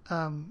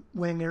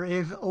when there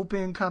is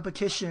open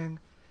competition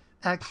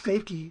at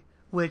safety,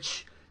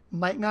 which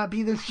might not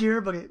be this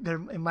year, but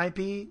it might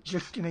be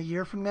just in a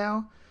year from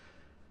now,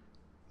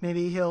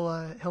 maybe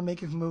he'll make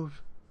his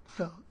move.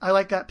 So I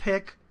like that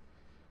pick.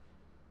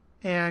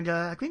 And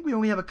I think we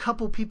only have a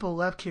couple people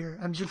left here.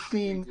 I'm just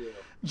seeing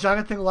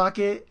Jonathan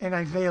Lockett and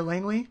Isaiah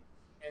Langley.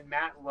 And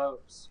Matt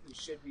Lopes, who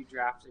should be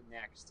drafted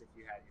next if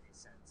you had any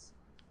sense.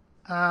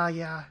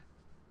 Yeah.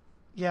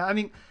 Yeah, I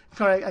mean,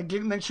 sorry, I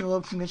didn't mention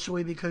Lopes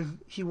initially because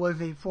he was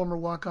a former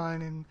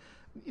walk-on, and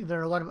there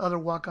are a lot of other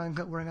walk-ons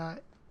that we're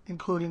not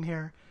including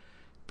here.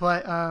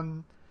 But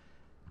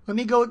let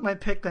me go with my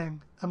pick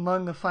then,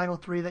 among the final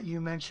 3 that you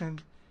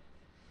mentioned,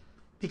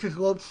 because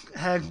Lopes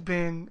has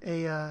been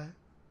a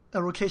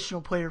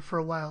rotational player for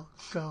a while,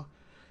 so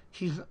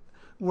he's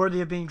worthy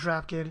of being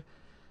drafted.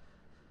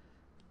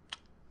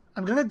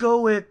 I'm going to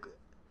go with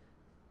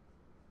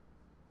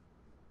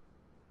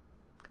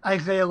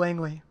Isaiah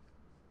Langley.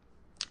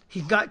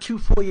 He's got 2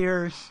 full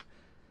years.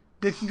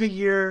 This is a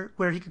year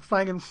where he could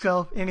find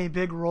himself in a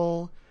big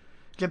role,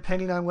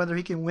 depending on whether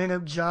he can win a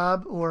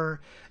job or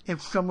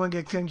if someone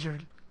gets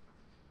injured.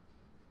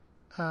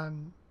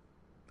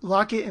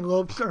 Lockett and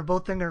Lopes are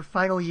both in their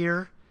final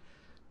year,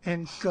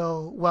 and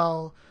so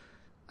while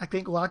I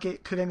think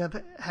Lockett could end up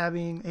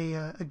having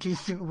a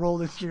decent role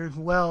this year as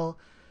well,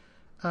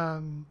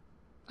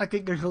 I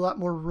think there's a lot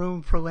more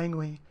room for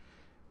Langley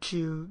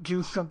to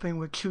do something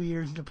with 2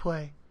 years to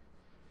play.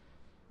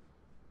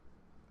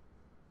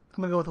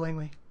 I'm going to go with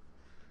Langley.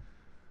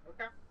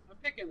 Okay. I'm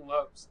picking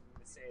Lopes. I'm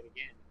going to say it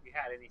again. If you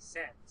had any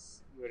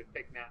sense, you would have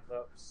picked Matt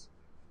Lopes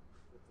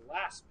with the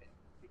last pick,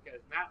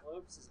 because Matt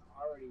Lopes has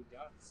already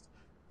done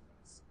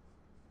stuff.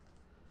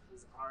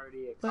 He's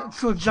already accomplished.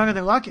 So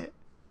Jonathan Lockett.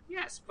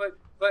 Yes, but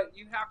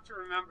you have to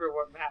remember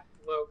what Matt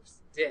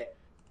Lopes did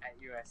at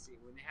USC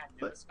when they had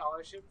no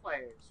scholarship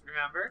players.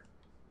 Remember?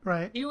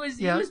 Right. He was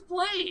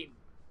playing.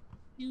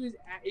 He was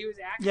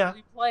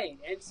actually playing,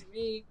 and to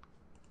me,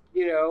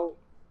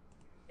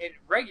 and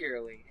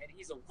regularly, and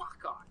he's a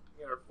walk-on,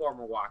 a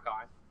former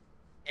walk-on.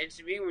 And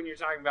to me, when you're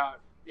talking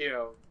about,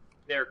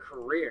 their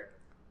career,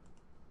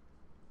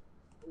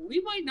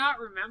 we might not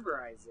remember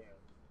Isaiah.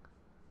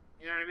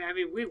 You know what I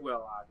mean? We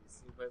will,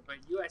 obviously, but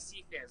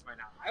USC fans might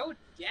not. I would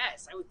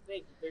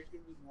think that there's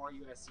going to be more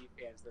USC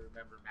fans that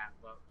remember Matt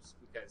Lopes,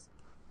 because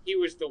he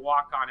was the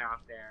walk-on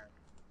out there.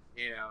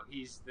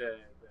 He's the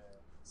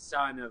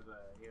son of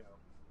a,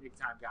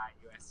 big-time guy at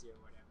USC or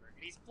whatever.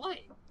 And he's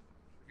playing a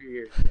few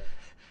years ago.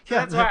 So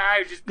that's why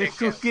I just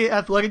picked him. The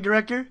athletic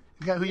director?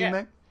 Is that who you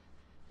meant?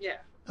 Yeah.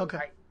 Okay.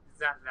 Is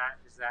that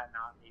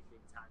not a big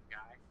time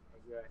guy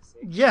at USC?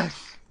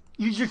 Yes.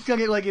 You just said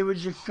it like it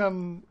was just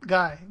some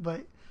guy,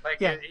 but Like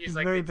yeah, he's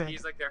very big.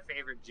 He's like their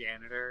favorite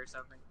janitor or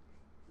something.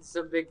 He's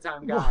some big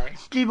time guy.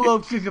 Steve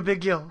Lopes is a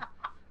big deal.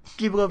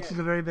 Steve Lopes is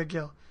a very big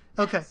deal.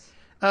 Okay.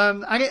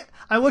 Yes.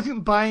 I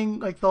wasn't buying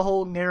like the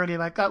whole narrative.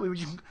 I thought we were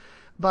just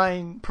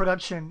buying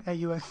production at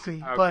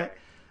USC, Okay. but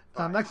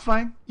Fine. that's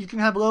fine. You can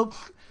have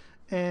Lopes,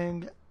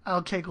 and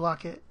I'll take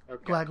Lockett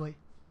gladly.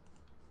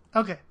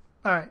 Okay.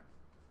 All right.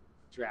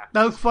 Draft.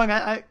 That was fun.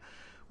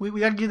 We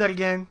got to do that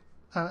again.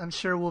 I'm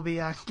sure we'll be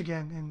asked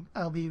again, and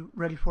I'll be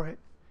ready for it.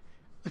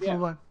 Let's Yeah.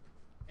 move on.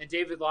 And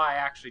David Law, I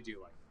actually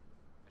do like.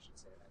 I should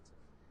say that too.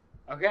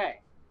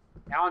 Okay.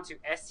 Now on to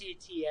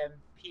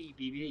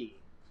SCTMPBB.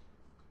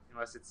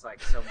 Unless it's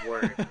like some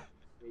word.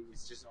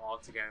 It's just all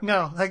together.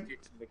 No, like-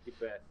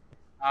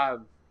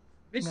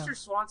 Mr. No.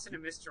 Swanson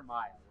and Mr.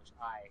 Mile, which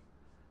I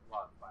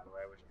love, by the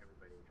way. I wish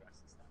everybody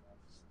addresses that.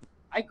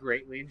 I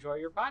greatly enjoy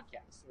your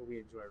podcast, or we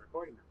enjoy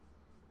recording them.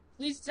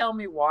 Please tell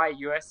me why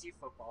USC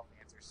football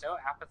fans are so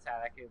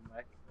apathetic and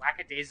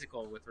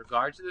lackadaisical with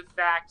regard to the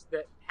fact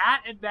that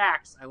Pat and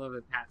Max, I love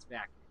that Pat's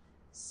back,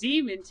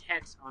 seem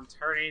intent on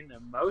turning the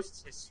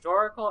most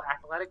historical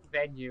athletic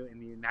venue in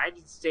the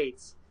United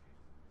States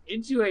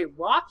into a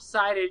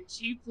lopsided,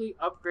 cheaply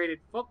upgraded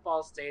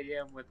football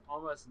stadium with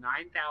almost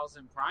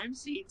 9,000 prime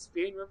seats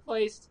being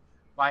replaced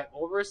by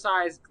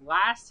oversized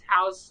glass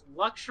house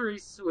luxury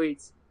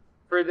suites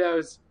for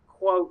those,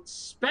 quote,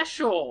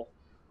 special,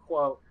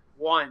 quote,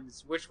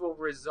 ones, which will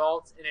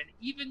result in an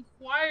even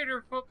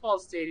quieter football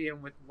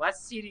stadium with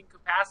less seating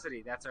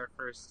capacity. That's our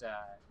first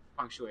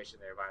punctuation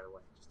there, by the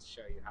way, just to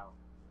show you how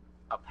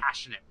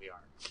passionate we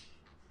are.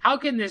 How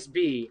can this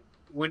be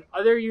when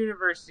other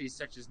universities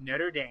such as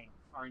Notre Dame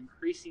are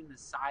increasing the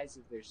size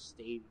of their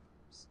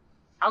stadiums?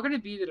 How can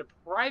it be that a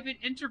private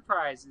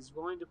enterprise is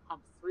willing to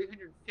pump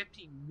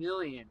 $350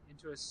 million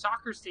into a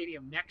soccer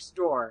stadium next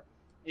door,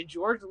 and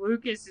George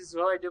Lucas is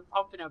willing to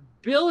pump in $1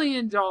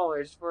 billion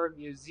for a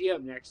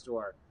museum next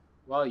door,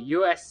 while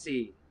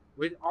USC,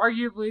 with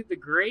arguably the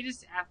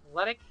greatest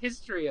athletic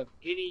history of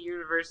any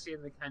university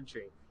in the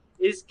country,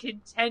 is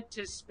content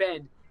to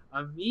spend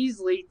a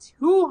measly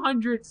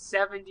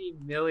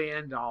 $270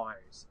 million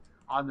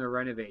on the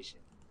renovation,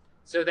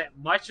 so that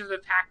much of the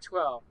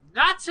Pac-12,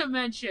 not to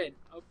mention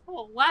a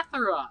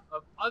plethora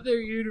of other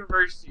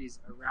universities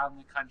around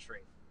the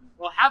country,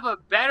 will have a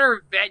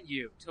better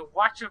venue to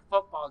watch a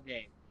football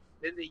game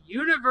than the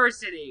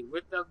university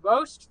with the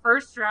most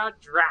first-round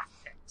draft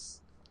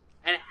picks.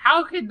 And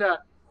how can the,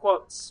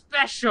 quote,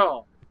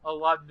 special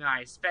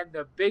alumni spend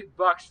the big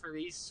bucks for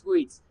these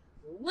suites,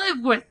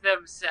 live with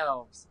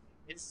themselves,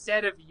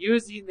 instead of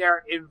using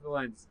their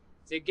influence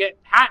to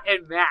get Pat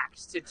and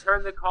Max to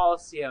turn the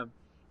Coliseum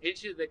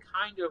into the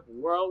kind of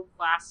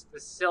world-class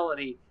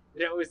facility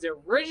that it was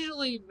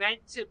originally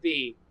meant to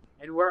be,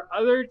 and where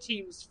other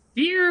teams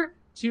fear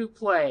to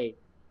play,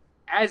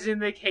 as in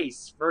the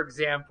case, for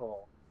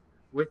example,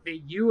 with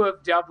the U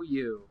of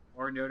W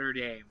or Notre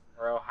Dame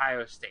or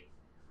Ohio State.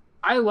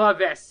 I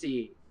love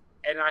SC,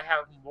 and I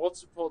have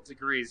multiple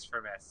degrees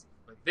from SC,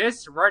 but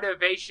this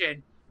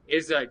renovation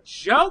is a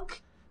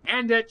joke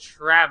and a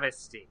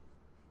travesty.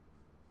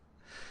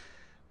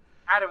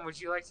 Adam, would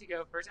you like to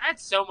go first? I had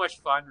so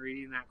much fun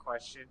reading that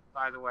question,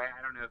 by the way.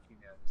 I don't know if you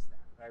noticed that,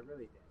 but I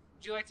really did.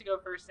 Would you like to go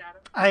first,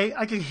 Adam?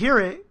 I could hear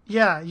it.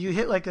 Yeah, you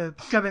hit like a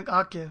 7th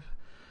octave.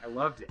 I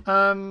loved it.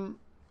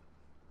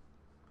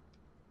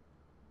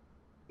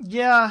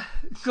 Yeah,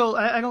 so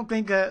I don't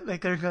think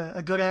like there's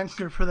a good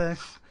answer for this,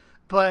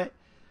 but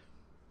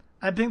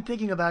I've been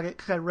thinking about it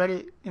because I read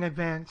it in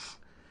advance,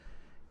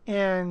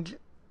 and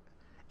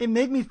it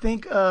made me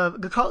think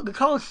of the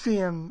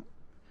Coliseum.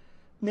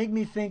 Made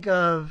me think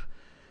of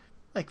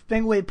like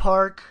Fenway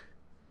Park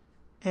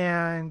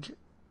and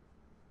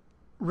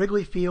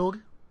Wrigley Field,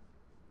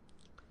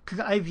 because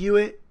I view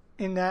it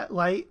in that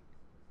light.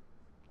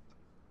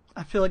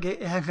 I feel like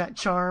it has that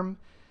charm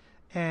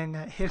and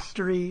that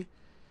history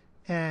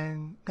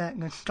and that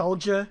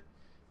nostalgia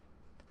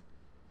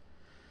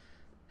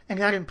and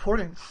that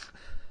importance.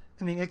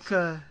 I mean, it's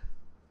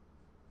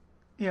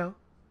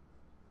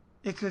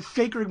it's a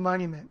sacred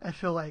monument, I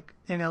feel like,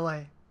 in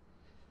LA.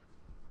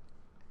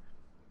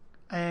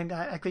 And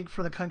I think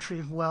for the country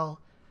as well.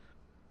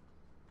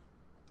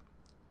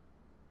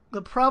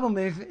 The problem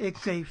is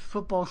it's a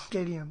football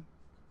stadium,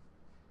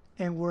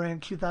 and we're in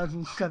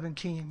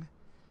 2017.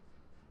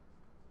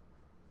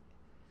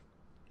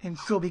 And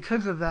so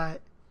because of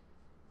that,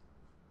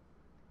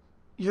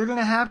 you're going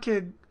to have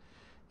to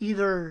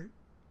either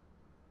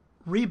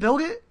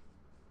rebuild it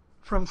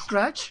from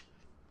scratch,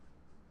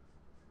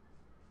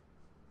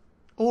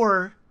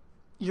 or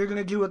you're going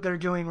to do what they're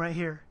doing right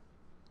here.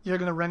 You're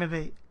going to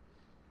renovate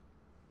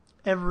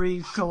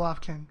every so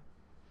often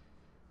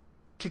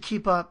to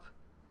keep up.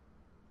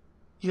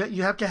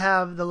 You have to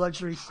have the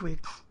luxury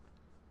suites.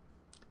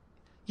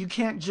 You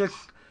can't just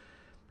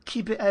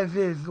keep it as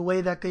is, the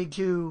way that they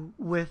do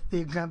with the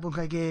examples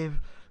I gave,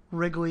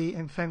 Wrigley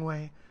and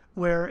Fenway,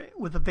 where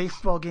with a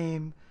baseball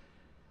game,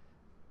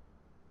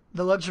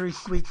 the luxury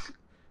suites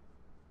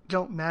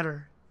don't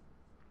matter.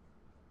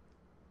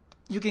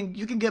 You can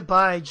get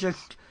by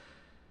just,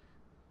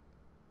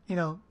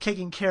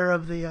 taking care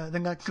of the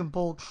nuts and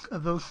bolts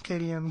of those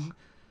stadiums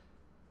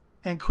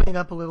and cleaning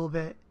up a little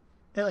bit,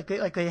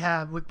 like they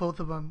have with both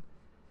of them,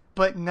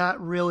 but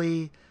not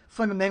really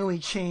fundamentally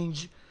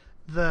change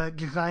the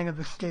design of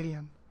the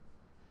stadium.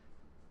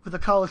 With the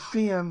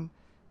Coliseum,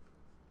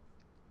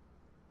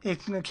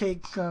 it's going to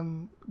take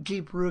some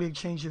deep-rooted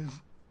changes.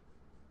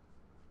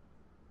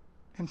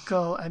 And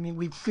so,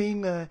 we've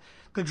seen the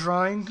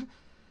drawings,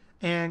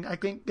 and I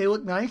think they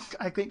look nice.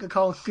 I think the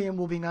Coliseum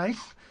will be nice,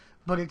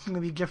 but it's going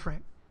to be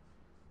different.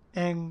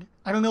 And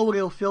I don't know what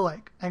it'll feel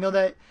like. I know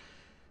that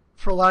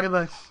for a lot of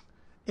us,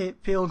 it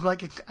feels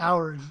like it's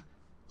ours,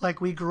 like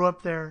we grew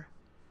up there,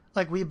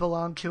 like we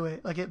belong to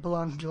it, like it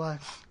belongs to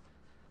us.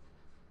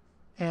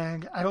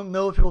 And I don't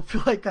know if it'll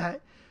feel like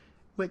that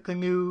with the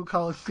new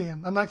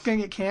Coliseum. I'm not saying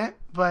it can't,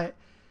 but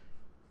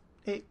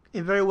it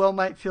very well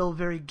might feel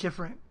very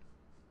different.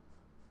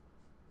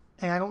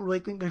 And I don't really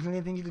think there's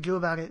anything you can do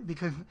about it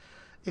because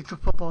it's a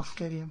football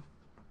stadium.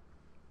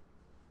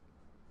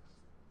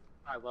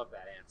 I love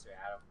that answer,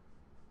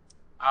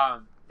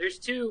 Adam. There's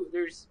two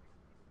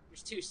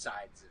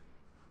sides of it,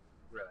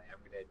 really. I'm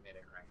going to admit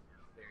it right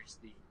now.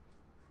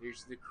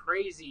 There's the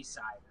crazy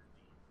side of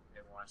me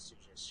that wants to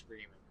just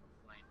scream and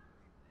complain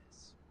about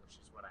this, which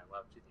is what I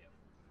love to do.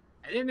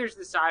 And then there's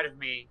the side of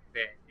me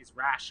that is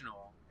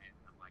rational, and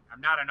I'm like,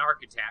 I'm not an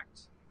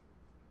architect.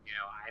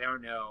 I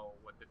don't know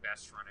what the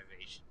best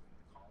renovation of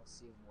the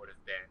Coliseum would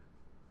have been.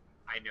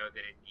 I know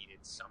that it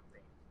needed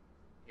something.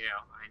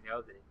 I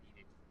know that it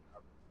needed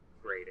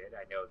upgraded.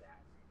 I know that.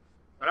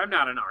 But I'm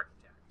not an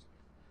architect.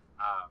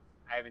 I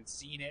haven't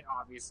seen it,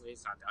 obviously.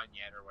 It's not done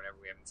yet or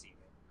whatever. We haven't seen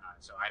it.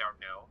 So I don't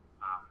know.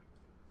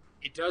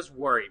 It does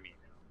worry me,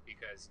 though,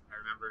 because I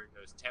remember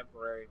those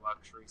temporary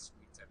luxury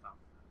suites. I thought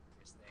were the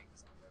biggest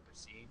things I've ever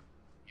seen,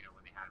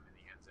 when they had them in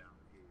the end zone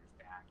a few years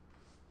back.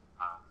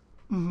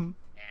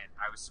 And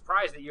I was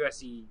surprised that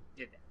USC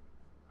did that.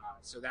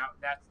 So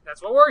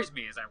that's what worries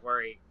me, is I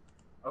worry,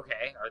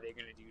 okay, are they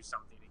going to do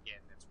something again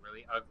that's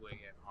really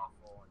ugly and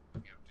awful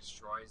and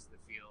destroys the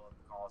feel of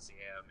the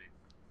Coliseum? And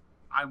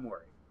I'm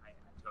worried. I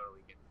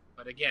totally get that.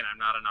 But again, I'm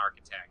not an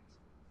architect,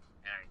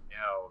 and I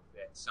know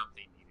that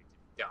something needed to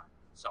be done.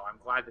 So I'm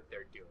glad that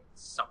they're doing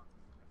something.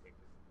 I think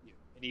that,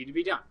 it needed to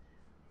be done.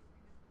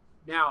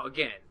 Now,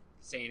 again,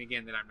 saying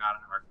again that I'm not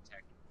an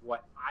architect,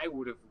 what I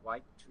would have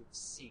liked to have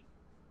seen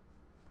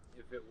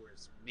if it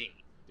was me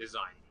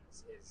designing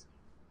this is,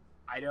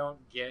 I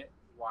don't get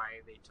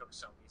why they took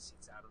so many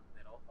seats out of the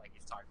middle, like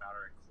he's talking about,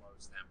 or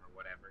enclosed them or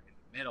whatever in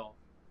the middle.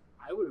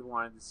 I would have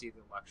wanted to see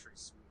the luxury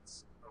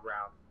suites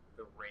around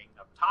the ring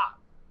up top.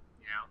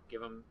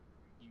 Give them,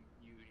 you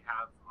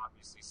have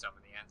obviously some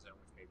in the end zone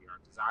which maybe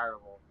aren't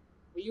desirable,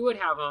 but you would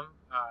have them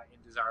in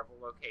desirable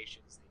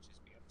locations. They'd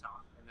just be up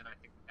top, and then I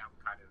think that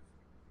would kind of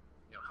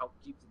help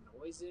keep the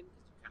noise in,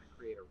 because you kind of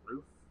create a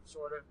roof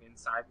sort of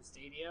inside the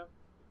stadium.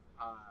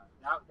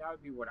 That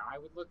would be what I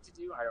would look to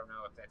do. I don't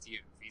know if that's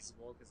even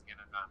feasible, because again,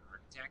 I'm not an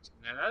architect.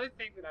 And another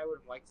thing that I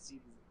would have liked to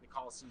see the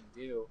Coliseum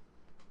do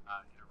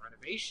in a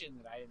renovation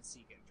that I didn't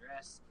see get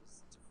addressed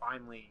is to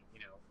finally,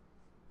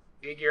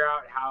 figure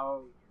out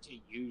how to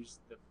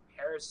use the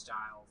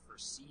peristyle for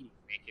seating,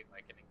 make it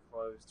like an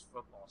enclosed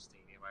football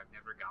stadium. I've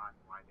never gotten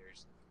why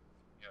there's,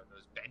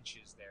 those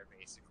benches there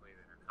basically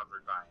that are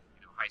covered by,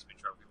 Heisman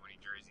Trophy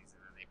winning jerseys, and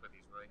then they put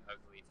these really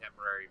ugly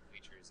temporary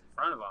bleachers in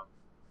front of them.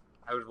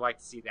 I would like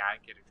to see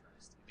that get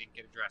addressed. It didn't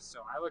get addressed.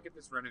 So I look at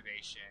this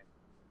renovation,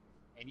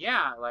 and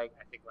yeah, I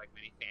think like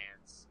many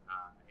fans,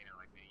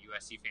 like many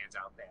USC fans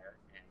out there,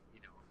 and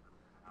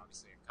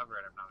obviously I cover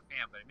it, I'm not a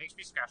fan, but it makes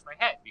me scratch my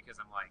head, because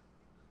I'm like,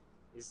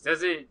 this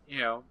doesn't,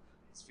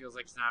 this feels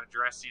like it's not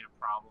addressing a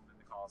problem in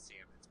the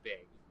Coliseum. It's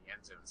big, the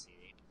end zone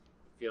seating.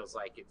 It feels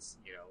like it's,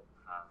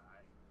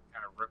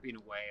 kind of ripping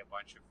away a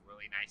bunch of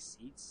really nice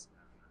seats.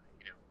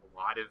 A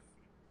lot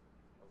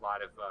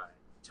of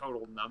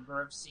total number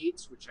of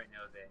seats, which I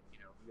know that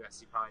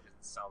USC probably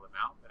doesn't sell them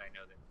out, but I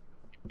know that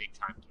in big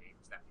time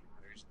games that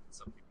matters. It's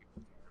something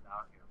people care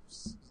about.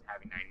 Just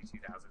having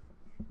 92,000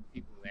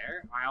 people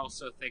there. I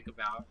also think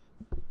about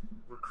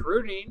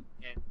recruiting,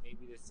 and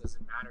maybe this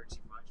doesn't matter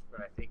too much,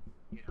 but I think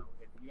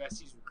if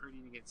USC's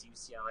recruiting against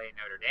UCLA and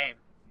Notre Dame,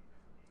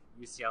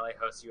 UCLA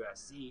hosts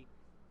USC,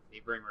 they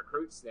bring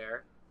recruits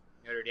there.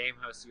 Notre Dame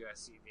hosts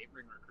USC, they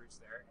bring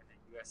recruits there, and then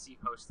USC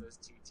hosts those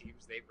two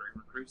teams, they bring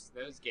recruits to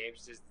those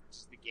games. Just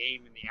the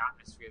game and the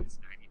atmosphere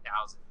that's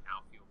 90,000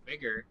 now feel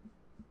bigger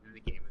than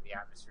the game and the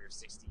atmosphere of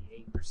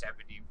 68 or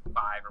 75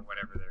 or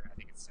whatever. I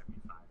think it's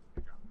 75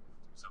 they're dropping to,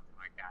 something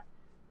like that.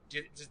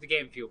 Does the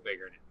game feel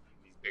bigger in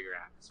these bigger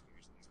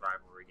atmospheres, in these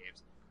rivalry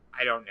games?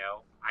 I don't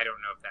know. I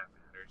don't know if that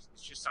matters.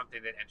 It's just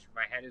something that entered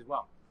my head as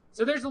well.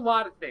 So there's a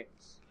lot of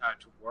things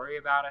to worry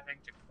about, I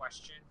think, to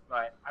question,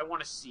 but I want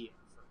to see it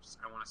first.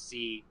 I want to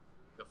see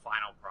the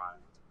final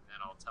product, and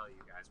then I'll tell you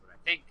guys what I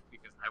think,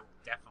 because I will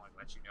definitely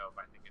let you know if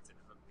I think it's an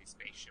ugly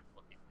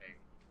spaceship-looking thing.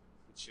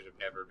 It should have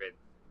never been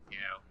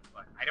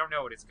But I don't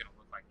know what it's going to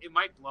look like. It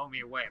might blow me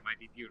away. It might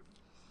be beautiful.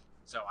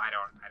 So I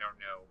don't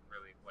know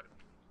really what it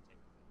means.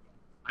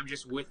 I'm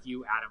just with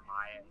you, Adam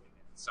Maya, and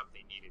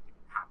something needed to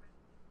happen.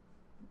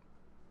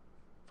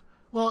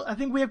 Well, I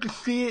think we have to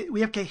see it,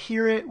 we have to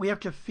hear it, we have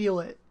to feel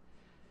it.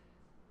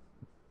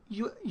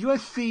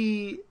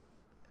 USC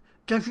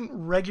doesn't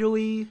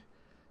regularly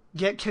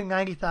get to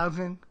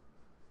 90,000.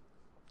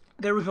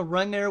 There was a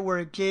run there where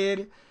it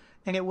did,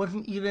 and it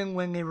wasn't even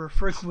when they were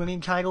first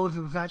winning titles.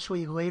 It was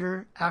actually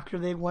later, after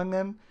they won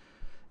them,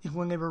 is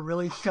when they were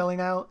really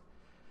selling out,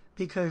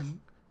 because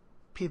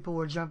people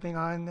were jumping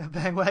on the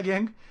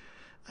bandwagon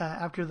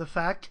after the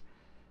fact.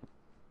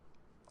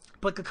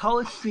 But the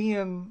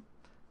Coliseum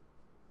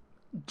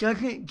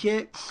doesn't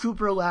get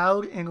super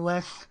loud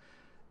unless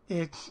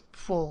it's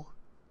full.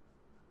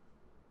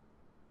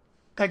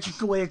 That's just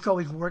the way it's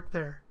always worked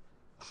there.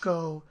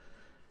 So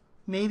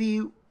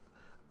maybe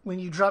when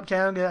you drop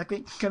down to, I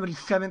think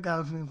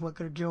 77,000 is what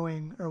they're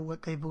doing, or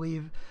what they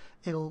believe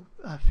it'll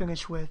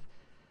finish with,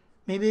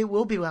 maybe it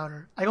will be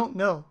louder. I don't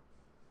know.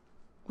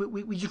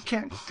 We just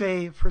can't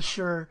say for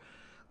sure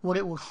what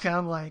it will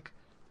sound like.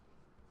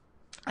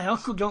 I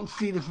also don't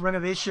see this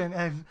renovation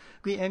as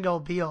the end-all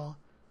be-all.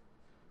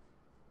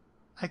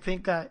 I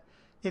think that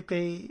if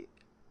they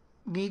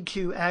need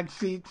to add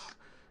seats,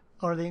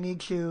 or they need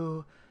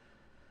to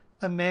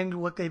amend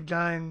what they've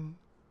done,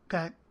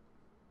 that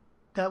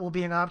will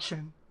be an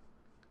option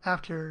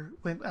after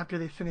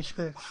they finish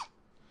this.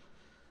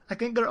 I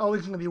think they're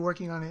always going to be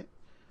working on it.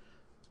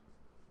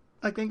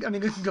 I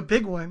mean, this is a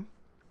big one,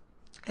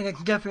 and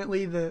it's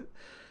definitely the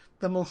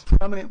most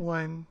prominent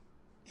one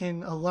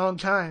in a long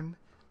time,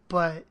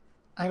 but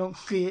I don't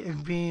see it as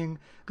being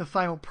the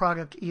final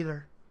product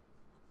either.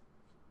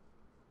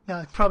 Now,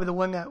 it's probably the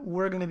one that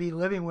we're going to be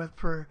living with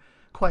for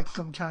quite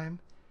some time,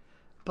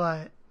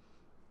 but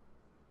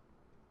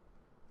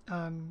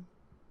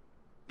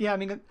yeah, I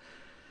mean,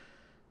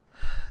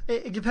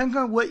 it depends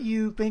on what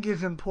you think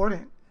is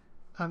important.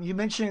 You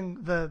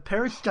mentioned the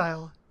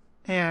peristyle,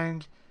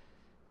 and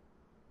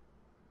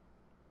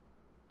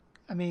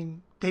I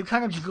mean, they've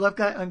kind of just left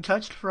that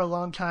untouched for a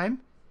long time,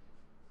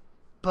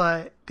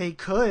 but they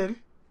could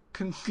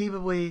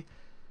conceivably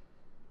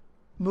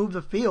move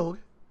the field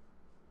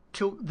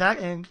to that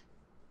end.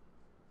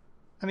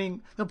 I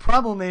mean, the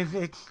problem is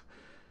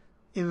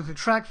it was a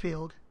track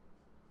field,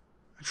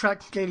 a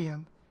track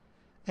stadium,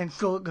 and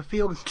so the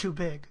field is too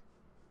big.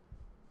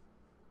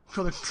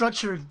 So the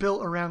structure is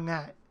built around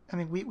that. I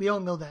mean, we all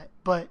know that,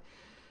 but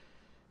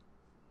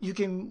you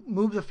can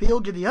move the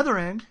field to the other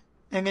end,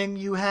 and then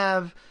you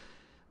have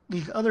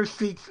these other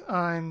seats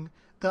on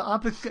the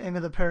opposite end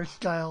of the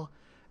peristyle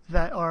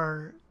that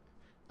are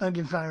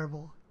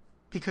undesirable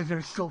because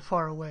they're so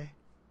far away.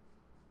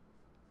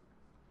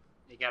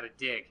 You got to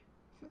dig.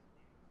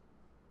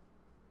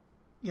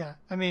 Yeah,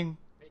 I mean,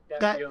 make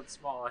that field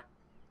smaller.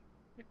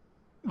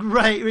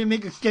 Right, we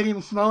make the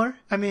stadium smaller.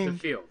 I mean, the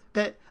field.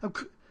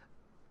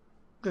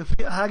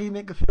 How do you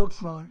make the field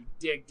smaller?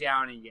 Dig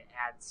down and you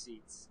add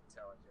seats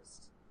until it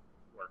just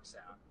works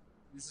out.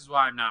 This is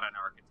why I'm not an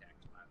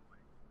architect, by the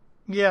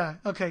way. Yeah.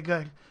 Okay.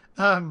 Good.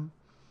 I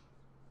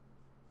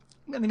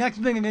mean, that's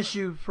been an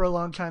issue for a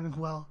long time as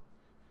well.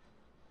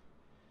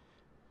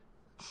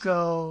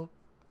 So,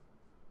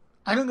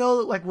 I don't know,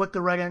 like, what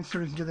the right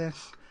answer is to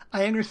this.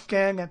 I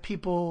understand that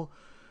people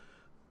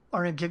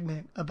are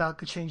indignant about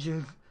the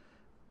changes.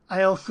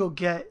 I also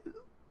get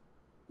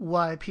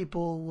why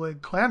people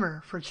would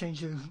clamor for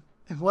changes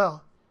as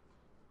well.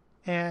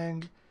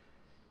 And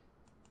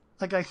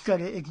like I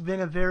said, it's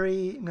been a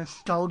very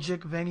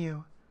nostalgic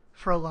venue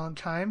for a long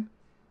time.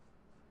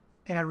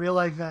 And I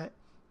realize that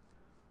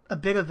a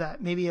bit of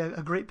that, maybe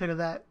a great bit of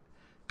that,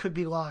 could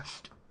be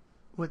lost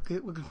with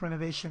this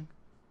renovation.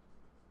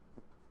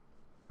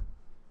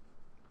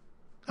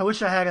 I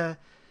wish I had a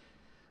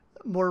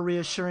more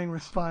reassuring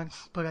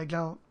response, but I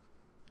don't.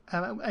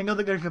 I know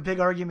that there's a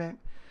big argument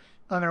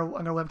on our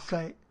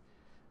website,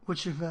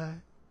 which is, I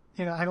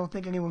don't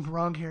think anyone's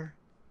wrong here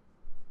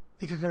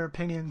because of their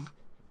opinion,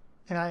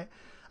 and I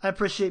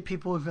appreciate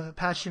people's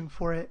passion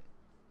for it.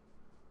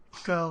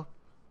 So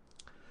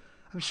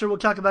I'm sure we'll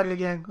talk about it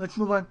again. Let's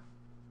move on.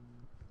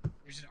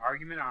 There's an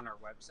argument on our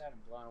website.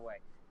 I'm blown away.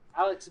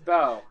 Alex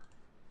Bow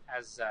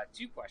has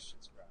 2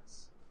 questions for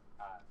us.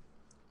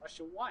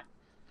 Question 1: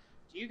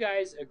 do you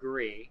guys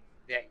agree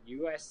that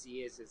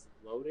USC is as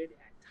loaded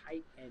at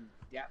tight end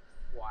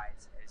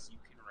depth-wise as you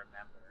can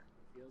remember?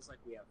 It feels like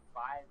we have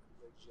 5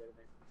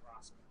 legitimate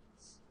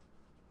prospects.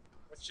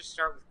 Let's just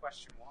start with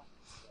question 1.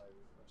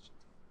 Question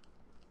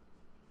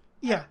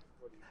 2. Yeah.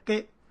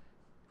 Okay.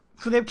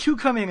 So they have 2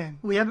 coming in.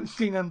 We haven't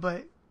seen them,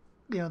 but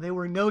they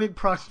were noted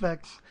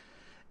prospects,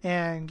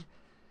 and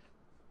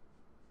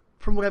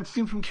from what I've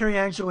seen from Kerry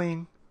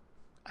Angeline,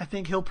 I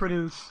think he'll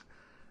produce.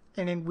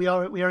 And then we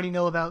already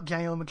know about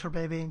Daniel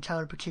Maturbebe and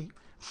Tyler Petit.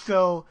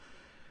 So,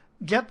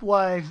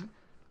 depth-wise,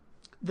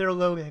 they're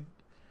loaded.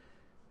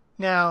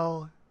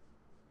 Now,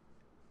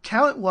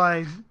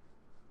 talent-wise,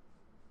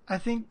 I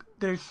think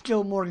there's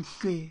still more to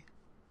see.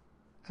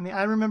 I mean,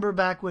 I remember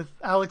back with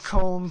Alex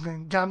Holmes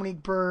and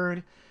Dominique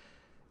Byrd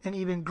and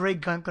even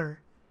Greg Gunther,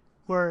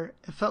 where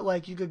it felt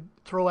like you could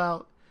throw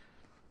out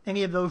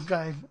any of those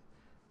guys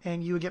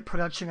and you would get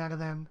production out of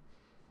them.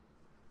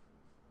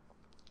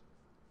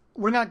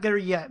 We're not there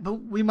yet, but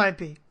we might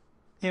be.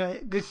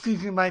 This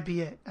season might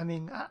be it. I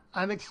mean,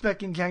 I'm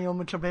expecting Daniel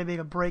Imatorbhebhe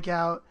to break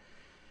out,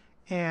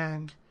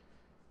 and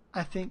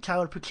I think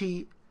Tyler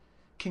Petit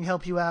can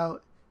help you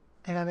out,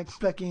 and I'm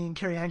expecting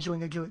Kerry Angeline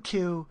to do it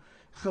too.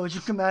 So it's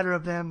just a matter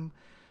of them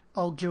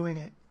all doing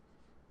it.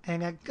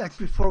 And that's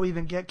before we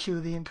even get to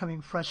the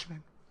incoming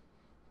freshmen.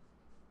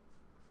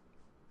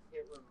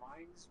 It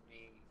reminds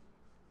me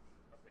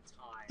of the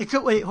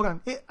time. Wait, hold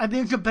on. I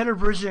think it's a better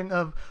version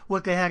of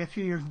what they had a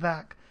few years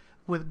back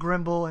with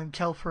Grimble and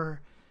Telfer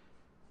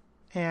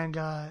and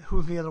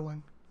who's the other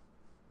one?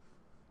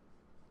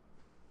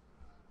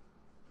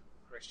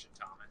 Christian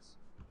Thomas.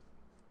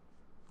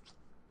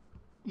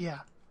 Yeah.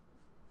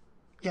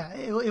 Yeah,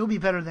 it'll be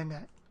better than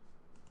that.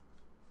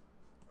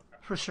 Okay.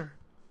 For sure.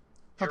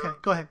 Okay,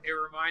 go ahead. It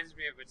reminds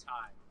me of a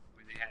time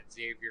when they had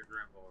Xavier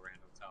Grimble,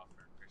 Randall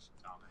Telfer, and Christian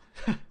Thomas.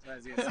 So I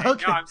was gonna say,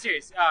 Okay. No, I'm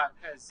serious.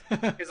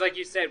 Because like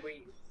you said,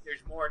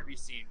 there's more to be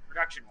seen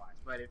production-wise,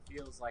 but it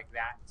feels like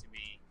that to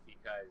me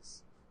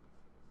because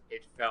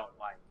it felt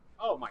like,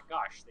 oh my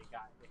gosh, they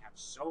have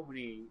so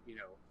many,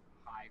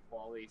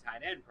 high-quality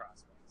tight end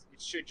prospects.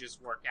 It should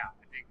just work out.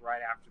 I think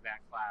right after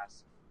that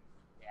class,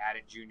 they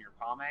added Junior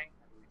Palme. I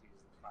believe he was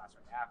in the class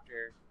right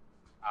after.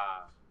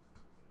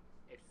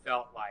 It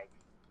felt like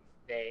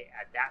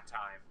at that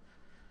time,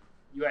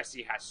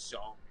 USC has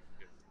so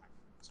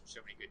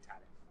many good tight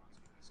end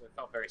prospects. So it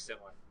felt very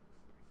similar.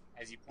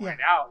 As you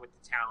pointed out, with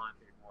the talent,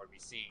 there's more to be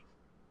seen.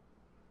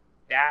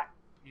 That,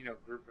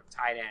 group of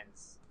tight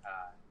ends,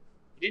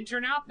 it didn't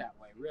turn out that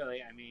way,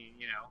 really. I mean,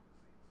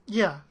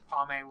 Yeah.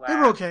 Palme left. They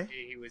were okay.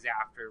 He was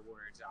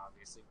afterwards,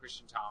 obviously.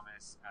 Christian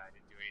Thomas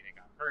didn't do anything,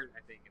 got hurt,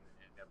 I think, and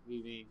then ended up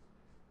leaving.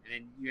 And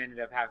then you ended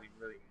up having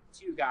really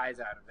two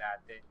guys out of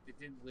that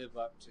didn't live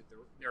up to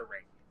their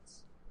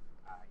rankings.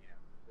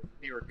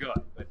 They were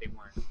good, but they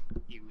weren't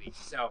elite.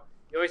 So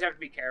you always have to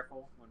be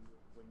careful when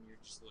you're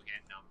just looking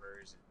at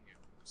numbers and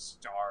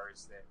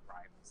stars that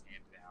rivals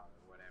handed out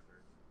or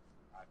whatever,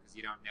 because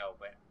you don't know.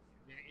 But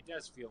it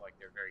does feel like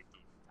they're very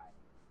deep in tight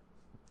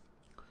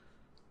end.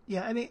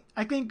 Yeah, I mean,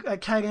 I think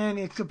at tight end,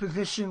 it's a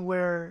position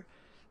where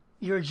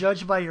you're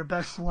judged by your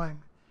best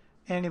one.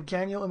 And if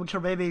Daniel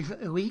Imatorbhebhe is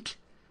elite,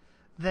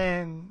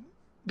 then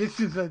this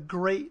is a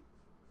great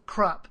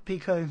crop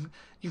because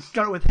you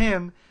start with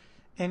him,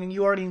 and then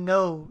you already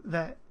know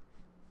that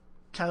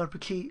Tyler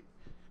Petit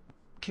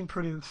can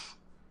produce.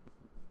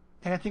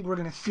 And I think we're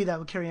going to see that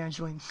with Kerry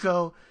Angeline.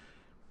 So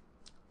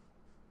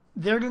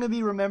they're going to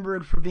be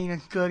remembered for being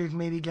as good as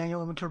maybe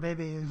Daniel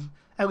Imatorbhebhe is,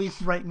 at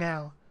least right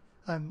now.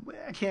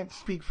 I can't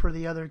speak for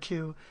the other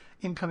two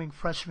incoming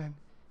freshmen.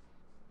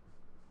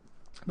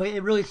 But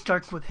it really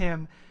starts with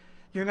him.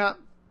 You're not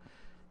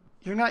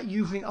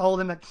using all of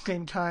them at the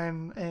same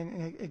time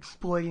and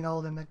exploiting all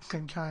of them at the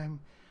same time,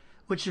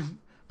 which is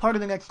part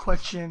of the next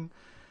question.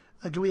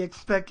 Do we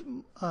expect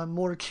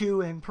more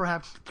 2 and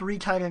perhaps 3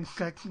 tight end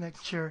sets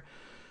next year?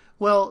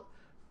 Well,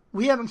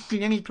 we haven't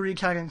seen any 3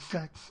 tight end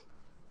sets.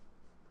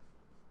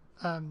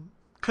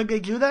 Could they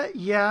do that?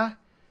 Yeah.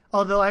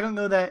 Although I don't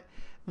know that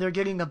they're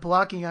getting the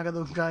blocking out of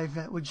those guys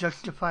that would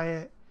justify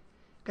it.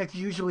 That's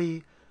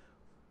usually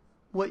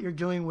what you're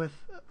doing with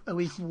at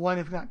least 1,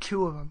 if not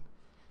 2 of them.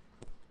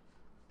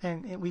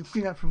 And we've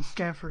seen that from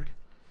Stanford.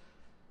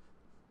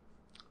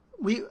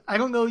 I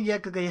don't know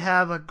yet that they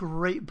have a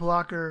great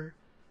blocker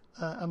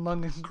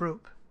among this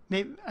group.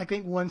 Maybe I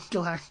think one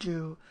still has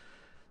to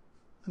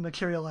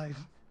materialize.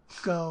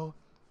 So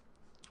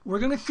we're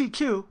going to see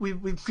 2.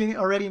 We've seen it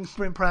already in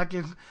spring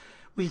practice.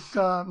 We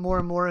saw more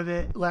and more of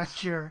it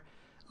last year,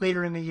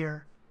 later in the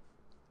year.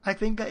 I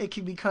think that it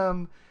can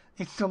become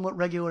a somewhat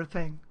regular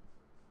thing.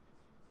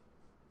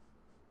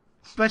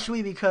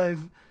 Especially because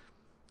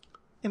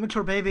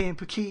Imatorbhebhe and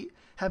Petit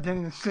have been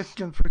in the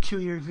system for 2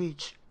 years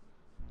each.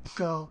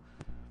 So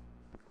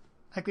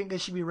I think they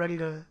should be ready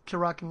to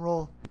rock and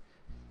roll.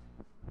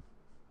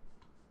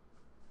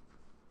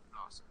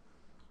 Awesome.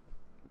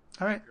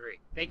 All right. Great.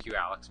 Thank you,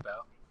 Alex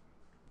Bell.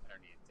 I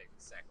don't need to take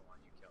the second one.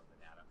 You killed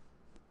it, Adam.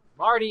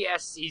 Marty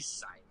S.C.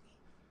 Syke,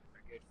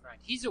 our good friend.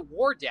 He's a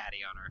war daddy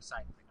on our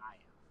site like I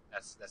am.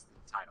 That's the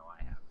title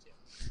I have,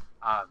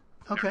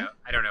 too. Okay.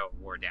 I don't know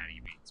what war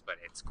daddy means, but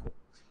it's cool.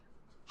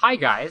 Hi,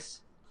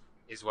 guys,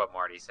 is what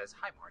Marty says.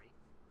 Hi, Marty.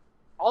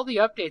 All the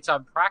updates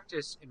on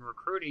practice and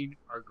recruiting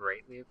are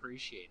greatly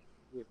appreciated.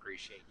 We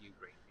appreciate you,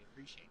 greatly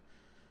appreciate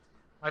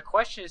it. My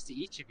question is to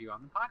each of you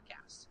on the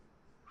podcast.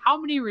 How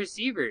many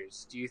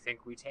receivers do you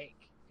think we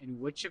take?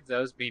 And which of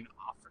those being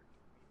offered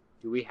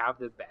do we have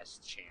the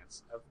best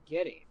chance of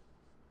getting?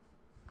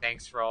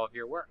 Thanks for all of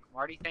your work.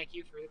 Marty, thank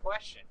you for the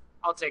question.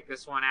 I'll take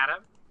this one,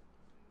 Adam.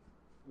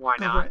 Why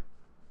not?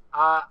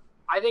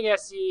 I think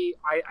SC,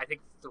 I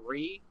think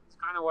 3 is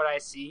kind of what I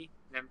see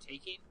them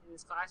taking in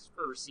this class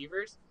for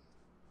receivers.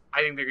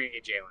 I think they're going to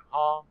get Jalen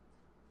Hall.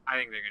 I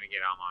think they're going to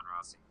get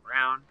Amon-Ra St.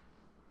 Brown.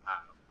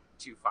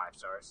 2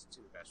 5-stars, 2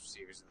 of the best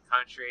receivers in the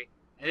country.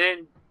 And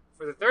then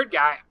for the third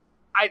guy,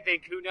 I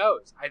think who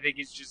knows? I think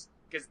it's just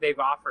because they've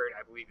offered,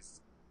 I believe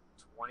it's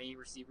 20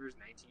 receivers,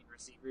 19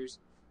 receivers.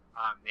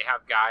 They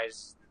have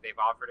guys that they've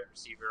offered at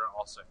receiver,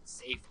 also at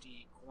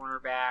safety,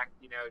 cornerback,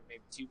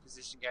 maybe 2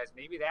 position guys.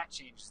 Maybe that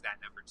changes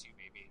that number 2.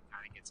 Maybe it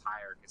kind of gets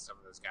higher because some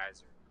of those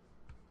guys are,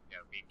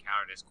 being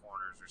counted as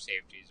corners or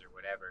safeties or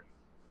whatever.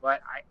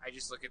 But I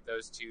just look at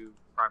those 2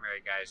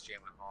 primary guys,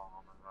 Jalen Hall,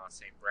 Amon-Ra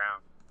St.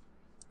 Brown,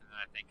 and then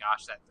I think,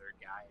 gosh, that third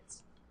guy,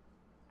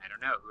 I don't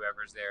know,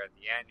 whoever's there at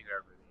the end,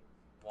 whoever they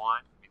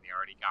want. I mean, they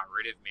already got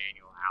rid of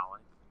Manuel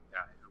Allen,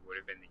 who would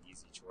have been the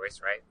easy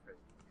choice, right, for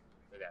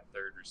that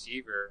third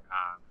receiver.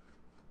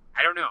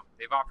 I don't know.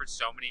 They've offered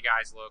so many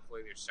guys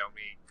locally. There's so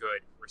many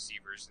good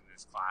receivers in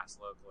this class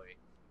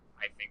locally.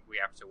 I think we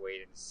have to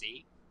wait and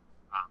see.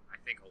 I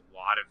think a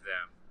lot of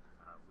them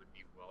would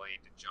be willing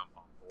to jump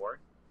on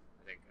board.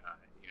 I think,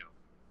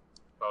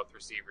 both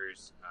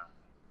receivers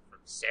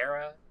from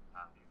Sarah,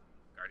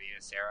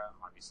 Gardena Sarah,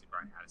 obviously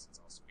Brian Addison's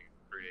also being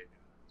recruited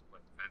to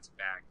play defensive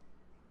back.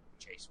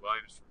 Chase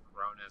Williams from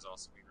Corona is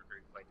also being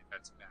recruited to play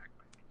defensive back.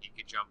 I think he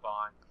could jump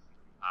on.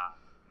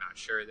 I'm not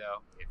sure,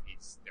 though, if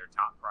he's their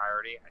top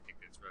priority. I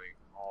think that's really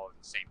all of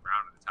the St.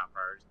 Brown are the top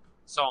priorities.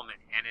 Solomon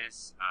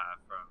Ennis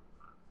from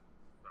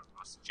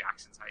Austin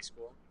Jackson's high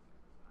school.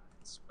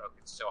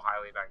 Spoken so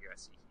highly about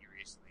USC, he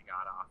recently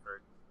got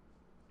offered.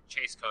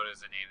 Chase Cota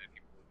is a name that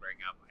people will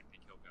bring up. I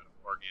think he'll go to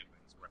Oregon, but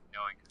he's worth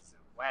knowing because it's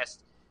in the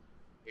West.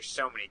 There's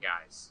so many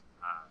guys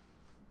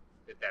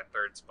that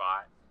third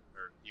spot,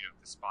 or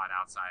the spot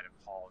outside of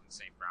Hall and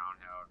St. Brown.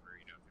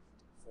 However, if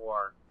it's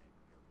 4,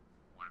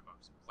 one of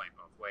them's playing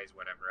both ways,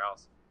 whatever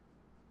else.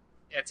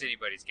 That's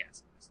anybody's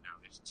guess. Now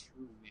there's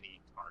too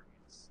many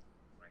targets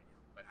right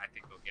now, but I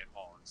think they'll get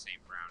Hall and St.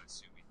 Brown,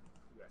 assuming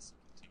USC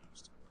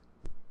continues to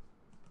work.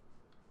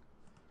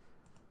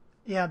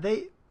 Yeah,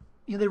 they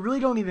really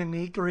don't even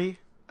need 3.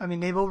 I mean,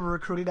 they've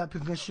over-recruited that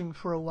position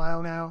for a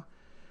while now,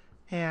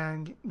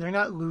 and they're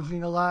not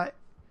losing a lot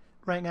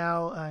right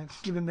now.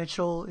 Stephen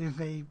Mitchell is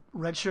a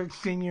redshirt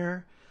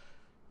senior,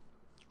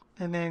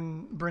 and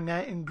then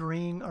Burnett and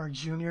Green are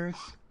juniors.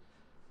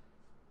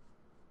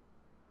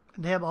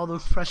 And they have all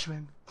those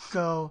freshmen.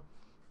 So,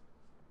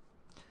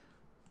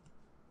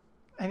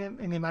 and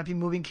they might be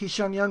moving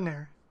Keyshawn Young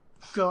there.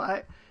 So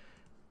I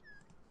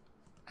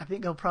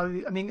think they'll probably,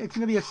 it's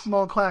going to be a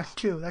small class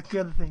too. That's the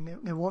other thing.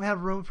 They won't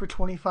have room for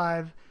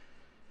 25.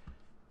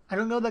 I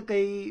don't know that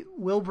they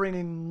will bring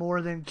in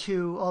more than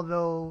 2,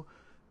 although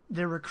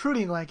they're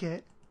recruiting like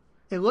it.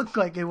 It looks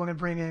like they want to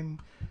bring in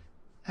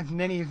as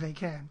many as they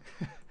can.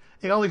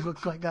 It always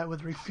looks like that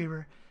with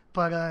receiver.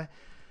 But,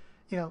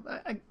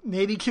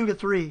 maybe 2 to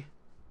 3.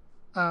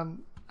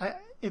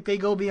 If they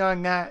go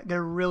beyond that,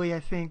 they're really, I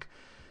think,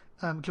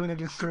 doing a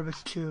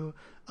disservice to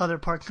other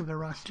parts of their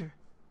roster.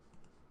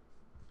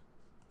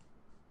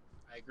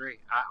 I agree.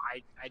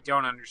 I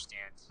don't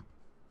understand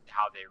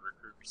how they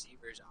recruit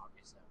receivers.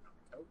 Obviously, I'm not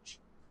a coach.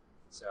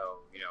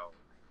 So,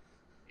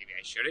 maybe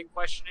I shouldn't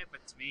question it,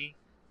 but to me,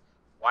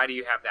 why do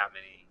you have that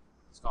many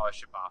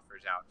scholarship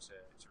offers out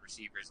to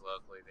receivers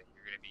locally that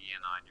you're going to be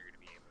in on, you're going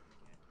to be able to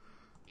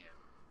get?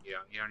 You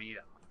don't need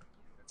it.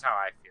 That's how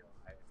I feel.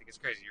 I think it's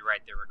crazy. You're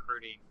right. They're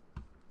recruiting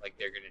like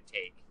they're going to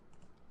take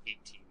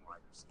 18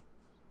 wide receivers.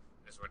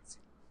 That's what it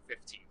seems.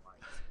 15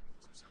 wide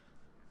receivers or something.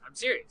 I'm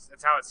serious.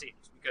 That's how it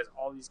seems because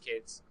all these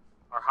kids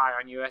are high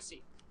on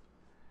USC.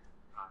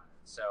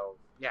 So,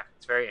 yeah,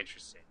 it's very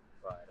interesting.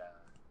 But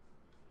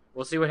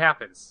we'll see what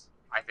happens.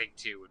 I think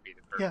 2 would be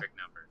the perfect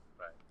number.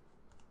 But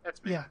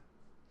that's me. Yeah.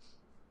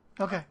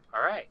 Okay.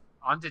 All right.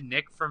 On to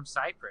Nick from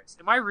Cyprus.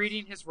 Am I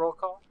reading his roll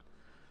call?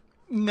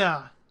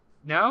 No.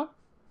 No?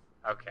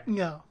 Okay.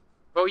 No.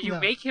 But you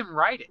make him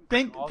write it.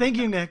 Thank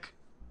you, Nick.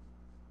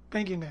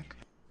 Thank you, Nick.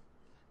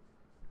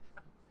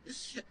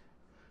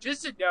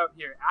 Just a note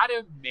here.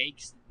 Adam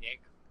makes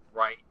Nick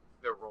write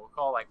the roll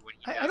call like when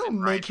he doesn't I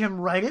don't make it. him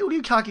write it. What are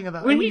you talking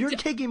about? You're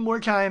taking more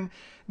time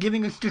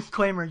giving us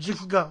disclaimer.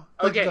 Just go.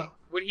 Let's go.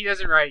 When he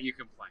doesn't write it, you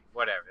complain.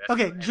 Whatever.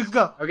 That's just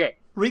go. Okay.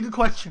 Read the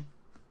question.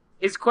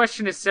 His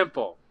question is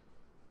simple.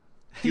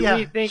 Do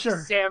we think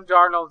sure. Sam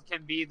Darnold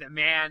can be the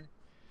man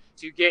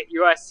to get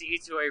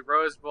USC to a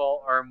Rose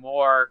Bowl or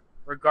more,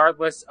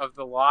 regardless of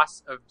the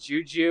loss of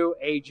Juju,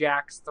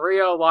 Ajax,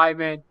 3-0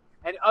 linemen,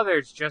 and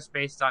others just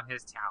based on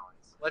his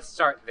talents? Let's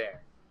start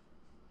there.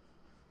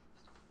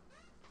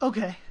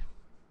 Okay.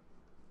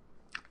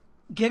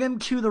 Get him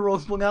to the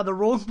Rose Bowl. Now, the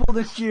Rose Bowl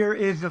this year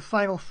is the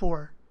Final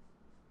Four.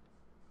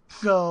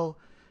 So,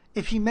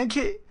 if he meant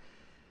it,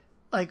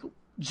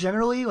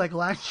 generally,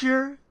 last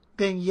year,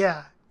 then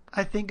yeah.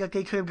 I think that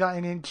they could have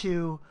gotten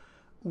into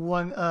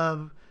one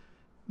of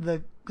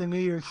the New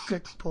Year's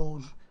Six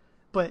polls.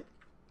 But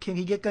can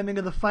he get them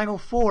into the Final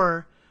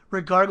Four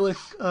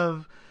regardless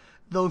of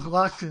those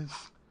losses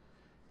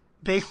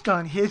based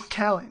on his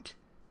talent?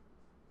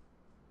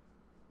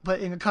 But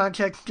in the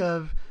context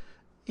of,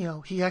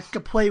 he has to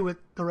play with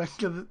the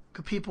rest of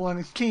the people on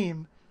his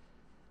team,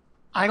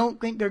 I don't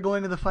think they're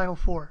going to the Final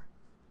Four.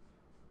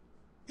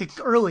 It's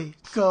early,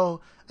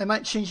 so I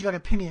might change that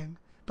opinion.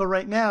 But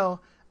right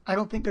now, I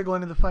don't think they're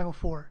going to the Final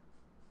Four.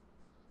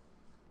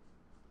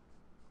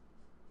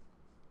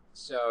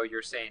 So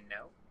you're saying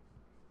no?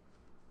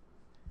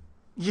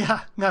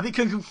 Yeah, not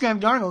because of Sam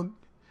Darnold.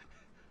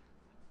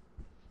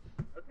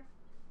 Okay.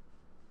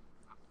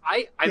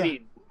 I Yeah.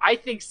 mean, I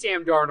think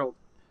Sam Darnold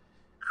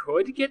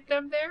could get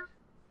them there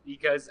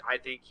because I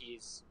think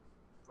he's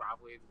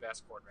probably the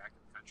best quarterback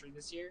in the country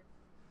this year.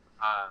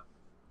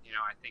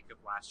 I think of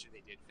last year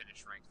they did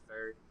finish ranked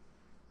third.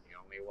 They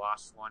only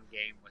lost one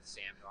game with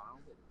Sam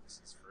Darnold. It was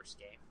his first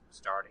game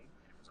starting,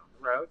 and it was on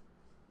the road.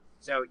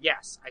 So,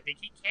 yes, I think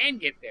he can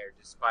get there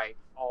despite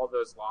all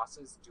those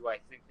losses. Do I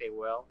think they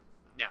will?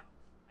 No.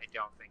 I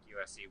don't think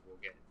USC will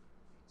get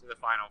to the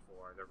Final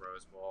Four, the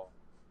Rose Bowl.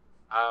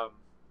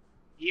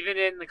 Even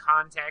in the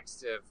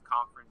context of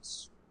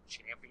conference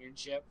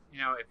championship,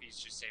 if he's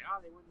just saying,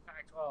 they won the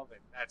Pac-12,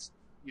 and that's,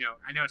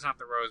 I know it's not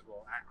the Rose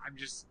Bowl. I'm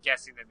just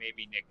guessing that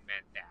maybe Nick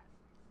meant that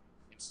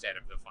instead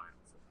of the Final Four.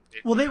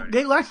 Well,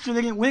 they last year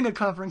they didn't win a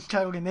conference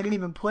title game. They didn't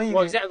even play in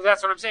Well, it. exactly,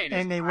 that's what I'm saying.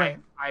 And they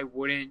win. I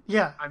wouldn't.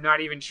 Yeah. I'm not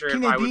even sure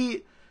Can if I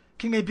would.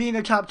 Can they be in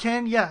the top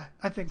 10? Yeah,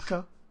 I think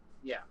so.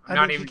 Yeah,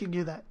 I think he can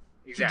do that.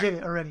 Exactly. He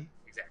did it already.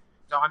 Exactly.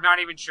 So I'm not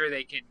even sure they're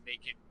going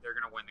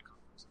to win the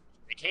conference.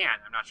 They can.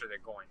 I'm not sure they're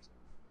going to.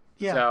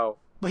 Yeah. So,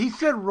 but he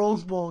said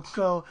Rose Bowl,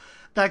 so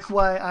that's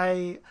why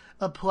I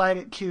applied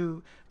it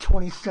to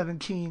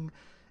 2017.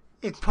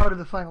 It's part of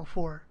the Final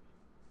Four.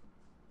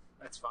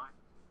 that's fine.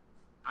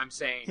 I'm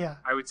saying, Yeah.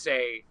 I would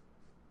say,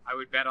 I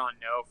would bet on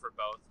no for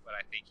both, but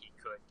I think he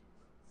could do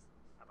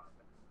both. How about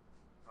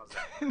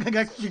that? How's that?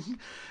 That's just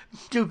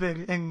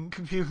stupid and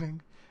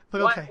confusing.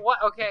 But What? okay.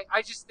 Okay,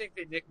 I just think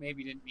that Nick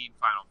maybe didn't mean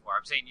Final Four.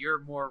 I'm saying you're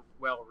more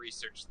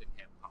well-researched than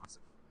him,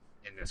 possibly,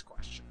 in this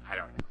question. I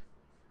don't know.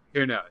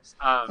 Who knows?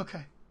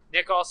 Okay.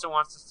 Nick also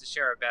wants us to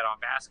share a bet on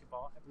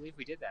basketball. I believe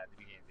we did that at the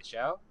beginning of the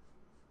show.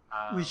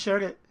 We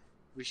shared it.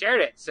 We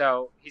shared it.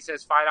 So he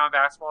says, fight on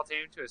basketball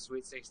team to a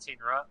Sweet 16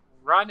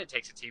 run. It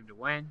takes a team to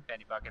win.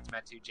 Benny Buckets,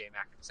 Metu,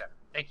 J-Mac, etc.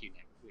 Thank you,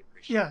 Nick. We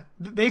appreciate it.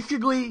 Yeah.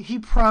 Basically, he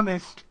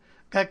promised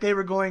that they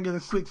were going to the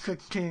Sweet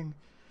 16.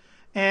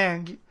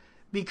 And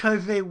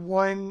because they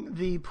won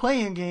the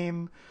playing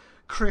game,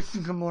 Chris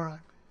is a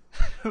moron.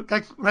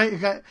 That's right?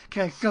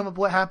 Can I sum up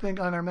what happened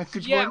on our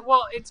message Yeah, board?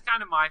 well, it's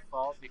kind of my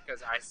fault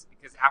because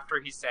after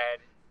he said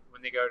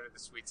when they go to the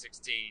Sweet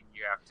 16,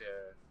 you have to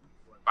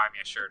buy me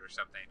a shirt or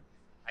something.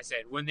 I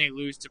said when they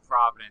lose to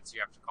Providence,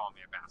 you have to call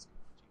me a basketball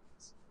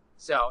genius.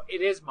 So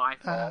it is my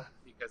fault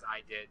because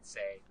I did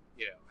say,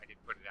 I did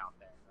put it out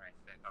there, right?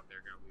 I thought they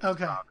were going to lose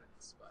to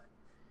Providence, but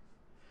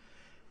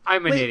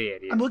I'm an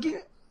idiot.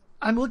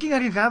 I'm looking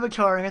at his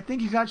avatar, and I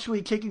think he's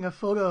actually taking a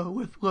photo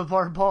with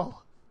LeVar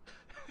Ball.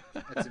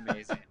 That's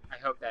amazing. I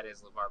hope that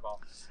is LeVar Ball.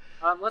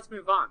 Let's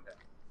move on, then.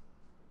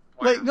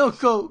 Wait, no.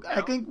 So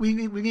I think we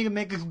need to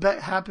make this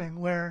bet happen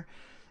where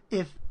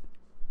if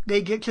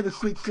they get to the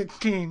Sweet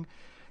 16,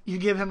 you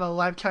give him a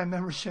lifetime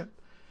membership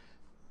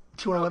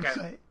to our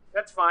website.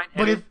 That's fine.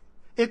 But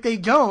if they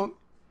don't,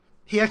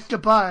 he has to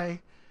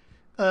buy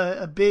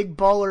a big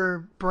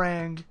baller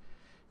brand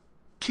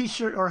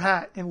T-shirt or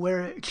hat and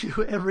wear it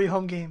to every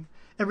home game,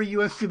 every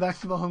USC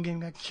basketball home game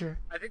next year.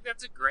 I think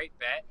that's a great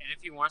bet, and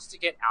if he wants to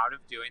get out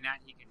of doing that,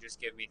 he can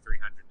just give me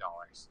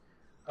 $300.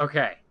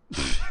 Okay.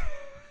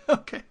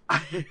 Okay.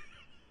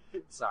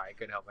 Sorry, I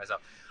couldn't help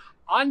myself.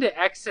 On to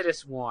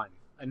Exodus 1,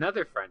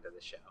 another friend of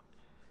the show.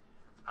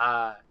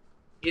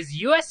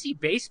 Is USC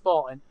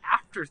baseball an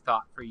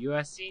afterthought for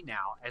USC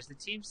now, as the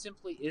team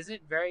simply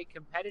isn't very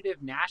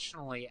competitive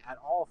nationally at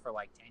all for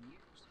like 10 years?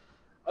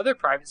 Other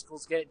private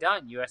schools get it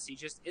done. USC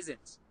just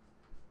isn't.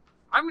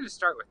 I'm going to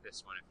start with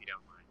this one, if you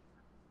don't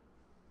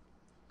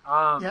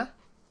mind. Yeah?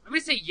 Let me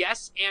say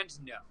yes and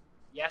no.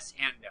 Yes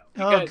and no.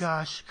 Oh,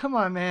 gosh. Come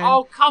on, man.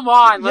 Oh, come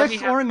on.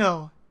 Yes or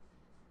no?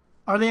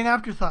 Are they an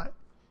afterthought?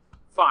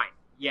 Fine.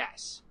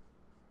 Yes.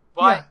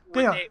 But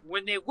yeah,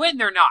 when they win,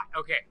 they're not.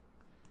 Okay.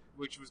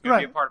 Which was going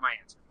to be a part of my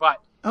answer.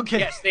 But okay.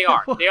 Yes, they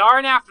are. They are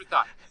an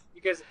afterthought.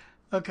 Because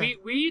okay.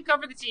 we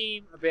cover the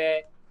team a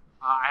bit.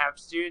 I have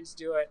students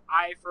do it.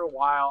 For a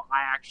while,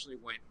 I actually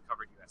went and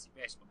covered USC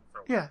baseball for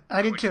a while. Yeah,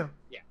 I did too.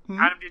 Yeah,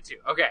 Mm-hmm. Adam did too.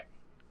 Okay.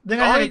 Then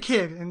I had a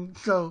kid, and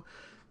so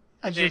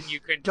I just you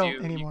couldn't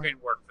don't anymore. You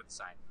couldn't work for the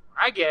side anymore.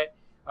 I get it.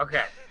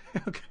 Okay.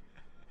 Okay.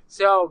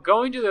 So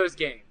going to those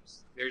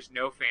games, there's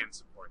no fan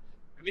support.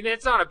 I mean,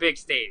 it's not a big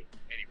stadium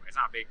anyway. It's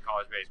not a big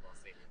college baseball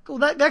stadium.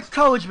 Well, that's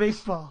college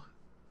baseball.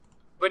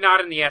 But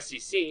not in the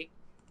SEC.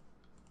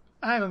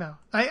 I don't know.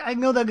 I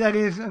know that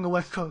is on the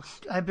West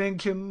Coast. I've been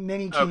to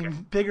many teams,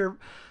 bigger,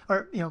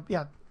 or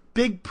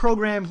big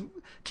programs,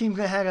 teams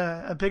that had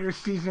a bigger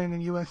season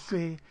than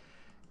USC.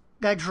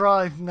 That draw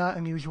is not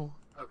unusual.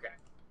 Okay,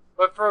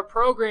 but for a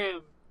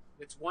program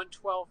that's won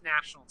 12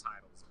 national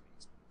titles,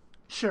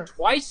 sure,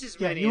 twice as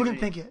many. Yeah, you wouldn't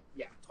think it.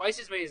 Yeah, twice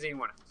as many as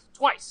anyone else.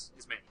 Twice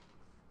as many.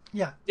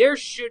 Yeah, there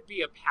should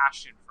be a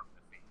passion from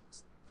the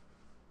fans.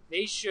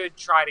 They should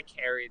try to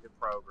carry the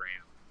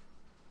program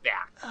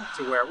back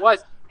to where it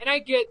was. And I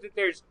get that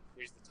there's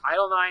the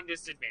Title IX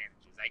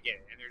disadvantages. I get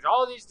it. And there's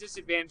all these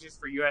disadvantages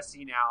for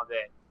USC now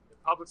that the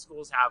public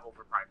schools have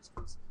over private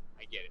schools.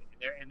 I get it.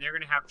 And they're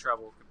going to have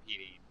trouble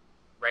competing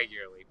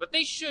regularly. But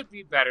they should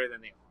be better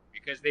than they are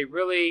because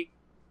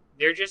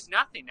they're just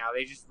nothing now.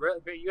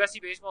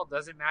 USC baseball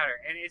doesn't matter.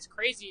 And it's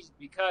crazy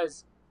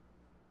because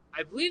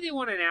I believe they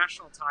won a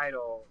national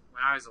title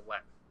when I was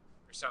 11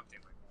 or something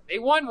like that. They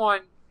won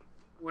one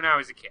when I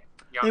was a kid.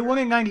 Younger. They won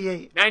in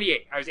 98.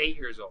 98. I was 8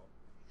 years old.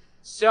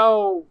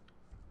 So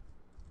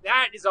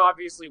that is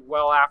obviously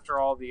well after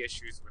all the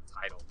issues with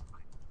Title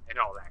IX and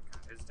all that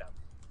kind of stuff.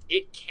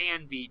 It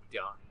can be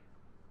done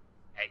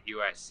at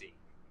USC.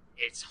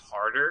 It's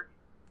harder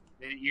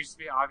than it used to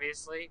be,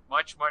 obviously.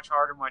 Much, much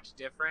harder, much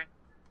different.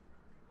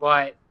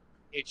 But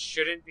it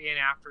shouldn't be an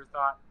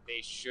afterthought.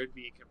 They should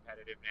be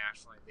competitive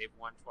nationally. They've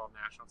won 12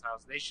 national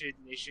titles. They should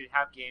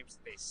have games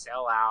that they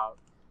sell out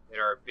that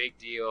are a big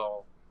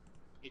deal.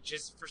 It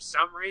just, for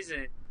some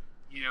reason,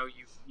 you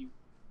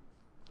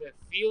the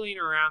feeling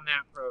around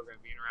that program,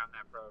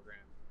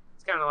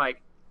 it's kind of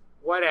like,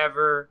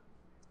 whatever,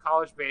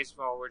 college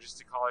baseball, we're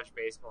just a college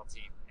baseball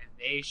team, and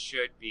they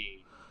should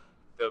be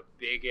the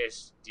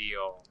biggest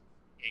deal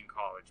in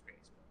college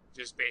baseball,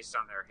 just based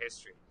on their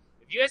history.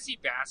 If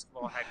USC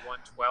basketball had won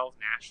 12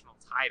 national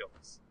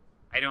titles,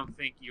 I don't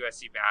think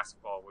USC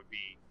basketball would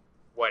be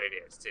what it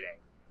is today.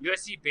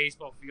 USC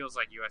baseball feels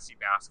like USC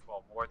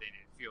basketball more than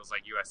it feels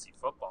like USC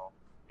football,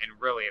 and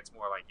really it's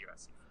more like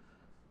USC.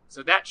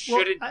 So that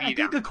shouldn't be I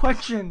think the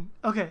question,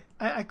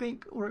 I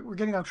think we're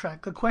getting off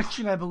track. The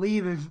question, I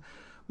believe, is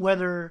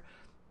whether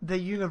the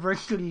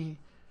university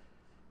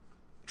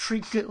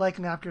treats it like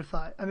an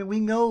afterthought. I mean,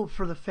 we know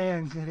for the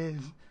fans it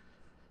is.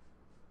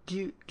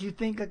 Do you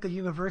think that the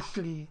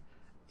university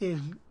is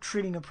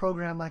treating a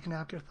program like an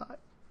afterthought?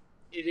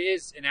 It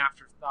is an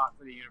afterthought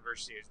for the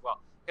university as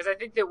well. Because I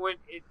think that when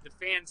the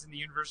fans and the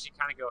university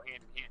kind of go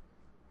hand in hand,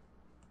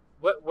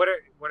 what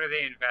are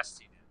they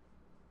investing in?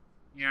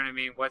 You know what I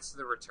mean? What's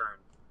the return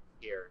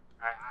here?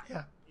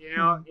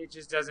 It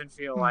just doesn't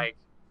feel like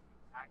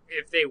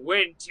if they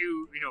win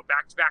two,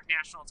 back-to-back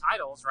national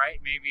titles, right?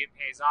 Maybe it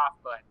pays off,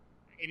 but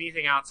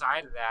anything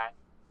outside of that,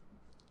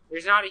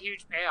 there's not a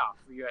huge payoff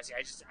for USC.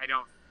 I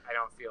don't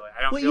feel it.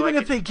 Even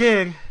if they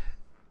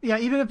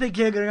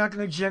did, they're not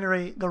going to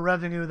generate the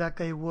revenue that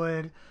they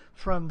would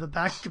from the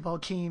basketball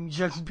team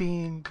just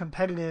being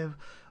competitive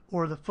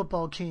or the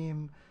football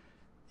team,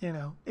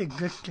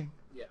 existing.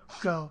 Yeah.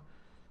 So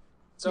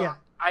yeah,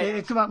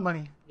 it's about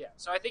money. Yeah,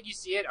 so I think you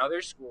see it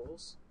other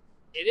schools.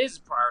 It is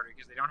a priority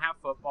because they don't have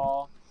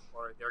football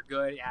or they're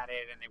good at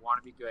it and they want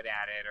to be good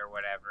at it or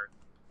whatever.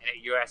 And at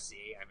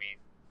USC, I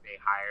mean, they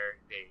fired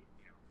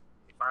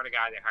a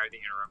guy, they hired the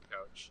interim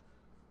coach,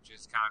 which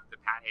is kind of the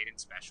Pat Hayden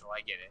special.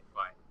 I get it,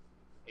 but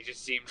it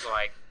just seems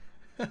like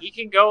he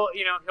can go,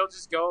 he'll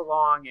just go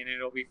along and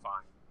it'll be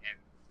fine. And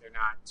they're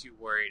not too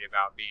worried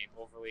about being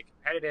overly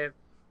competitive.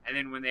 And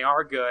then when they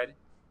are good,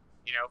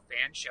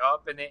 fans show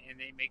up and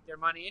they make their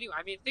money anyway.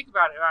 I mean, think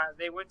about it.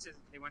 They went to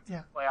the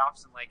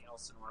playoffs in Lake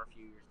Elsinore a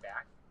few years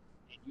back,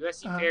 and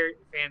USC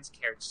fans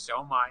cared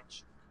so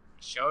much.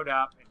 They showed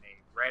up and they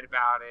read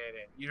about it,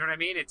 and you know what I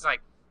mean. It's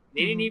like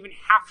they didn't even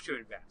have to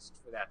invest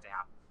for that to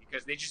happen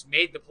because they just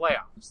made the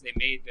playoffs. They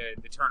made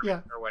the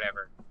tournament or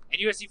whatever, and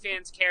USC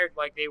fans cared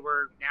like they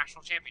were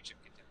national championship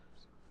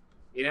contenders.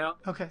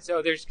 Okay.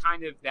 So there's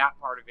kind of that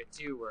part of it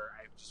too, where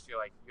I just feel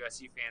like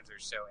USC fans are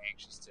so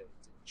anxious to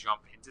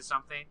jump into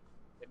something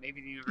that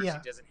maybe the university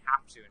doesn't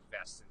have to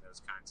invest in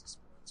those kinds of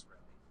sports,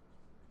 really.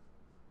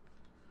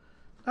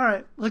 All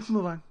right, let's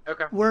move on.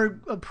 Okay. We're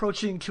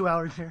approaching 2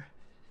 hours here.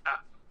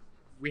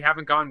 We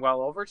haven't gone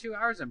well over 2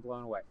 hours. I'm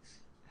blown away.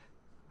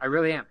 I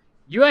really am.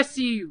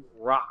 USC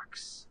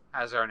Rocks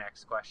has our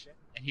next question,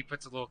 and he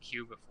puts a little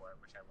Q before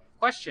it, which I love.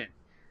 Question.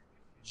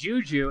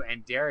 Juju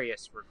and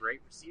Darius were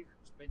great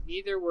receivers, but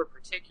neither were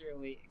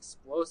particularly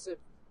explosive,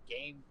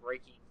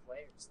 game-breaking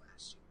players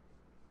last year.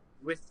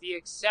 With the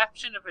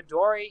exception of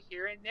Adoree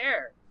here and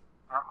there,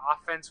 our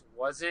offense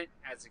wasn't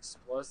as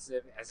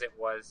explosive as it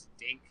was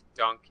Dink,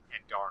 Dunk,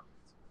 and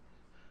Darnold.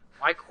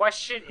 My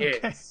question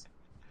is,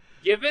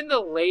 given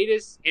the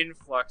latest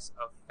influx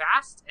of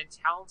fast and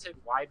talented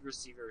wide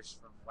receivers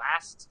from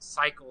last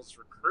cycle's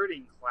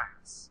recruiting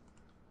class,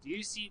 do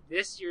you see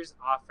this year's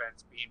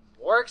offense being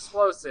more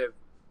explosive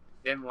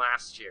than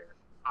last year,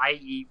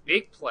 i.e.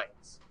 big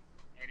plays?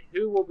 And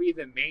who will be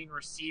the main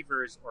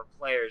receivers or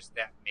players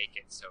that make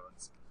it so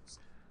explosive?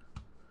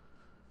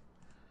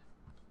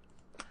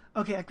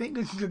 Okay, I think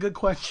this is a good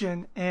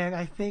question, and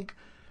I think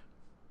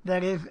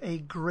that is a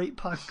great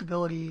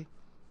possibility.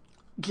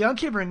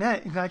 Deontay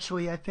Burnett is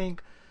actually, I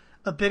think,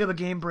 a bit of a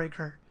game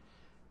breaker,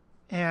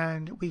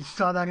 and we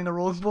saw that in the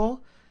Rose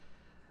Bowl.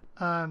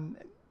 The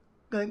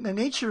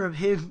nature of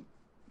his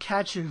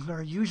catches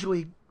are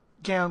usually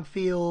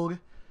downfield.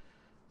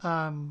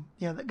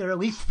 They're at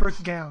least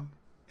first down,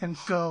 and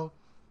so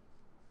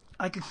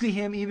I could see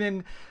him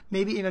even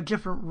maybe in a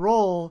different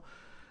role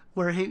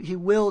where he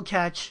will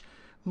catch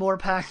more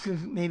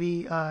passes,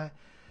 maybe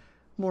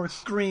more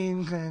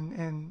screens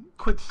and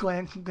quick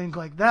slants and things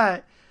like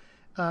that.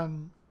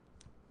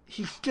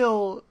 He's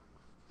still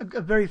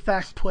a very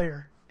fast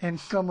player and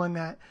someone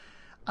that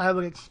I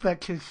would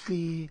expect to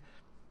see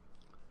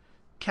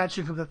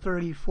catching of the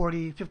 30,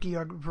 40,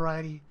 50-yard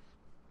variety.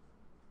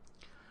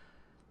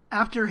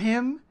 After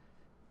him,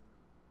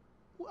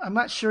 I'm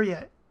not sure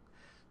yet.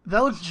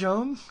 Velus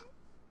Jones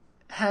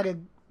had a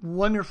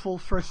wonderful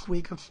first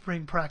week of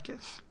spring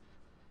practice.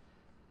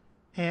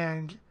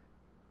 And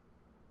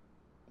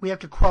we have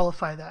to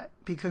qualify that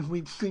because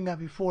we've seen that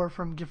before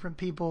from different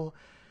people,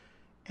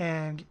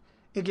 and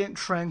it didn't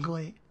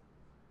translate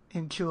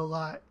into a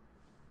lot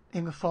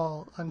in the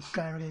fall on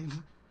Saturdays.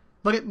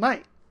 But it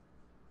might.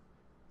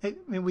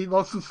 We've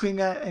also seen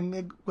that, and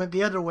it went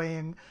the other way,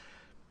 and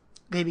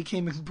they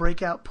became his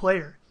breakout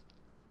player.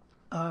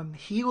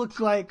 He looks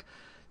like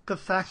the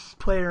fastest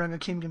player on the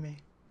team to me.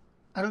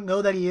 I don't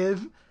know that he is.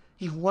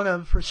 He's one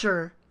of, for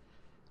sure.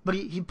 But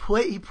he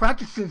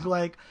practices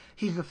like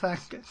he's the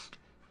fastest.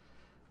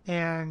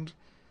 And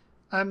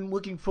I'm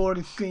looking forward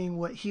to seeing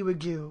what he would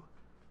do.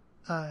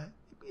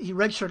 He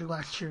redshirted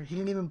last year. He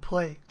didn't even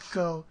play.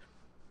 So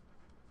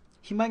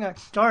he might not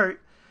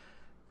start,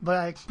 but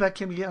I expect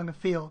him to get on the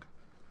field.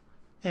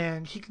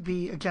 And he could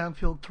be a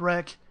downfield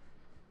threat.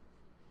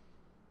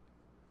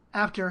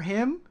 After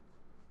him,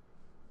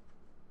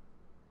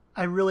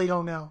 I really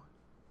don't know.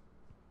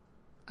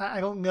 I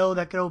don't know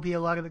that there will be a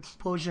lot of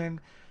explosion.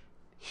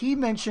 He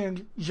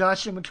mentioned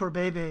Josh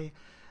Imatorbhebhe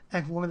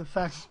as one of the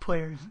fastest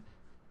players.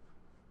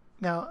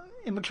 Now,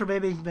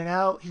 Imatorbhebe's been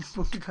out. He's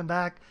supposed to come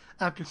back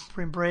after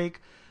spring break.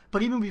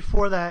 But even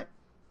before that,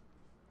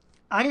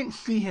 I didn't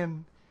see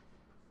him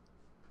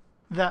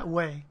that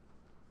way.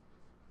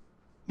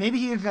 Maybe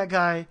he is that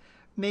guy.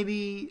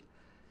 Maybe,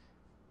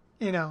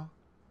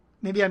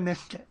 maybe I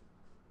missed it.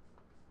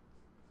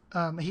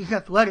 He's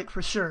athletic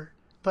for sure,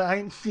 but I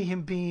didn't see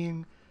him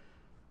being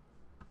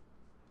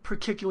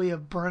particularly a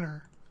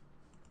burner.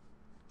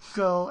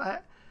 So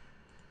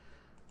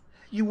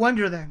you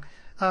wonder then.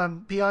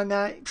 Beyond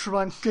that,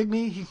 Trevon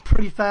Sidney, he's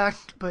pretty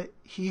fast, but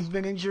he's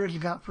been injured.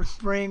 He's out for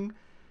spring.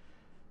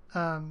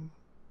 I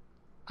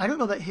don't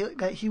know that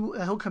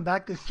he'll come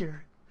back this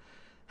year.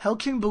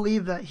 Helkin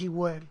believed that he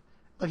would,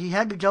 but he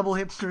had the double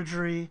hip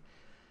surgery,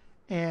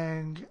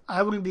 and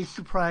I wouldn't be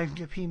surprised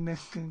if he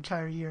missed the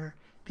entire year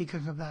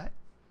because of that.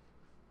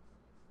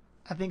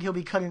 I think he'll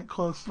be cutting it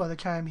close by the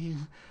time he's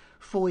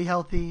fully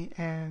healthy,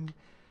 and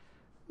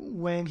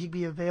when he'd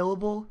be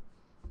available,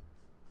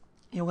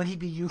 when he'd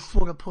be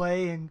useful to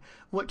play and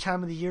what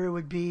time of the year it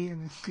would be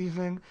in the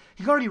season.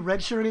 He's already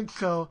redshirted,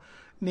 so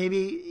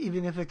maybe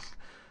even if it's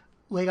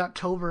late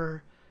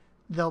October,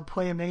 they'll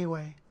play him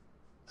anyway.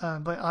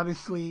 But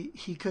obviously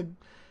he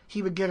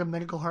would get a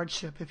medical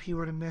hardship if he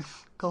were to miss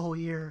the whole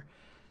year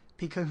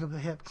because of the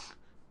hips.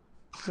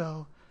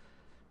 So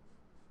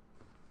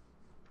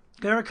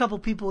there are a couple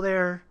people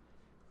there.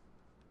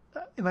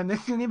 Am I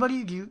missing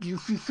anybody? Do you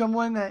see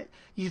someone that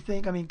you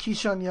think? I mean,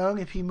 Keyshawn Young,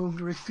 if he moved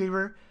to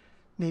receiver,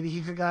 maybe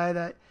he's a guy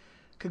that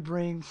could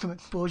bring some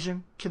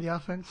explosion to the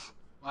offense.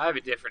 Well, I have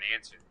a different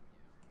answer.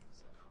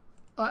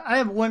 I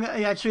have one.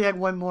 I actually had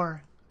one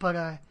more,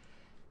 but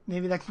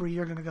maybe that's where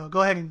you're gonna go.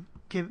 Go ahead and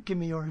give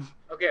me yours.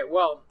 Okay.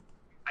 Well,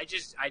 I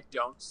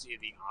don't see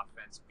the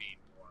offense being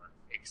more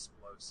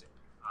explosive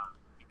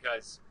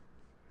because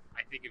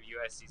I think of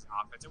USC's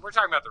offense, and we're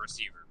talking about the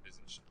receiver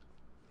position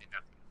and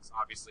nothing else.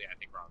 Obviously, I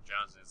think Ronald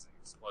Jones is an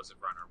explosive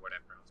runner,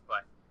 whatever else.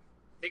 But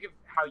think of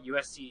how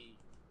USC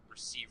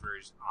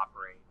receivers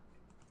operate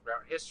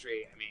throughout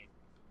history. I mean,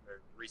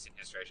 or recent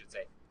history, I should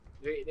say.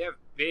 They have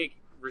big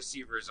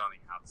receivers on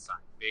the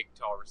outside, big,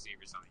 tall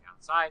receivers on the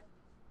outside,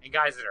 and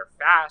guys that are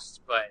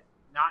fast, but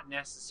not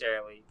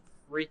necessarily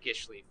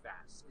freakishly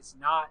fast. It's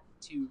not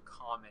too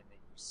common that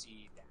you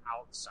see the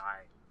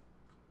outside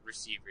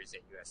receivers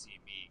at USC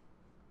be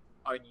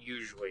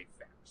unusually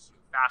fast,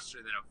 faster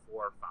than a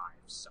 4.5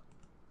 something.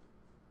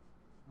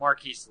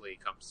 Marquise Lee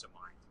comes to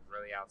mind.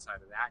 Really,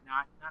 outside of that,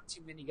 not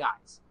too many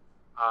guys.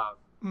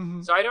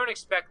 So I don't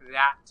expect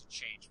that to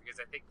change because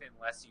I think that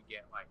unless you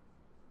get like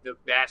the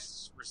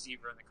best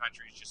receiver in the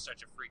country is just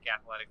such a freak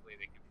athletically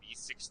that can be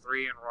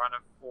 6'3" and run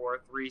a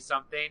 4.3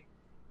 something,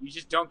 you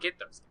just don't get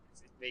those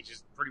guys. They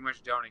just pretty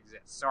much don't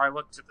exist. So I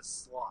look to the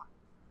slot,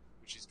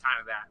 which is kind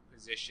of that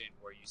position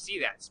where you see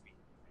that speed.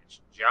 You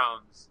mentioned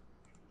Jones,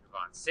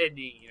 Trevon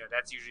Sidney,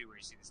 that's usually where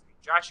you see the speed.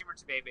 Josh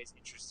Imatorbhebhe is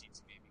interesting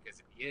to me because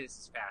if he is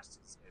as fast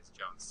as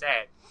Jones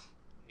said,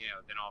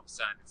 then all of a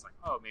sudden it's like,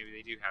 oh, maybe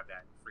they do have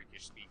that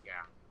freakish speed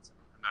guy. So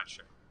I'm not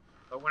sure.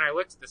 But when I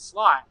look to the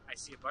slot, I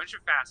see a bunch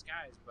of fast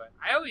guys, but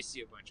I always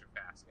see a bunch of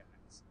fast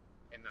guys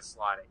in the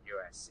slot at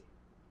USC.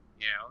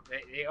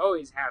 They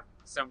always have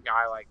some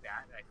guy like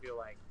that. I feel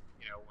like,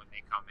 when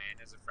they come in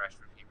as a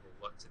freshman, people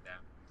look to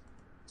them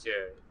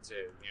to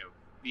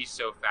be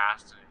so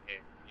fast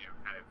and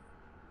kind of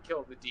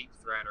kill the deep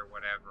threat or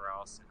whatever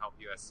else and help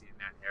USC in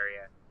that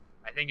area.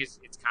 I think it's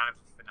kind of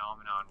a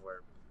phenomenon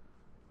where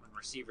when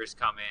receivers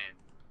come in,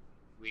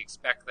 we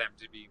expect them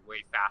to be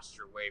way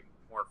faster, way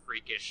more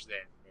freakish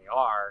than they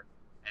are,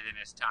 and then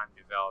as time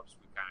develops,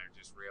 we kind of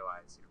just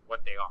realize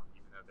what they are,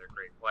 even though they're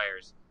great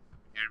players.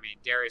 know what I mean?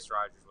 Darius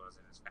Rogers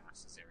wasn't as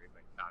fast as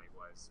everybody thought he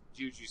was.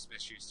 Juju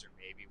Smith-Schuster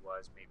maybe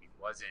was, maybe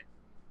wasn't.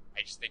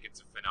 I just think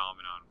it's a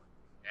phenomenon.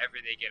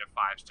 Whenever they get a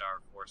 5-star,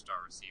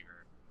 4-star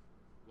receiver,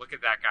 look at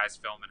that guy's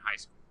film in high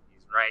school.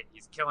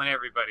 He's killing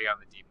everybody on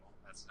the deep ball.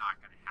 That's not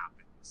going to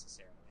happen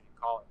necessarily in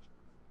college.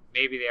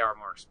 Maybe they are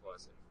more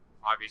explosive.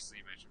 Obviously,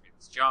 you mentioned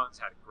Venus Jones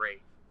had a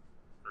great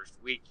first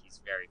week.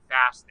 He's very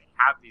fast. They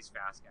have these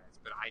fast guys,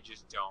 but I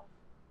just don't,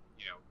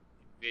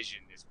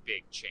 envision this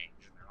big change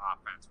in their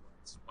offense where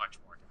it's much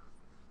more down.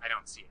 I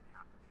don't see it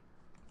happening.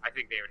 I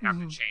think they would have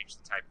to change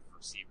the type of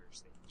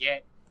receivers they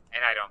get,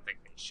 and I don't think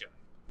they should.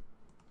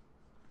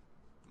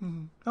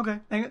 Okay.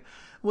 And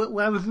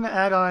what I was going to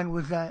add on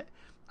was that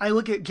I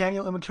look at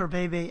Daniel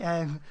Imatorbhebhe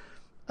as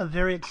a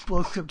very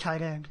explosive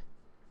tight end.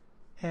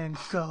 And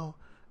so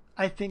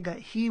I think that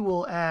he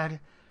will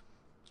add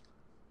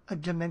a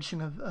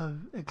dimension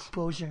of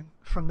explosion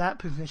from that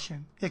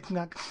position. It's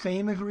not the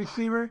same as a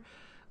receiver,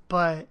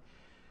 but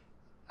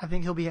I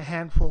think he'll be a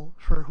handful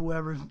for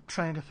whoever's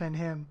trying to defend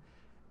him.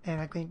 And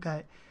I think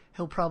that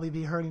he'll probably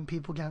be hurting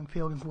people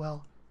downfield as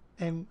well.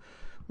 And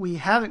we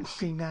haven't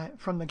seen that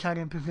from the tight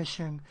end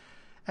position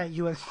at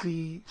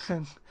USC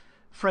since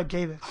Fred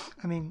Davis.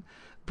 I mean,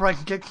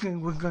 Bryce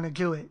Dixon was going to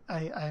do it,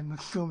 I'm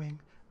assuming,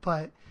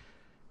 but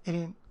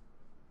it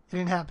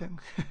didn't happen.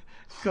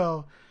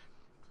 So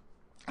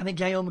I think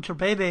Daniel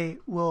Imatorbhebhe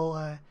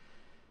will,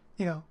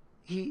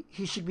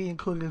 he should be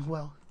included as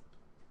well.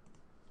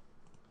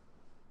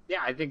 Yeah,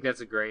 I think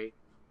that's a great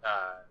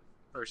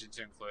person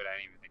to include. I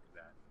didn't even think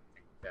of that. I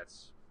think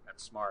that's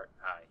smart.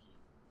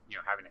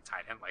 Having a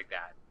tight end like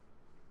that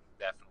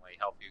definitely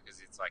help you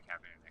because it's like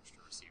having an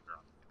extra receiver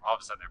on. All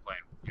of a sudden they're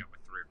playing,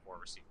 with 3 or 4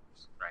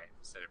 receivers, right,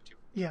 instead of 2.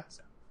 Yeah.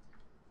 So,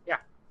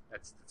 yeah,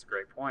 that's a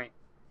great point.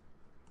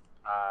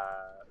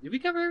 Did we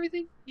cover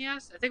everything?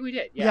 Yes, I think we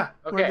did. Yeah.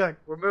 Okay. We're good.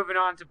 We're moving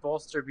on to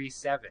Bolster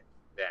B7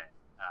 then.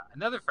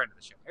 Another friend of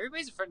the show.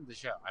 Everybody's a friend of the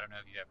show. I don't know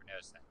if you've ever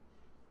noticed that.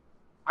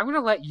 I'm going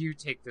to let you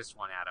take this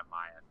one out of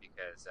Maya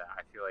because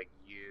I feel like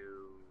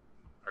you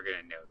are going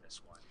to know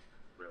this one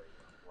really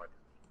well.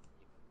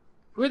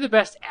 Who are the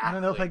best athletes? I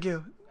don't know if I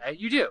do.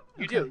 You do.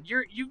 You Okay.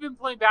 do. You've been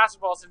playing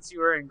basketball since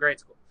you were in grade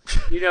school.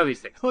 You know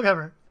these things.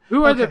 Whatever.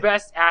 Who are the Okay.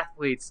 best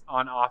athletes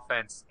on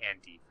offense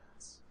and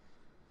defense?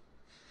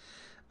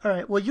 All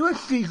right. Well,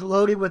 USC's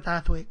loaded with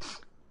athletes.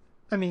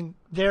 I mean,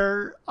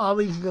 they're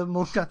always the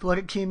most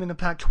athletic team in the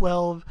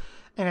Pac-12,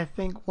 and I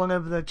think one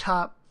of the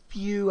top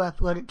few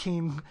athletic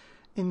teams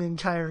in the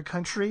entire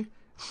country.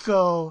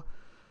 So,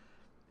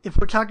 if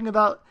we're talking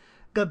about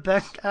the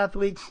best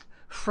athletes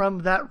from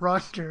that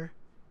roster,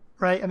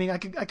 right? I mean, I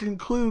could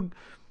include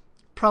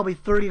probably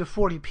 30 to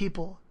 40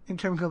 people in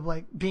terms of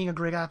like being a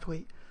great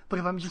athlete. But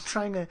if I'm just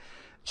trying to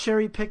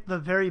cherry pick the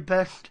very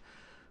best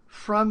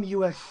from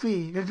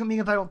USC, it doesn't mean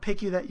if I don't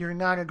pick you that you're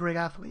not a great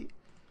athlete.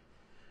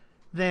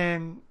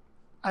 Then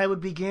I would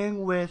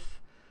begin with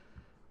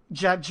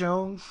Jack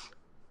Jones.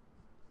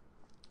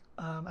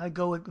 I'd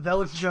go with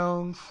Velus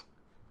Jones.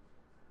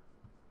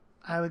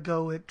 I would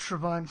go with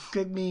Trevon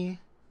Stigney.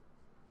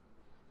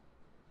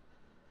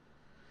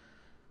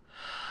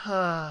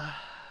 I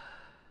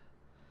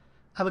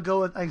would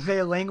go with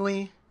Isaiah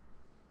Langley.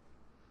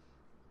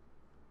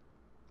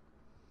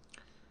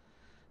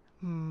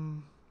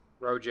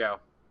 Rojo.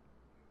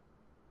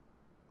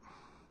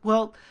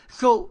 Well,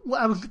 so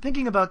I was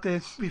thinking about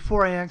this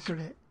before I answered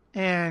it,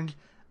 and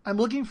I'm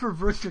looking for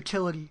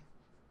versatility.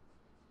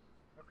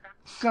 Okay.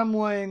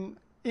 Someone,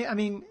 I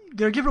mean,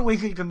 there are different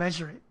ways that you can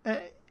measure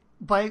it.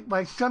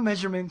 By some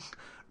measurements,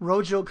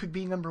 Rojo could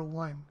be number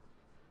 1.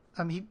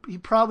 He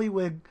probably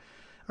would,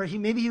 or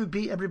maybe he would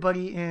beat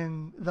everybody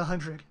in the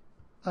 100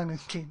 on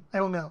this team. I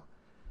don't know.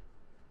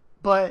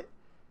 But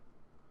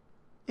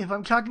if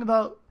I'm talking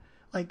about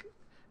like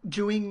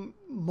doing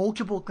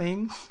multiple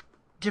things,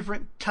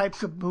 different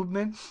types of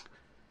movements,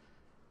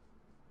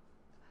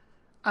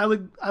 I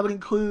would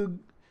include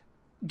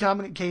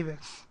Dominic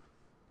Davis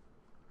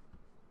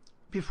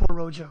before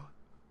Rojo.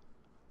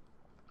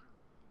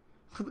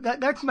 So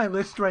that's my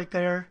list right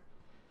there.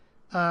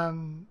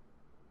 What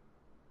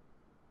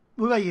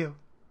about you?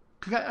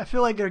 Because I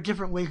feel like there are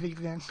different ways that you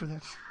can answer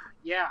this.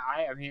 Yeah,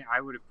 I mean, I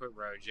would have put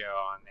Rojo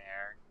on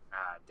there,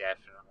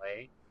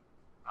 definitely.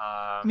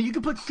 I mean, you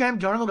could put Sam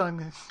Darnold on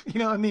this.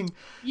 There aren't many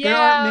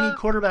Yeah.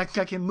 quarterbacks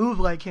that can move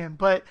like him.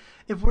 But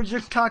if we're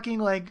just talking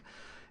like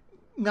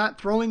not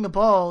throwing the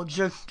ball,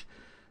 just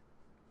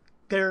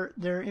their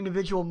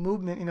individual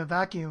movement in a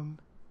vacuum,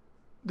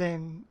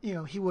 then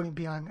he wouldn't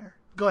be on there.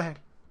 Go ahead.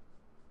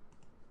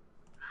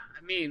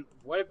 I mean,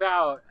 what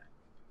about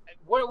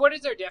what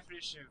is our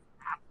definition of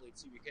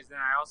athletes? Because then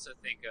I also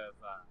think of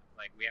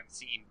we haven't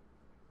seen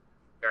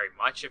very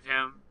much of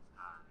him.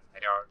 I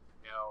don't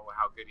know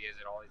how good he is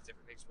at all these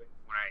different things, but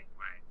when I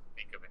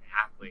think of an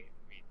athlete,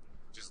 I mean,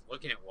 just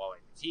looking at Wale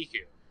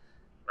Matiku,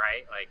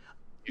 right? Like,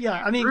 if Yeah,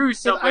 you I mean, threw if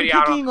I'm somebody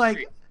out on picking the like,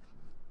 street,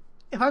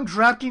 if I'm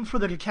drafting for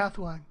the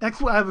decathlon,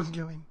 that's what I was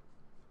doing.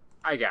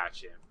 I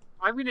got you.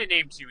 I'm going to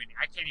name 2, and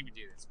I can't even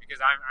do this because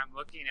I'm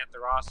looking at the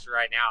roster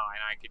right now,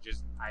 and I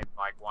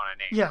want to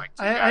name Yeah, like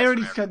 2 I guys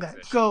already from every said that.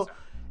 position, So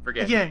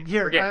Forget Again, me.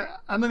 here Forget me.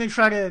 I'm gonna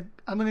try to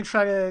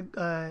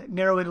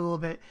narrow it a little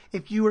bit.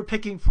 If you were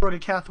picking for a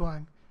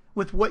decathlon,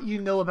 with what you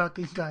know about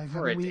these guys,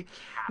 For a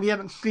we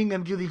haven't seen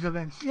them do these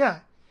events. Yeah,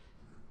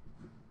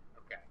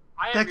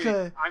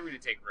 Okay. I'm going to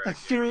take Rojo.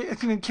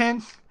 it's an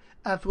intense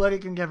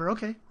athletic endeavor.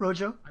 Okay,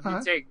 Rojo. I'm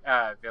going to take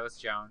Phyllis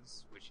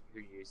Jones, who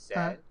you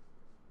said.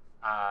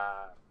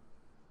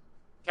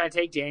 Can I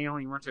take Daniel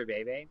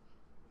Imortobebe?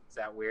 Is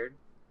that weird?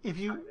 If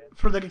you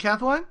for the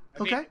decathlon,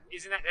 I mean, okay.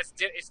 isn't that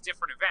it's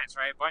different events,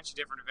 right? A bunch of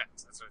different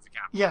events. That's what it's a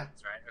decathlon Yeah.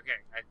 is, right?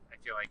 Okay. I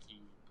feel like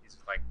he is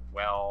like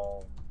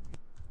well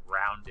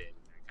rounded.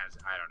 I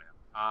don't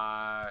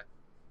know.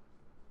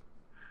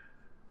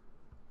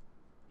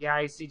 Yeah,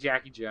 I see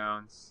Jackie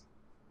Jones,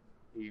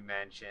 who you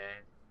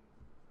mentioned.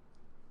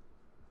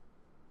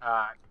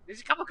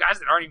 There's a couple guys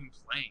that aren't even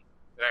playing.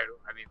 I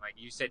mean, like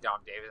you said, Dom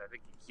Davis. I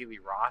think Keely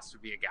Ross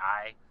would be a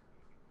guy,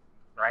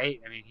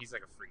 right? I mean, he's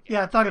like a freak.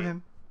 Yeah, I thought of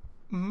him.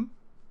 Mm-hmm.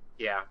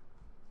 Yeah.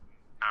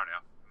 I don't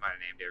know. I might have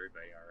named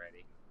everybody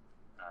already.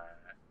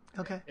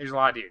 Okay. There's a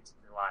lot of dudes.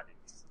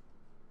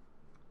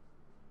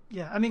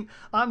 Yeah, I mean,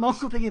 I'm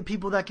also thinking of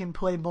people that can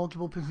play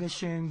multiple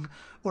positions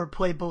or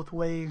play both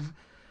ways.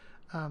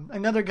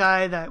 Another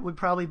guy that would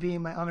probably be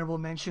in my honorable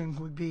mentions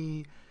would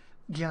be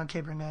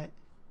Deontay Burnett.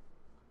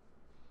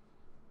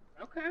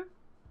 Okay.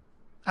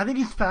 I think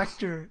he's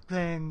faster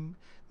than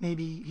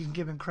maybe he's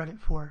given credit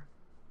for.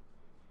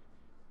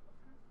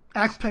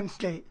 Ask Penn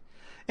State.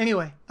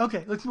 Anyway,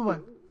 okay, let's move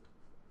on.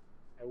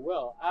 I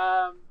will.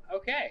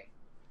 Okay.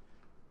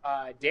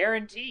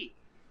 Darren T,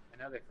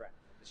 another friend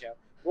of the show.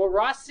 Will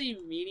Ross see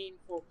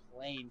meaningful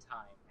playing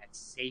time at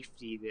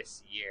safety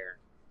this year?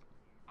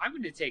 I'm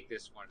going to take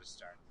this one to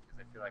start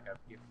because I feel like I've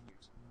given you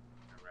two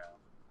in a row.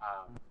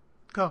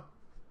 Go.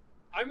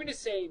 I'm going to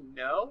say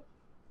no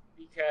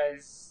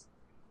because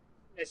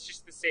it's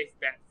just the safe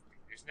bet for me.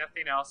 There's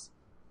nothing else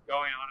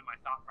going on in my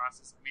thought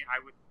process. I mean,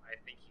 I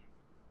think he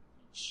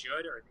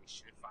should, or they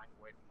should find a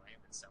way to play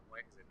him in some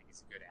way because I think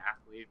he's a good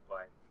athlete.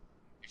 But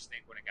I just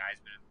think when a guy's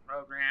been in the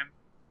program,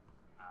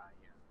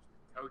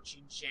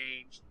 coaching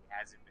change, he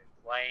hasn't been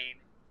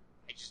playing.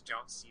 I just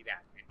don't see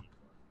that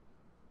anymore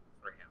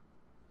for him.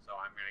 So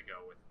I'm going to go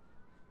with.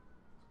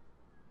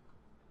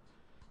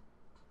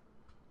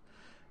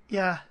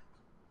 Yeah,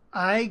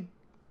 I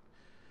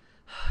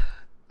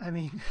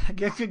mean, I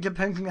guess it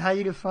depends on how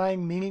you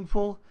define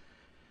meaningful.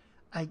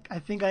 I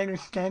think I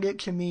understand it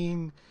to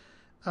mean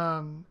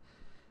he'll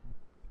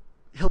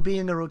be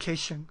in the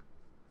rotation.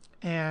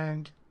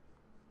 And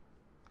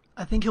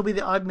I think he'll be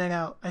the odd man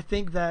out. I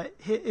think that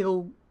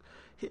he'll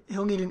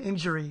need an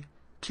injury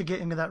to get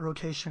into that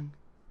rotation.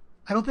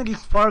 I don't think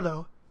he's far,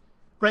 though,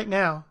 right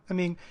now. I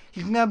mean,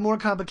 he's going to have more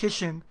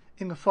competition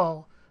in the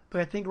fall.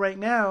 But I think right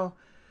now,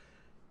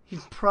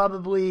 he's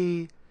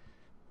probably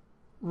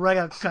right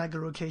outside the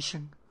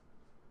rotation.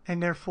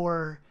 And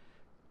therefore,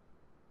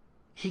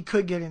 he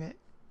could get in it.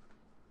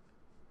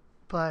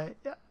 But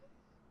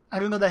I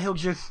don't know that he'll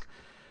just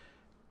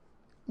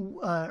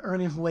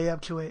earn his way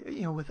up to it,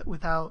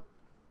 without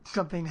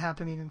something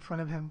happening in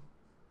front of him.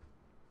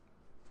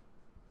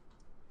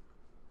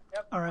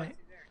 Yep, all right.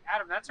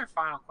 Adam, that's our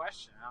final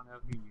question. I don't know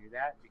if you knew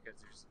that because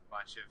there's a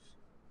bunch of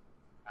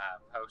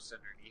posts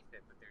underneath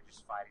it, but they're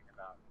just fighting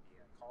about the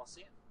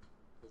Coliseum.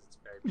 Because it's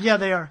very Yeah,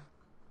 they are.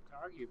 To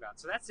argue about.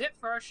 So that's it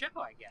for our show,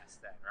 I guess,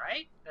 then,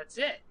 right? That's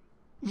it.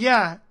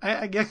 Yeah,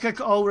 I guess that's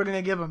all we're going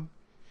to give him.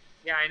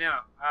 Yeah, I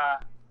know.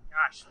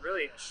 Gosh,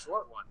 really a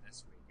short one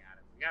this week,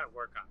 Adam. We got to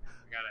work on that.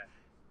 We got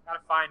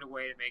to find a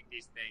way to make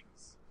these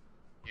things,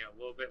 a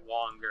little bit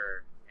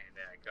longer and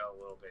go a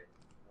little bit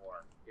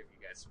more. Give you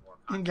guys some more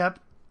content. In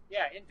depth?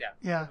 Yeah, in depth.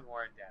 Yeah.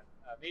 More in depth.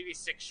 Maybe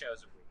 6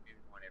 shows a week. Maybe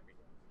one every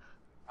day.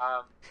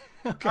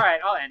 Okay. All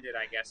right, I'll end it,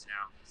 I guess,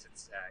 now,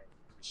 since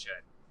we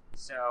should.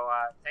 So,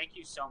 thank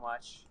you so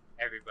much,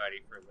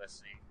 everybody, for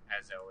listening.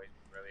 As always,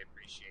 we really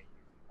appreciate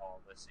you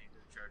all listening to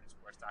the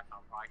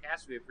TrojanSports.com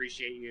podcast. We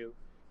appreciate you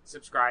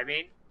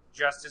subscribing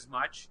just as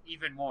much,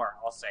 even more,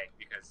 I'll say,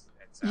 because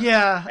it's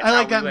yeah, I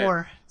like that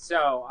more.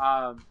 So,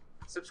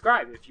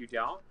 subscribe if you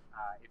don't.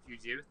 If you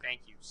do,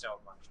 thank you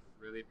so much.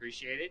 We really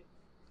appreciate it.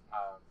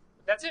 But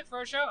that's it for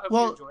our show. Hope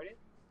you enjoyed it.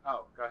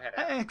 Oh, go ahead,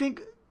 Adam. I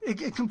think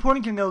it's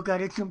important to note that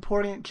it's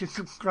important to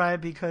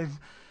subscribe because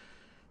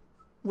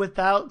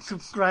without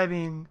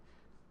subscribing,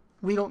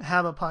 we don't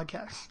have a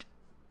podcast.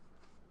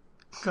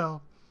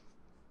 So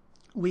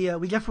we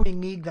definitely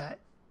need that.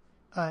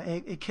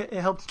 It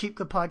helps keep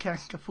the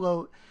podcast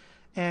afloat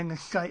and the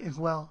site as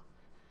well.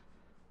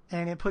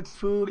 And it puts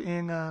food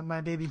in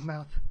my baby's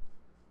mouth.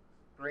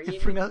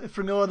 If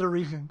for no other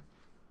reason.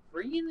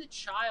 Bringing the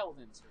child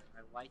into it.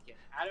 I like it.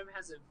 Adam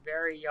has a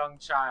very young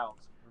child.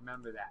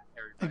 Remember that,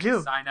 everybody. I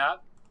do. Sign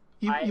up.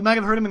 You might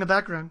have heard him in the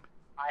background.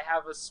 I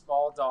have a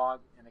small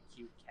dog and a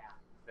cute cat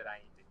that I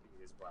need to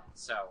feed as well.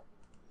 So,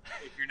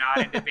 if you're not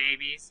into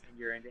babies and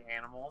you're into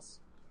animals,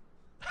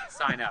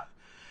 sign up.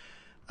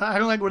 I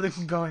don't like where this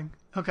is going.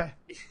 Okay.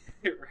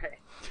 Right.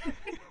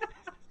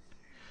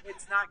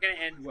 It's not going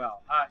to end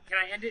well. Can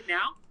I end it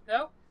now,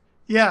 though?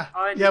 Yeah.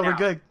 I'll end it Yeah, now. we're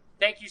good.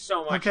 Thank you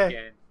so much Okay.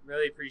 again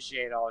Really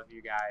appreciate all of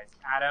you guys.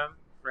 Adam,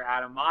 for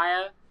Adam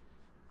Maya,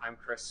 I'm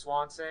Chris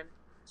Swanson.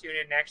 Tune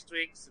in next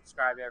week.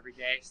 Subscribe every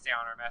day. Stay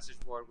on our message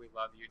board. We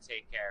love you.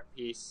 Take care.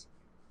 Peace.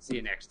 See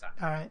you next time.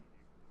 All right.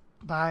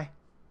 Bye.